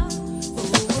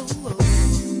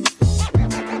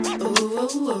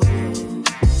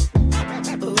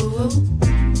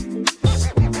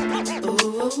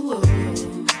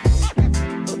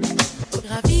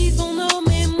 Gravissons nos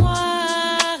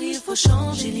mémoires, il faut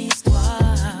changer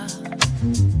l'histoire.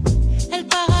 Elle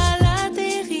part à la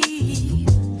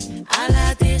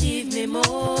dérive, mes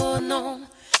mots non.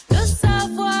 Le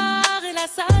savoir et la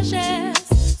sagesse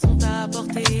sont à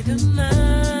portée de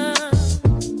main.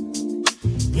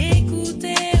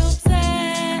 Écoutez,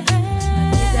 observe.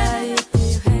 Maqueda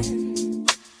était reine,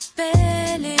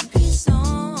 belle et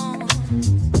puissante.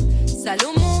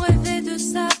 Salomon rêvait de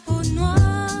sa peau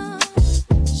noire.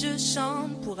 Je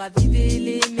chante pour raviver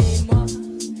les mémoires,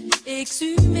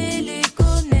 exhumer les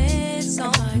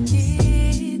connaissances.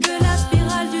 Que la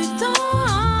spirale du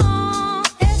temps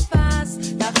efface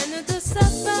la reine de sa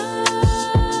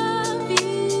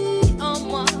vie en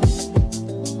moi.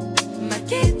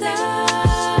 Maqueda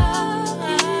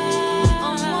vit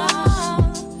en moi.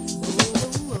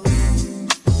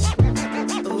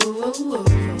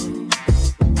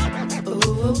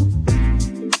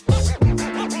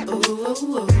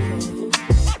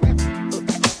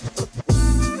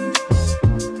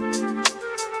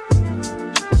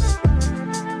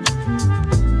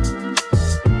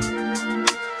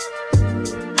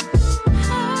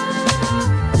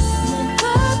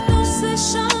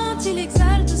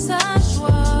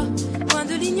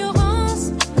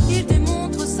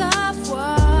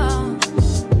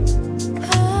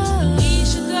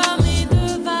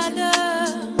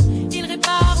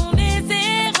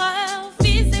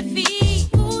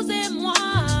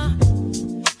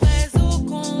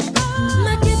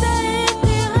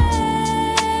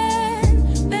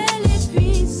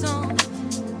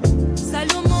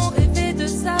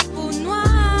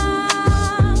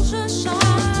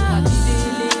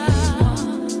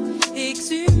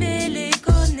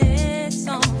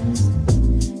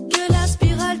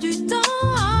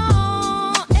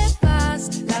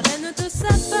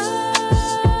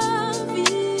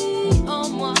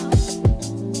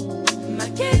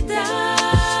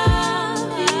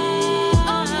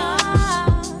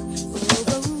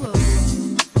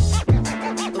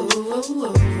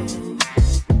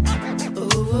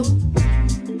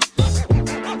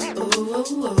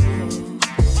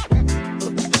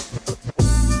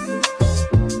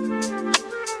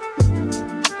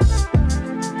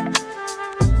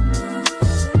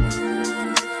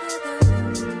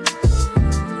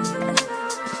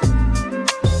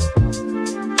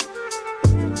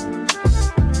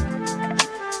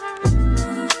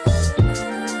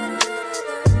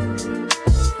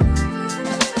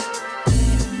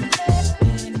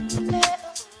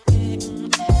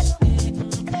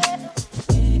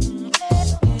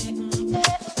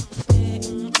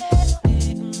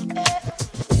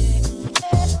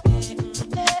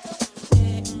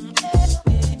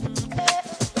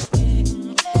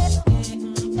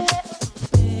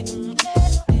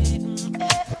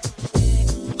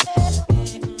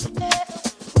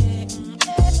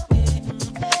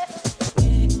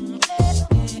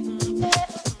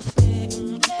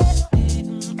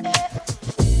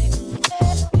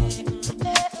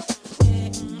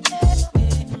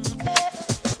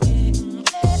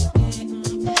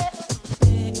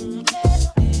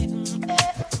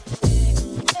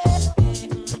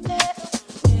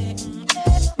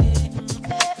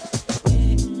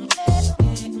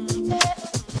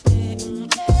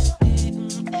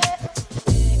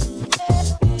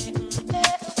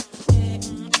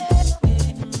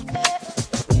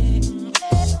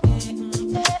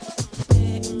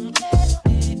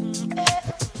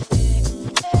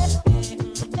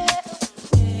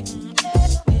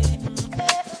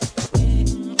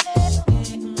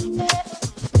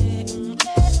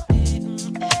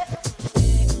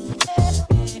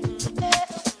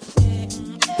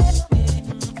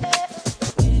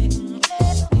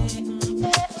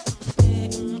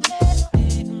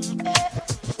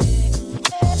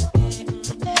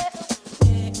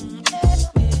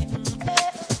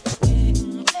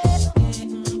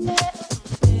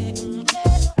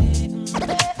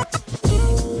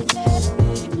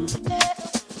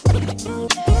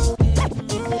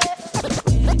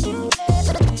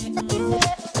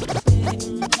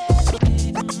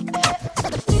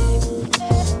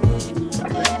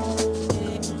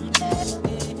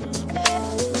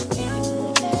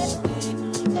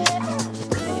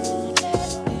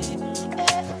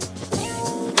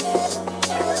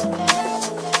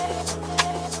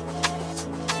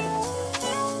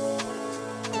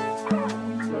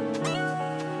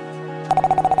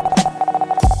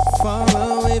 Far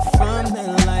away from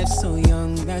that life so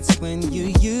young, that's when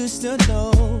you used to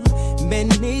know.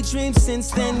 Many dreams since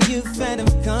then you've had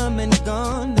have come and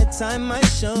gone, the time might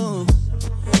show.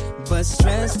 But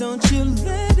stress, don't you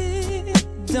let it,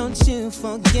 don't you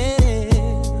forget it.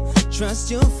 Trust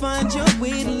you'll find your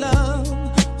way to love.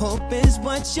 Hope is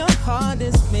what your heart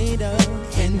is made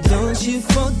of. And don't you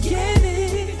forget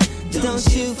it, don't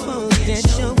you forget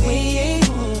your way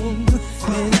home.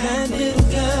 And that little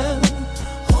girl,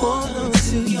 hold on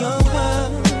to your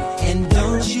world. And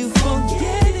don't you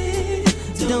forget it,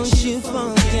 don't you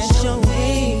forget your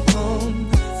way home.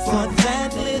 For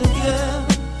that little girl,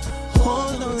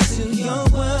 hold on to your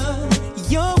world.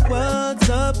 Your world's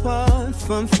apart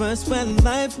from first where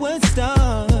life would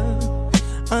start.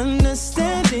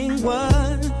 Understanding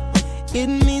what it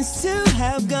means to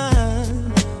have God.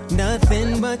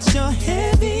 Nothing but your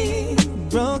heavy,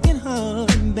 broken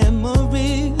heart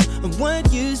memory of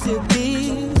what used to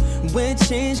be. With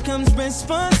change comes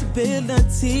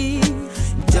responsibility.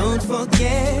 Don't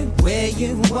forget where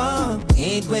you are,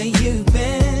 ain't where you've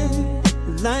been.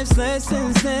 Life's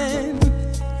lessons then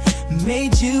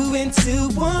made you into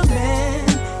a man.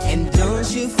 And don't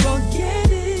you forget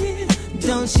it,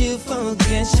 don't you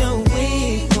forget your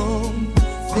way home.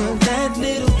 For that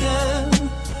little girl,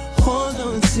 hold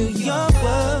on to your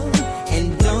world.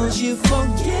 And don't you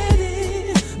forget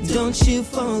it, don't you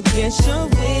forget your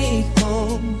way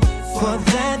home. For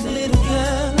that little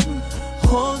girl,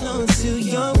 hold on to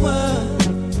your world.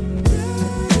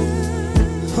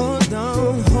 Hold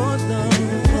on, hold on.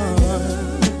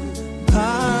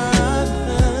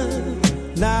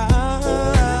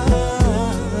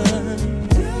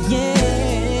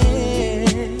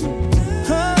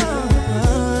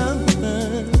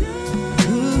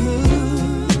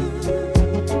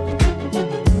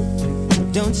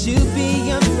 Don't you be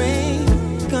afraid,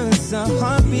 cause a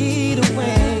heartbeat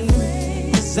away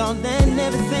is all that and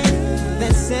everything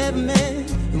that's ever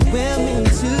meant will mean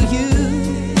to you.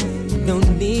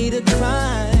 Don't need to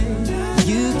cry,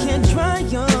 you can dry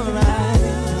your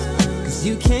eyes, cause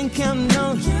you can count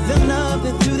on the love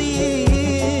that through the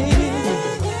years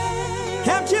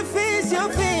helped you face your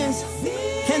fears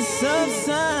and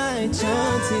subside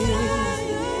your tears.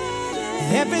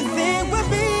 Everything will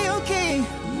be okay.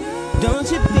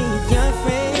 Don't you be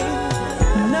afraid,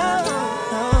 no,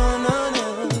 no, no, no.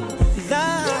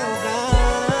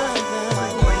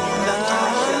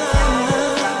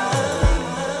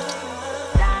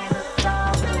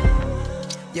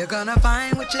 You're gonna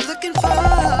find what you're looking for.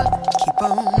 Keep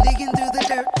on digging through the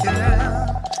dirt,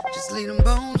 girl. Just leave them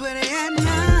bones where they at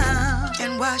now.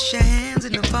 And wash your hands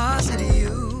in the faucet of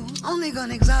you. Only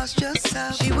gonna exhaust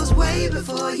yourself. She was way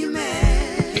before you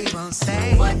met. He won't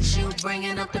say what you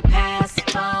bringing up the past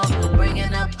for,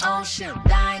 bringing up ocean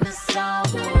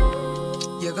dinosaurs.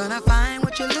 You're gonna find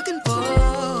what you're looking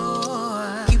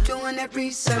for. Keep doing that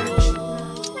research,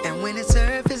 and when it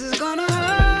surfaces, it's gonna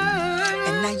hurt.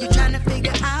 And now you're trying to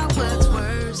figure out what's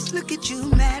worse. Look at you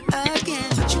mad again,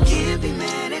 but you can't be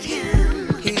mad at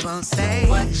him. He won't say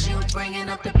what you bringing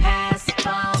up the past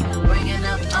for, bringing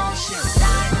up ocean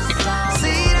dinosaurs.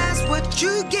 See, that's what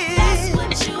you get. That's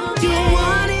what you get. You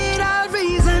wanted a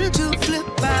reason to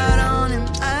flip out on him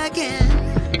again.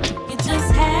 You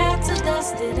just had to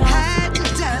dust it off. Had to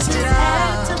dust it off.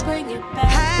 Had to bring it back.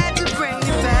 Had to bring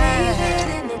it back. Leave it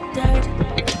in the dirt.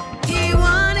 He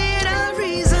wanted a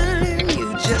reason, and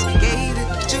you just gave it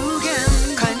to him.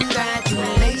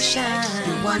 Congratulations.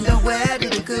 You wonder where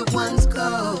did the good ones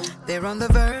go? They're on the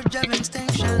verge of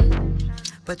extinction,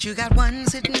 but you got one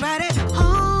sitting right at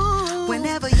home.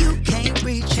 Whenever you can't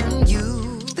reach him,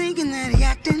 you thinking that he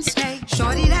acting snake.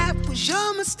 Shorty, that was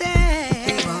your mistake.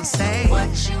 He won't say what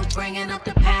you bringing up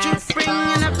the past. You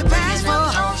bringing up the past for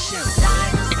ocean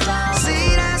dinosaurs.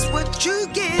 See, that's what you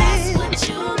get. That's what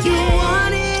you get. You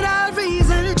wanted a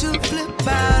reason to flip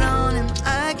out on him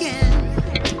again.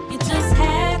 You just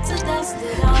had to dust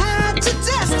it off. Had to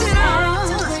dust it off.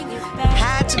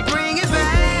 Had to bring it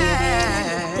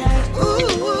back. Ooh,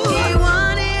 he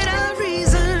wanted a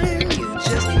reason, and you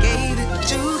just gave it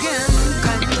to him.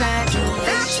 Congratulations.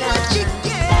 That's what you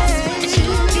get. That's what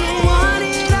you get.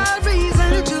 Wanted a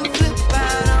reason to flip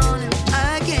out on him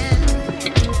again.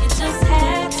 You just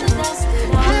had to dust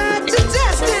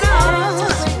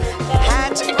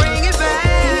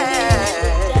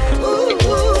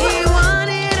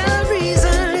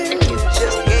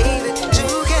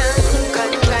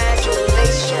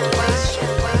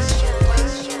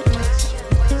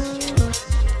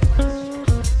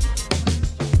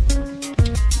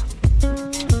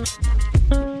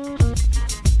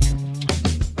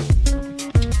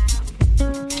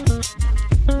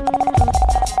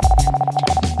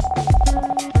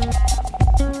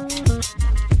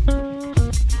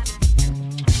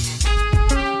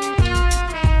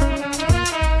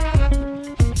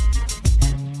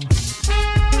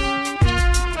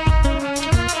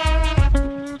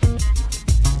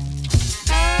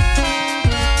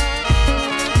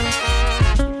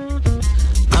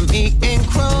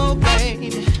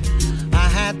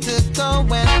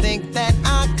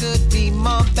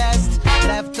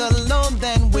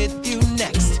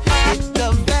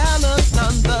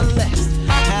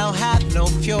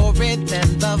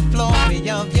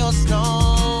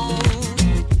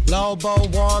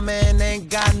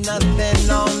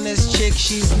chick,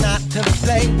 she's not to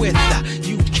play with.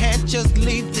 You can't just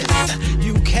leave this.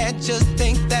 You can't just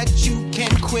think that you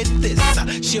can quit this.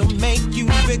 She'll make you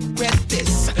regret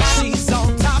this. She's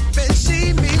on top and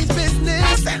she means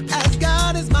business. As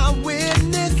God is my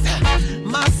witness,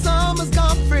 my summer's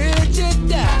gone frigid.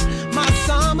 My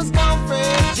summer's gone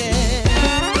frigid.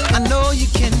 I know you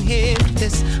can hear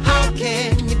this. How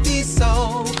can you be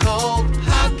so cold?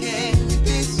 How can you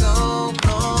be so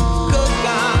cold? Good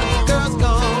God, the girl's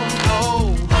gone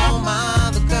cold. Oh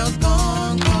my, the girl's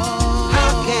gone cold.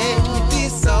 How can you be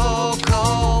so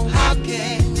cold? How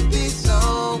can you be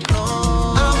so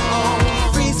cold? I'm on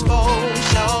freeze for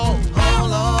show. Oh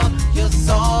Lord, you're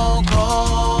so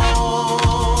cold.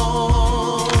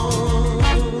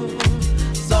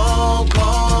 So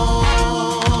cold.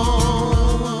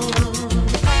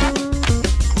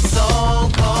 So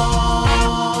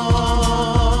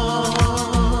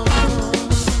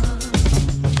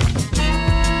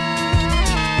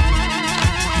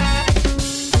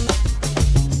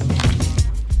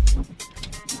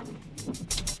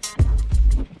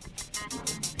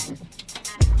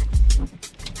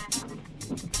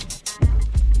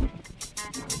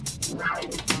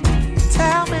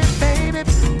Tell me, baby,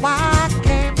 why I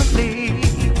can't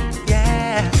believe,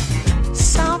 yeah,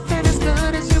 something as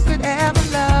good as you could ever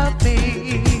love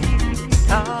me.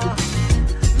 Oh,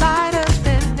 lighter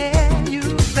than air, you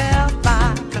felt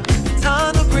like a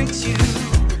ton of bricks. You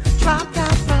dropped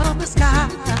down from the sky,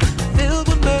 filled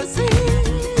with mercy.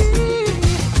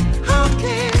 How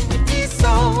can you be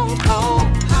so cold?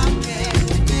 How can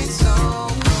you be so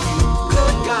cold?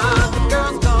 Good God, the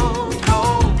girl's gone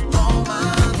cold. Oh my,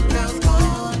 the girl's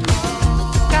gone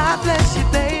cold. God bless you,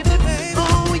 baby.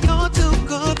 Oh, you're too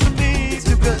good for me,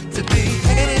 too good to be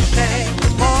anything a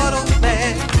mortal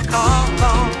man can call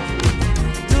on.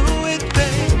 Do it,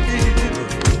 baby.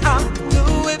 I'll do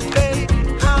it, baby.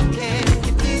 How can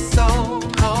you be so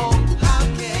cold? How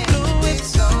can you be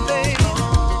so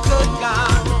cold? Good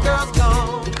God, the girl's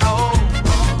gone cold.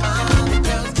 Oh my, the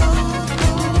girl's gone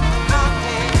cold. How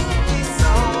can you be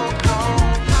so cold?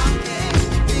 How can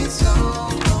you be so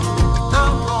cold?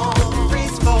 I'm on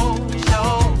freeze for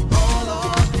show. Oh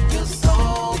Lord, you're so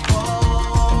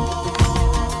cold.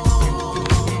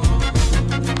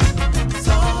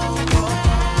 So cold.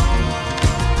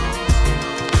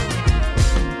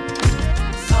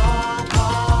 So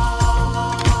cold.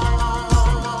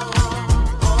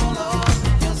 Oh Lord,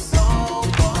 you're so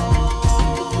cold.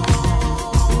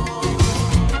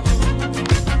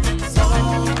 So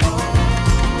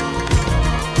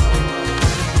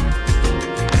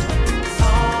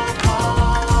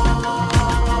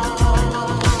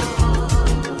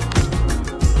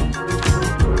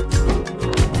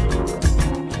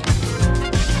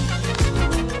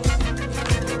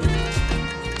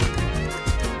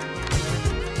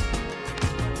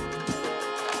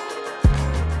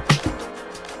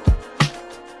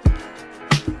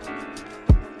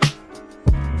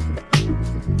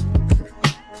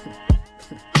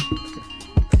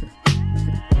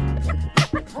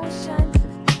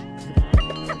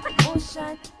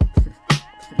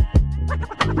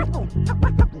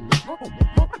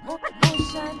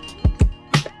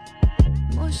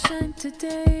Motion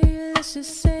today, let's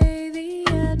just say the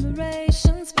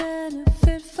admiration's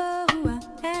benefit for who I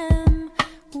am,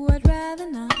 who I'd rather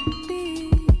not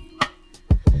be.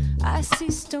 I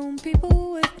see stone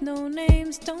people with no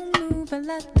names, don't move and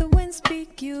let the wind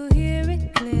speak, you hear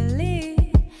it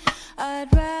clearly.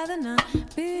 I'd rather not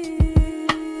be.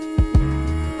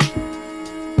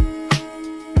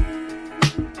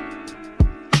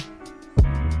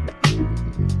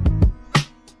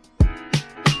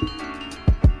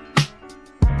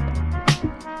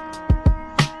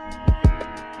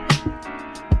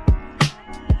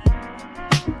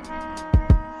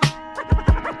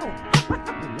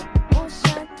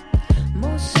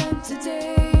 Motion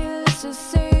today, let's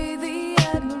just say the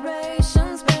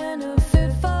admiration's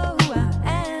benefit for who I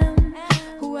am,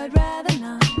 who I'd rather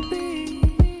not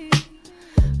be.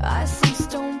 I see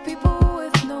stone people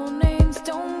with no names,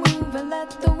 don't move and let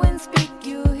the wind speak,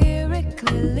 you hear it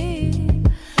clearly.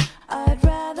 I'd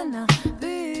rather not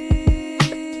be.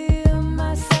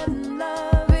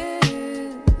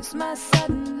 My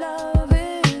sudden love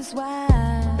is why.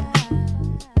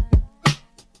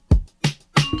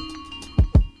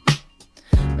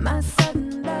 My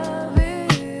sudden love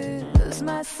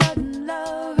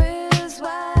is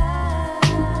why.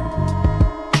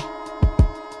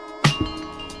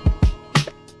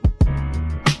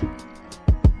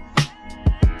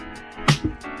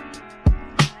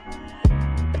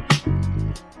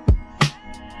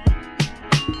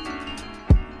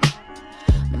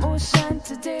 Motion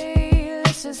today,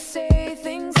 let's just say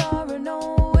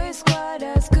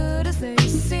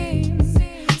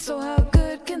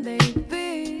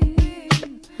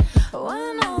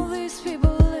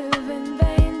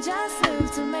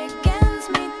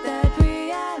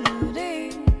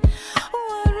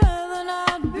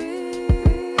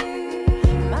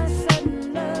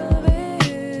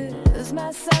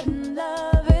sudden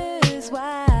love is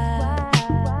why.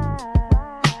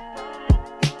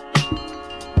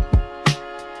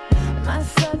 My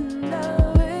sudden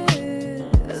love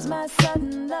is, my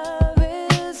sudden love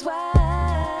is why.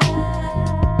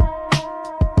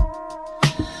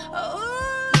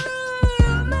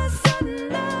 Oh, my sudden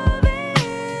love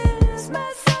is,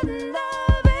 my sudden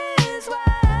love is why.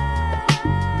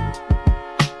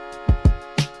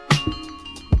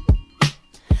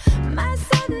 My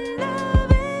sudden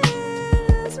love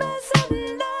is, my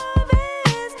sudden love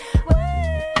is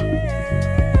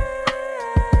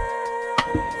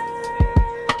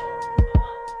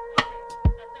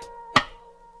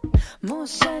more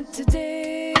shine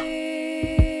today.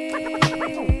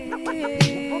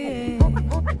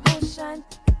 More shine,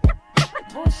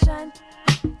 more shine,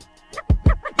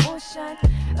 more shine.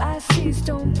 I see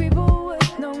stone people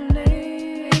with no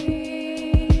names,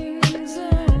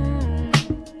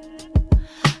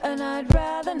 and I'd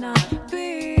rather not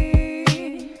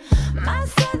be. My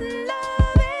sudden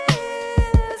love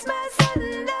is, my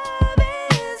sudden love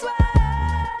is why.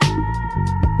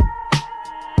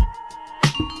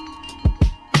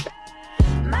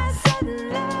 My sudden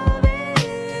love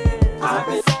is,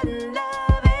 my sudden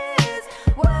love is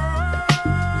why.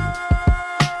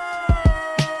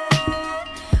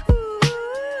 Ooh,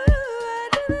 I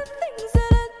do the things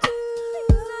that I do.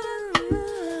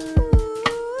 Ooh,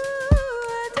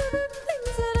 I do the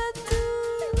things that I do.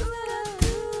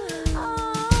 Oh,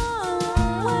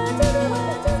 I do the.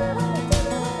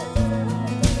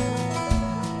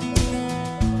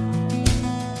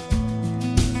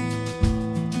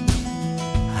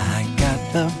 I got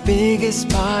the biggest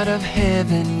part of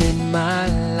heaven in my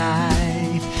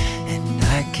life, and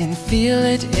I can feel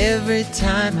it every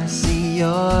time I see your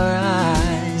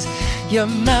eyes. You're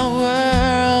my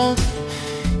world,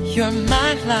 you're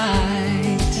my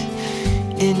light,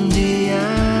 India.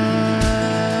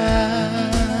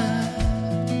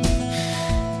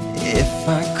 If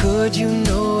I could, you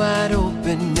know I'd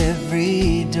open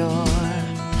every door,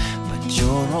 but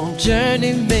your own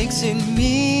journey makes it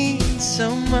mean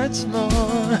so much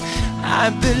more. I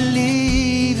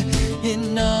believe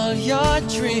in all your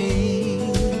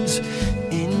dreams,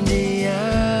 India.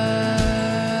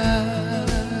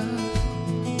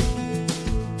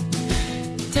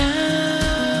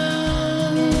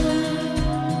 Down,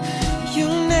 you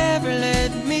never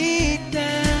let me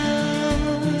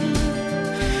down.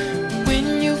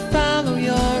 When you follow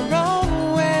your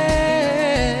own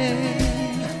way,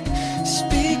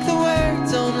 speak the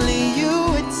words only you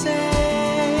would say.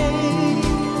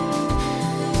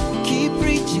 Keep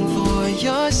reaching for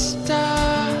your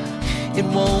star, it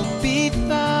won't be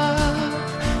far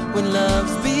when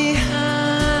love's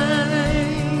behind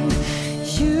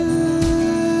you.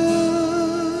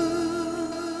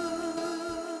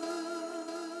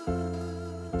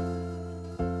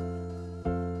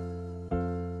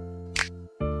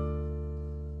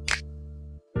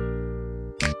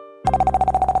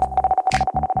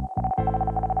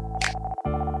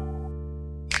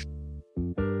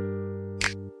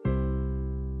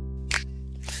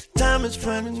 Time is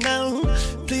running out.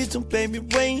 Please don't baby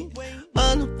wait.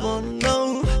 I don't wanna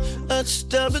know. I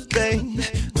just every day.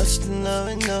 Us the love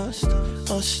and us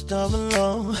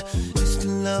alone. It's the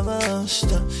love of us.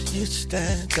 You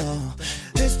stand on.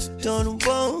 It's the don't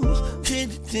wall. Hit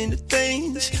it in the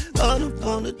things. I don't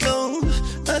wanna know.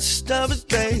 I just every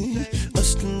day.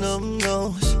 Us the love and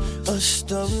us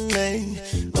lane.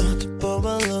 All the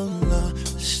bubble alone.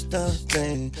 Stop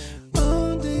thing.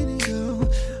 Oh, did it go?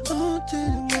 Oh, did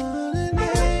it go?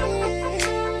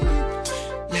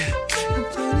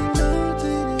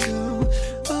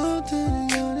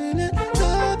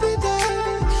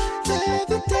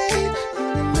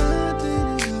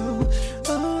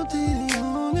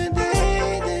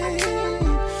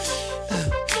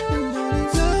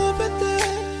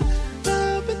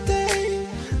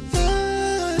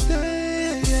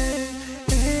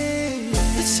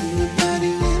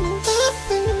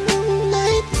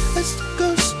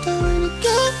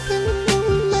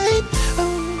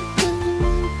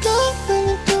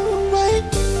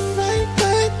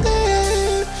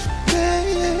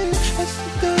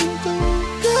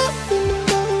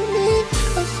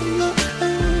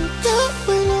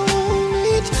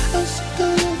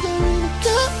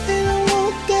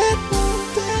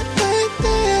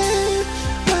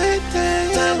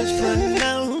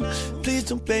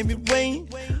 Baby, wait,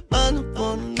 I don't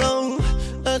wanna know.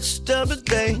 I just every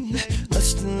day. I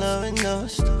What's the love and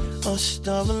us? Us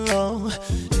stop alone.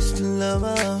 It's the love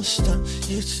of stuff.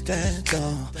 You stand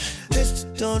on. It's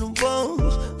the on the wall.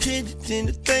 Hit it in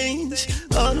the things.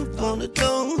 All up on the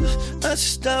doors. I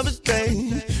stop a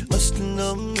day. What's the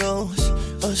love and us?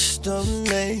 Us stop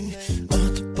late.